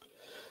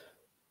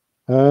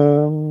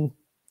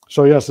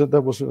 So yes,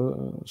 that was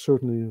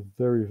certainly a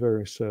very,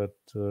 very sad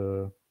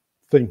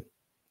thing.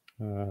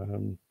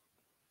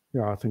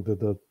 I think that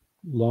the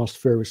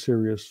last very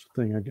serious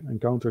thing I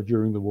encountered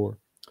during the war.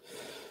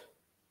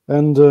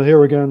 And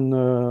here again,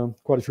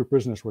 quite a few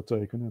prisoners were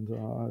taken, and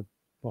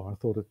I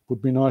thought it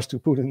would be nice to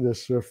put in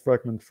this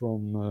fragment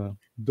from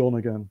Don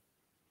again,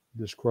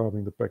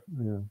 describing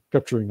the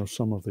capturing of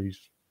some of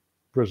these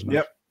prisoners.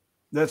 Yep,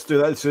 let's do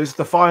that. So this is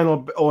the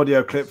final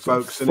audio clip,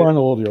 folks.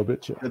 Final audio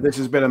bit, yeah. This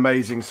has been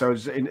amazing, so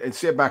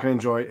sit back and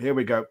enjoy it. Here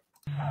we go.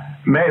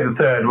 May the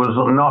 3rd was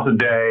not a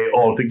day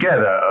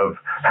altogether of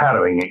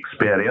harrowing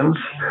experience.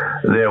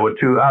 There were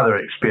two other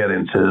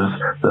experiences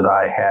that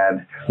I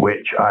had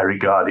which I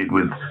regarded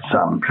with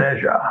some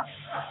pleasure.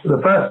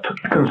 The first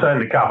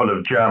concerned a couple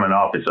of German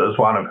officers,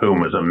 one of whom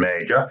was a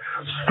major,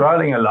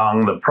 strolling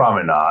along the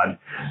promenade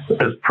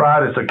as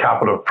proud as a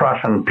couple of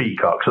Prussian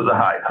peacocks at the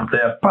height of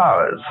their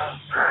powers.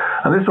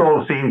 And this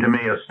all seemed to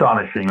me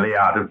astonishingly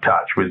out of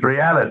touch with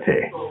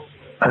reality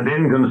and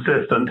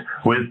inconsistent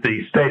with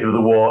the state of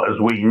the war as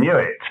we knew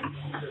it.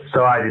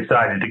 So I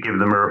decided to give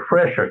them a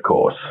refresher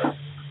course.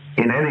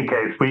 In any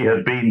case, we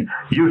had been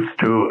used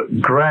to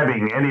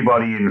grabbing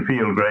anybody in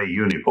field grey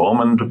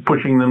uniform and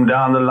pushing them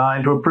down the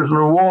line to a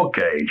prisoner of war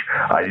cage.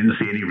 I didn't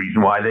see any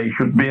reason why they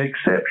should be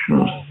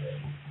exceptions.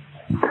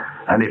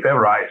 And if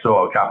ever I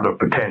saw a couple of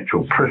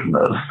potential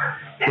prisoners,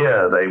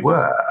 here they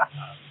were.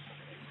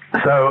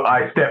 So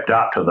I stepped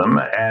up to them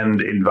and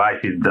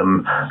invited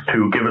them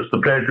to give us the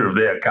pleasure of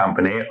their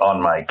company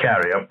on my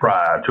carrier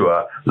prior to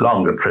a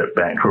longer trip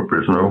back to a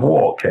prisoner of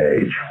war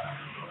cage.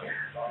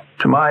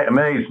 To my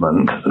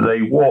amazement,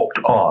 they walked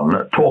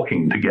on,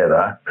 talking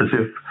together as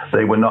if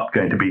they were not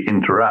going to be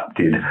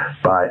interrupted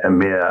by a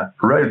mere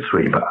road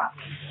sweeper,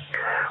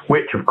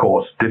 which, of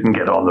course, didn't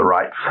get on the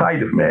right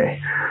side of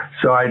me.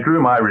 So I drew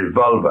my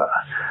revolver,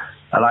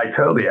 and I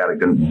told the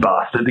arrogant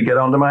bastard to get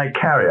onto my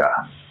carrier.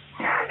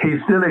 He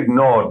still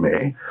ignored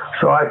me,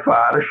 so I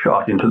fired a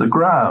shot into the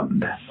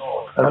ground.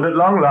 And at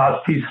long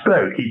last he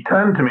spoke. He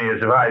turned to me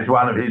as if I was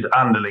one of his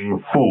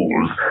underling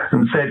fools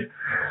and said,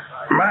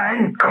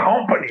 "My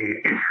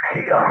company is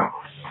here,"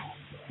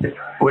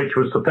 which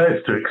was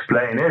supposed to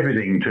explain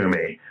everything to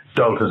me,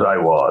 dolt as I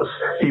was.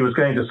 He was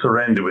going to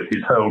surrender with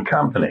his whole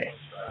company.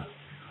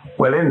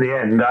 Well, in the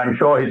end, I'm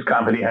sure his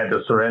company had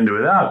to surrender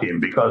without him,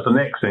 because the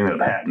next thing that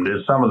happened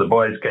is some of the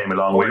boys came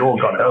along. We all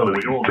got hold of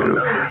these two,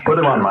 put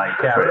them on my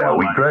carrier.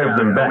 We drove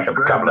them back a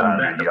couple of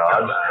hundred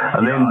yards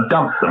and then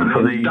dumped them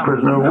for the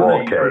prisoner of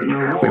war cage.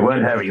 We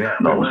weren't having that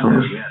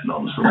nonsense.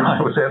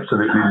 I was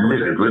absolutely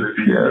livid with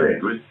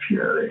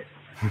fury.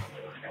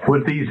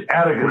 Would these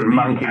arrogant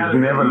monkeys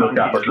never look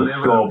up at the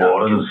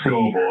scoreboard and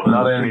see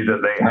not only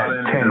that they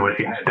had 10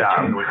 wickets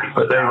down,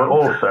 but they were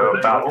also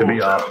about to be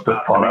asked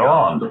to follow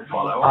on?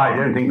 I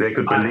don't think they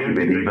could believe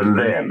it even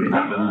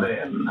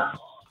then.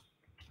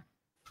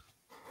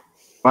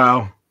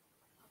 Wow.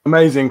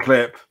 Amazing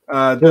clip.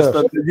 Just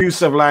the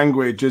use of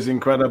language is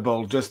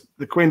incredible. Just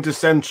the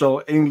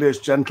quintessential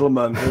English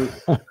gentleman who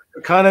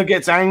kind of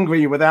gets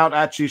angry without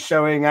actually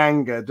showing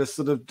anger. Then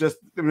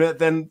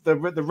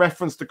the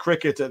reference to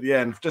cricket at the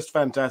end, just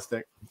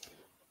fantastic.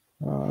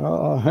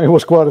 I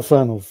was quite a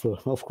fan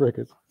of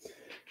cricket.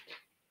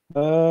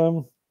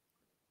 So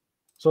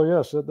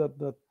yes,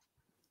 that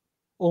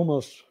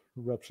almost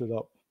wraps it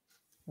up.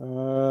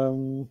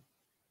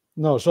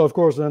 No, so of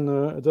course then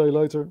a day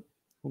later,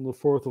 on the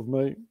 4th of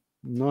May,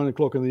 9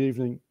 o'clock in the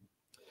evening,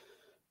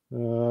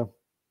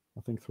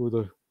 I think through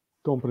the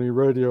company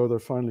radio, there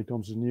finally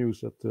comes the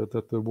news that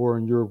the war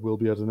in Europe will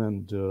be at an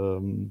end.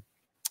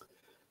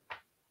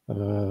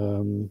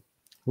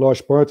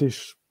 Large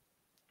parties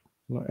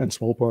and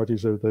small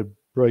parties, they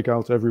break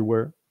out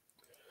everywhere.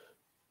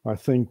 I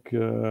think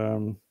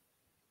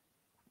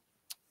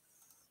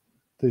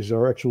these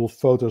are actual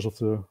photos of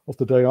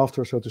the day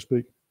after, so to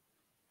speak.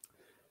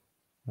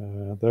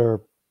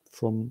 They're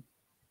from,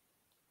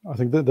 I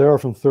think they are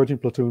from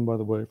 13th Platoon, by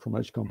the way, from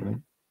H Company,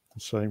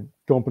 the same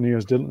company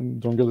as Don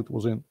Gillett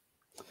was in.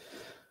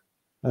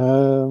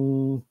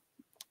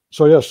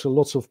 So yes,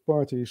 lots of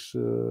parties.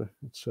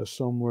 It says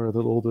somewhere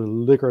that all the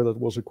liquor that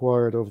was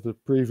acquired over the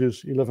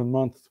previous 11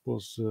 months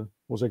was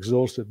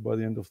exhausted by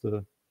the end of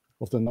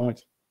the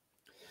night.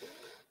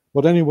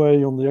 But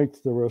anyway, on the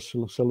 8th there were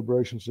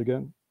celebrations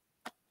again.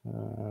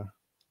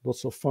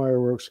 Lots of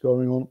fireworks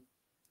going on,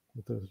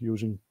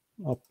 using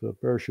up the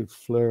parachute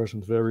flares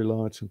and fairy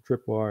lights and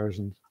tripwires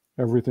and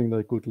everything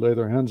they could lay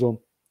their hands on.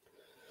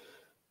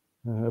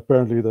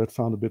 Apparently they'd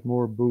found a bit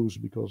more booze,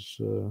 because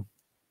a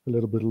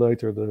little bit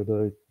later,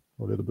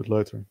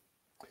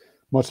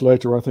 much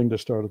later, I think they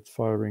started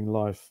firing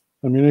live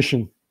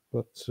ammunition,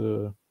 but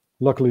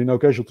luckily no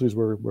casualties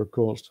were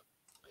caused.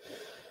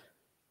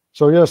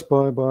 So yes,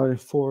 by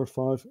 4,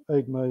 5,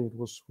 8 May, it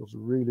was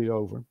really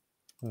over.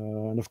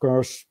 And of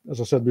course, as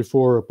I said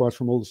before, apart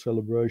from all the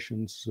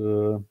celebrations,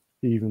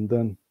 even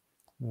then,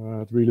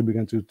 it really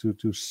began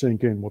to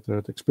sink in what they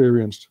had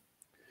experienced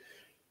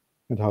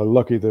and how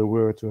lucky they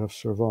were to have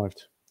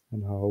survived,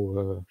 and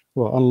how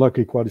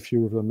unlucky quite a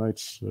few of their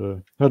mates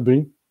had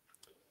been.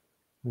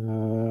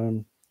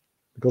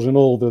 Because in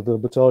all, the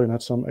battalion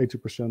had some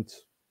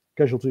 80%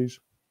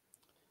 casualties,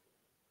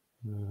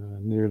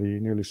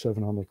 nearly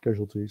 700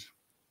 casualties,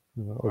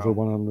 over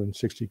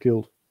 160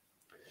 killed.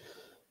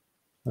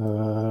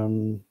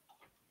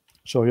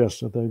 So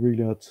yes, they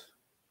really had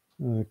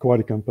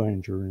quite a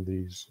campaign during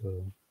these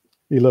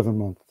 11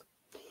 months.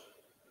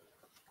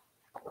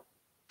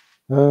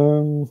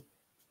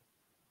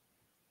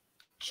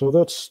 So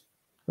that's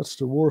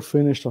the war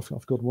finished.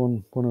 I've got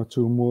one or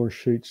two more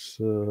sheets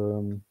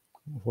of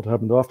what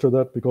happened after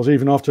that, because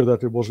even after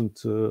that it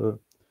wasn't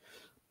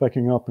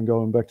packing up and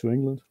going back to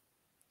England.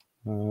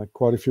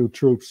 Quite a few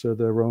troops, they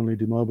were only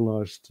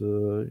demobilized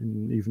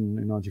even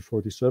in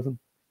 1947.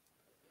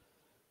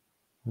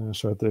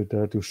 So they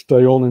had to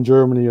stay on in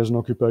Germany as an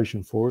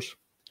occupation force.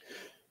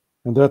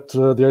 And that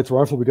the 8th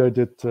Rifle Brigade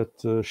did at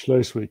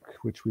Schleswig,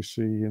 which we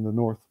see in the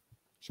north.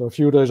 So a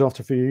few days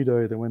after VE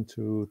Day, they went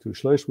to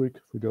Schleswig.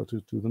 If we go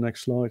to the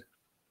next slide.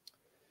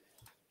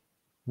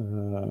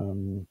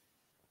 And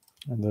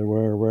they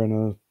were in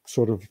a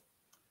sort of,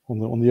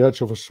 on the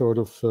edge of a sort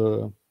of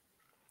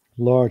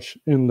large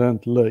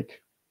inland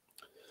lake.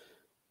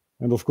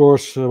 And of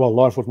course,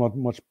 life was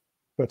much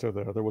better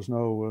there. There was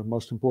no,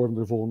 most important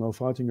of all, no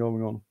fighting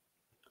going on.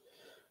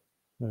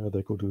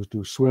 They could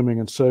do swimming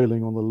and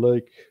sailing on the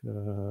lake.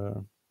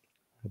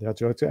 They had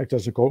to act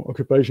as an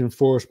occupation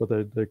force, but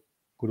they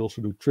could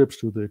also do trips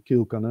to the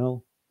Kiel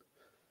Canal,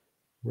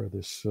 where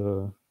this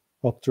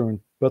upturned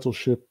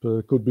battleship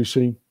could be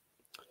seen.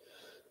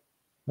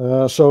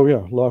 So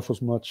yeah, life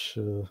was much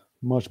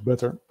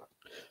better.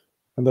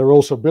 And they're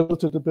also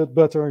billeted a bit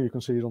better. You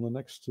can see it on the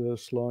next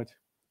slide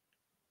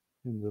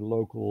in the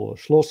local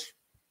Schloss.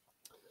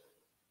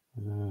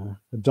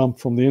 A dump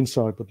from the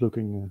inside, but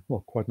looking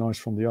well, quite nice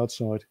from the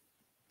outside.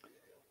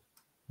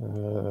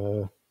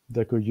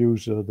 They could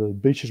use the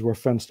beaches were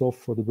fenced off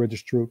for the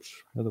British troops.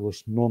 There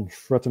was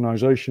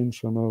non-fraternization,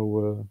 so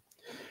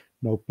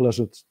no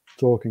pleasant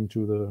talking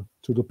to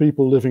the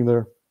people living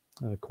there.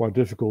 Quite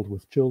difficult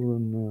with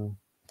children,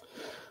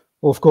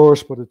 of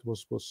course, but it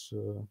was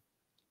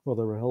well,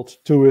 they were held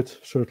to it,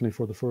 certainly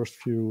for the first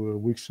few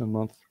weeks and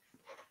months.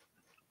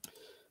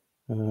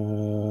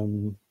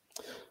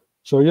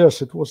 So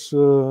yes, it was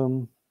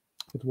all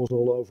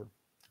over.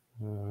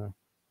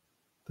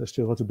 They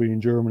still had to be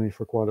in Germany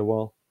for quite a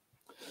while,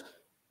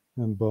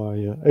 and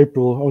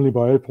only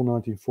by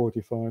April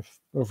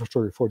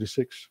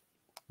 46.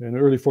 In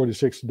early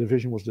 46, the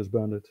division was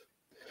disbanded,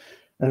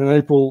 and in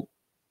April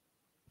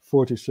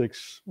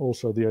 46,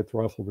 also the 8th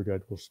Rifle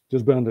Brigade was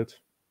disbanded,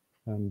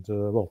 and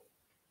well,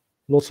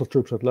 lots of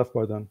troops had left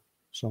by then.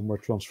 Some were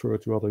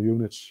transferred to other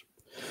units,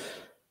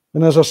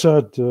 and as I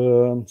said,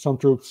 some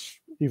troops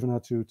even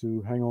had to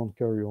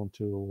carry on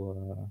till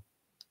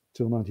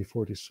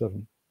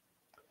 1947.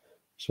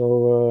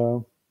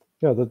 So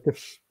yeah, that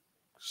gives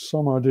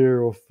some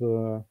idea of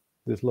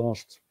this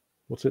last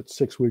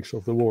 6 weeks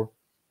of the war,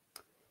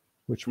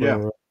 which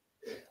were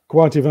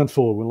quite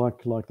eventful.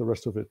 Like the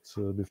rest of it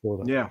before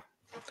that. Yeah.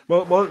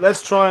 Well,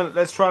 let's try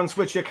and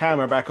switch your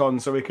camera back on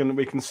so we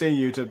can see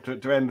you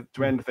to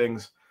end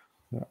things.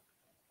 Yeah.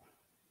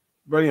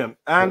 Brilliant.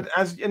 And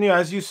as you know,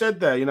 as you said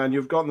there, and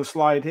you've got on the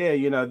slide here,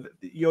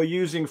 you're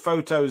using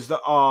photos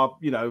that are,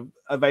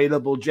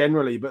 available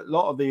generally, but a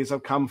lot of these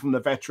have come from the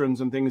veterans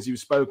and things you've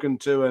spoken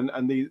to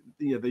and the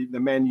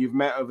men you've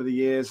met over the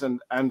years,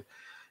 and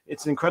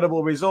it's an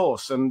incredible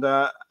resource, and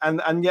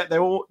yet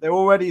they're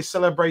already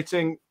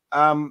celebrating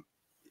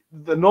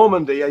the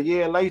Normandy a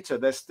year later.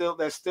 They're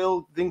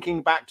still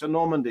thinking back to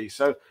Normandy.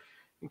 So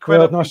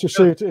incredible. Yeah, nice to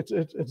see it.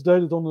 It's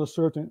dated on the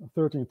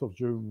 13th of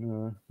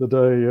June, the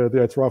day the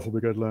 8th Rifle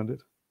Brigade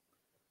landed.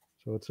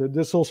 So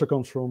this also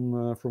comes from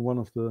one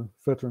of the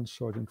veterans,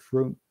 Sergeant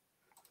Froon.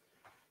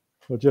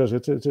 But yes,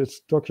 it's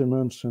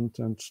documents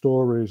and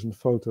stories and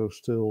photos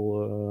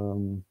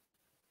still,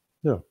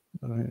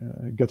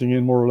 getting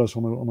in more or less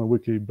on a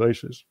weekly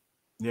basis.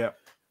 Yeah,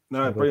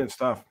 no, brilliant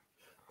stuff.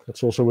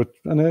 That's also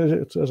and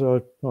it's as I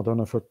don't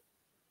know if I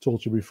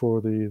told you before,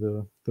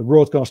 the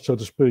broadcast, so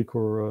to speak,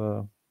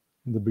 or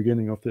in the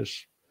beginning of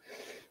this,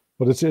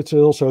 but it's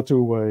also a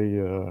two-way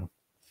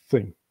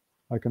thing.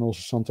 I can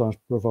also sometimes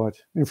provide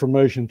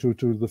information to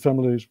the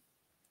families,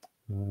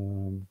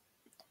 and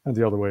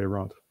the other way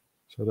around.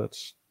 So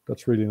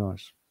that's really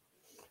nice.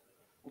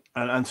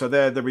 And so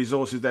there, the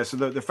resources there. So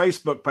the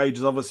Facebook page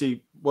is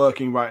obviously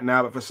working right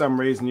now, but for some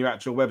reason your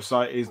actual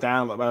website is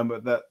down at the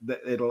moment.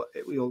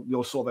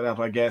 You'll sort that out,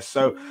 I guess.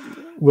 So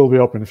we'll be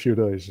up in a few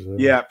days.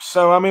 Yeah.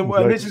 So I mean,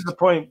 and this is the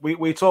point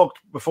we talked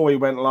before we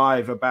went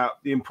live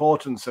about the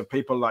importance of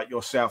people like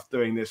yourself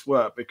doing this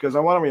work, because I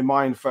want to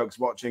remind folks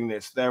watching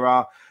this, there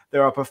are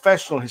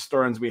professional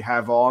historians we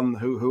have on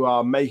who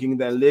are making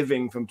their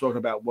living from talking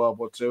about World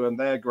War II, and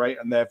they're great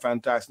and they're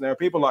fantastic. And there are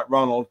people like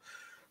Ronald,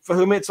 for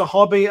whom it's a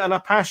hobby and a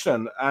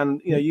passion. And,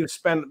 you've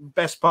spent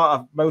best part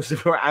of most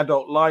of your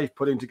adult life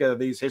putting together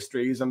these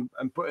histories and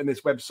putting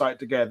this website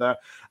together,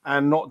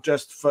 and not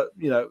just for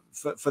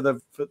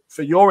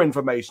your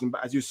information,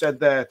 but as you said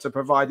there, to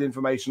provide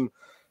information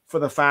for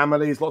the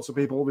families. Lots of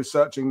people will be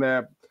searching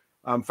their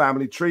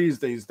family trees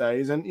these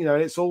days, and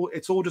it's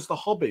all just a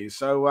hobby.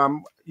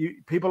 So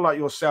people like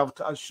yourself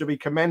should be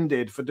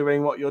commended for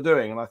doing what you're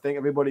doing, and I think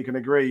everybody can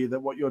agree that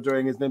what you're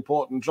doing is an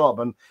important job,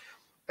 and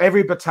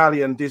every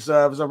battalion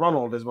deserves a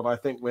Ronald, is what I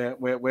think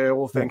we're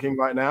all thinking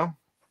right now.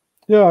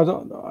 Yeah,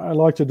 I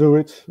like to do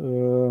it.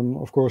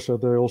 Of course,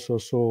 they also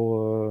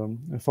saw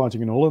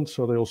fighting in Holland,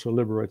 so they also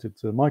liberated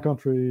my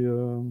country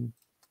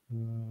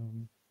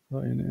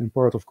in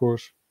part, of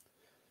course.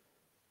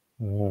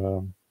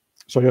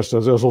 So yes,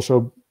 there's also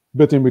a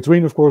bit in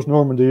between, of course,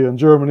 Normandy and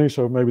Germany.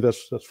 So maybe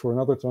that's for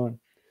another time.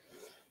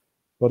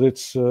 But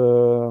it's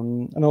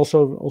and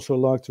also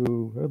like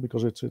to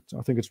because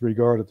I think it's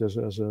regarded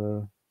as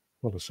a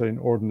let's say an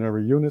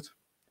ordinary unit.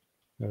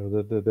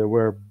 They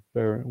were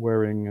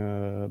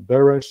wearing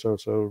berets, so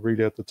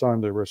really at the time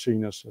they were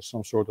seen as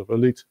some sort of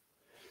elite,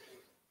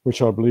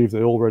 which I believe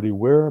they already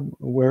were.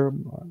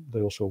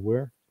 They also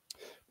wear,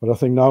 but I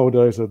think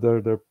nowadays that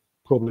they're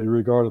probably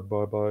regarded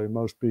by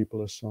most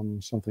people as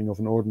something of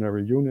an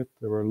ordinary unit.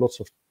 There were lots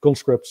of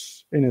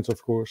conscripts in it,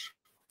 of course,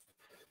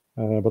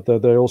 but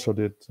they also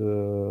did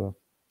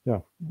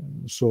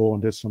saw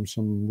and did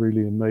some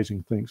really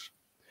amazing things.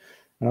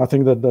 And I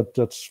think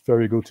that's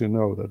very good to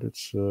know, that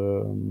it's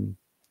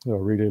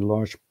really a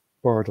large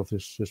part of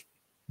this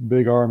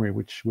big army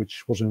which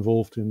was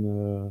involved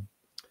in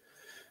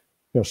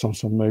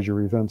some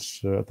major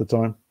events at the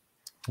time.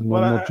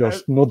 Not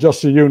just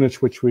the units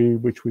which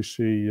we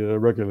see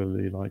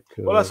regularly, like.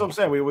 Well, that's what I'm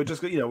saying. We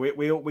just, you know,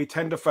 we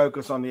tend to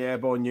focus on the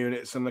airborne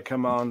units and the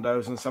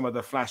commandos and some of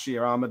the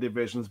flashier armor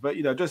divisions, but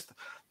you know, just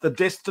the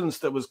distance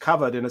that was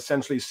covered in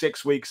essentially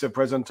 6 weeks of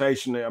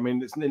presentation. I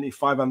mean, it's nearly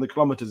 500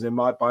 kilometers in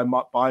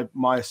by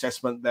my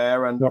assessment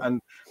there,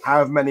 and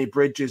how many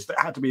bridges that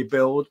had to be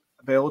built,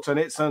 and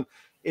it's an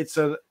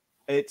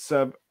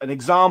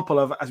example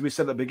of, as we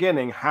said at the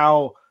beginning,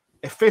 how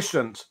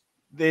efficient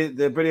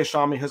the British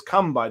Army has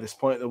come by this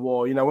point of the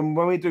war. You know,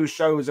 when we do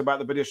shows about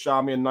the British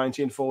Army in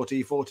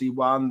 1940,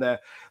 41,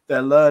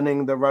 they're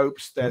learning the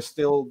ropes. They're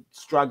still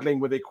struggling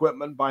with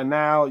equipment by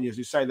now. As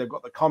you say, they've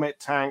got the Comet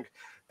tank.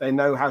 They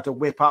know how to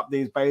whip up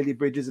these Bailey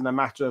bridges in a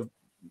matter of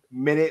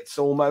minutes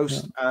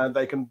almost.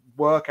 They can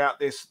work out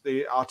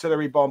the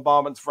artillery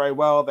bombardments very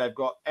well. They've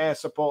got air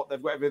support.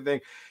 They've got everything.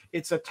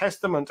 It's a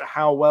testament to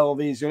how well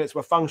these units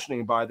were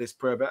functioning by this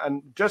period.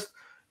 And just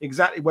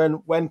exactly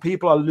when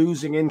people are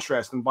losing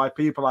interest, and by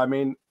people I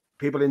mean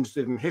people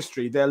interested in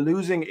history, they're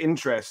losing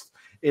interest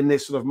in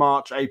this sort of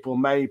March, April,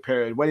 May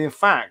period, when in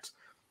fact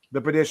the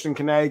British and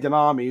Canadian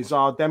armies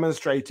are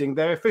demonstrating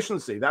their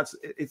efficiency.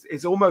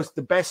 It's almost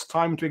the best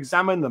time to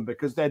examine them,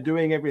 because they're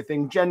doing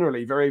everything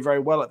generally very, very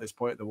well at this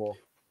point of the war.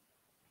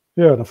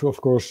 Yeah, and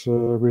of course,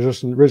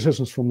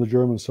 resistance from the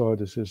German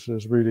side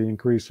is really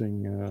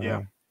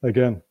increasing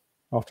again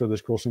after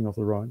this crossing of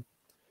the Rhine.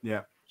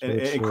 Yeah. So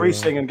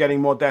increasing and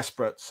getting more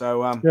desperate.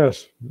 So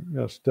yes,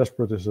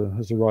 desperate is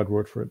the right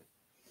word for it.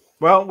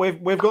 Well,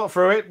 we've got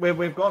through it.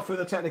 We've got through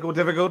the technical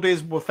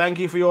difficulties. Well, thank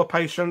you for your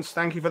patience.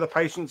 Thank you for the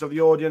patience of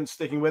the audience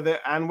sticking with it,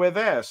 and we're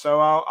there. So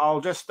I'll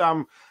just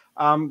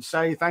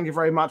say thank you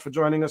very much for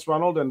joining us,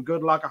 Ronald, and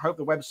good luck. I hope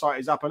the website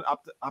is up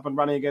and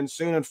running again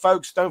soon. And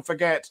folks, don't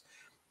forget,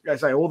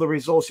 as I say, all the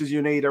resources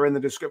you need are in the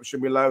description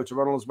below to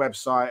Ronald's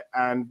website,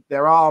 and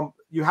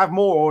you have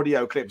more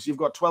audio clips. You've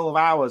got 12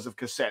 hours of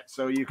cassette,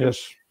 so you can.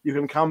 Yes. You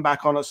can come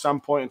back on at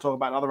some point and talk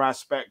about another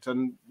aspect,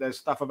 and there's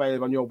stuff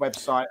available on your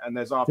website, and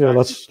there's after. Yeah,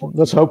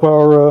 let's hope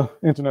our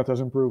internet has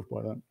improved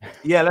by then.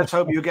 Yeah, let's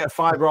hope you get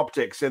fiber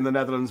optics in the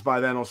Netherlands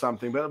by then or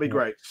something, but it'll be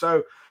great.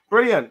 So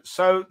brilliant.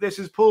 So this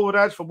is Paul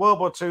Woodadge for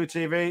World War II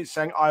TV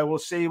saying I will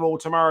see you all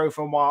tomorrow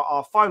from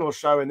our final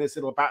show in this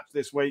little batch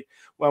this week,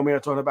 when we are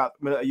talking about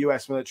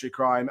US military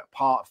crime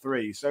part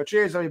 3. So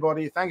cheers,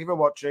 everybody. Thank you for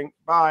watching.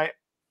 Bye.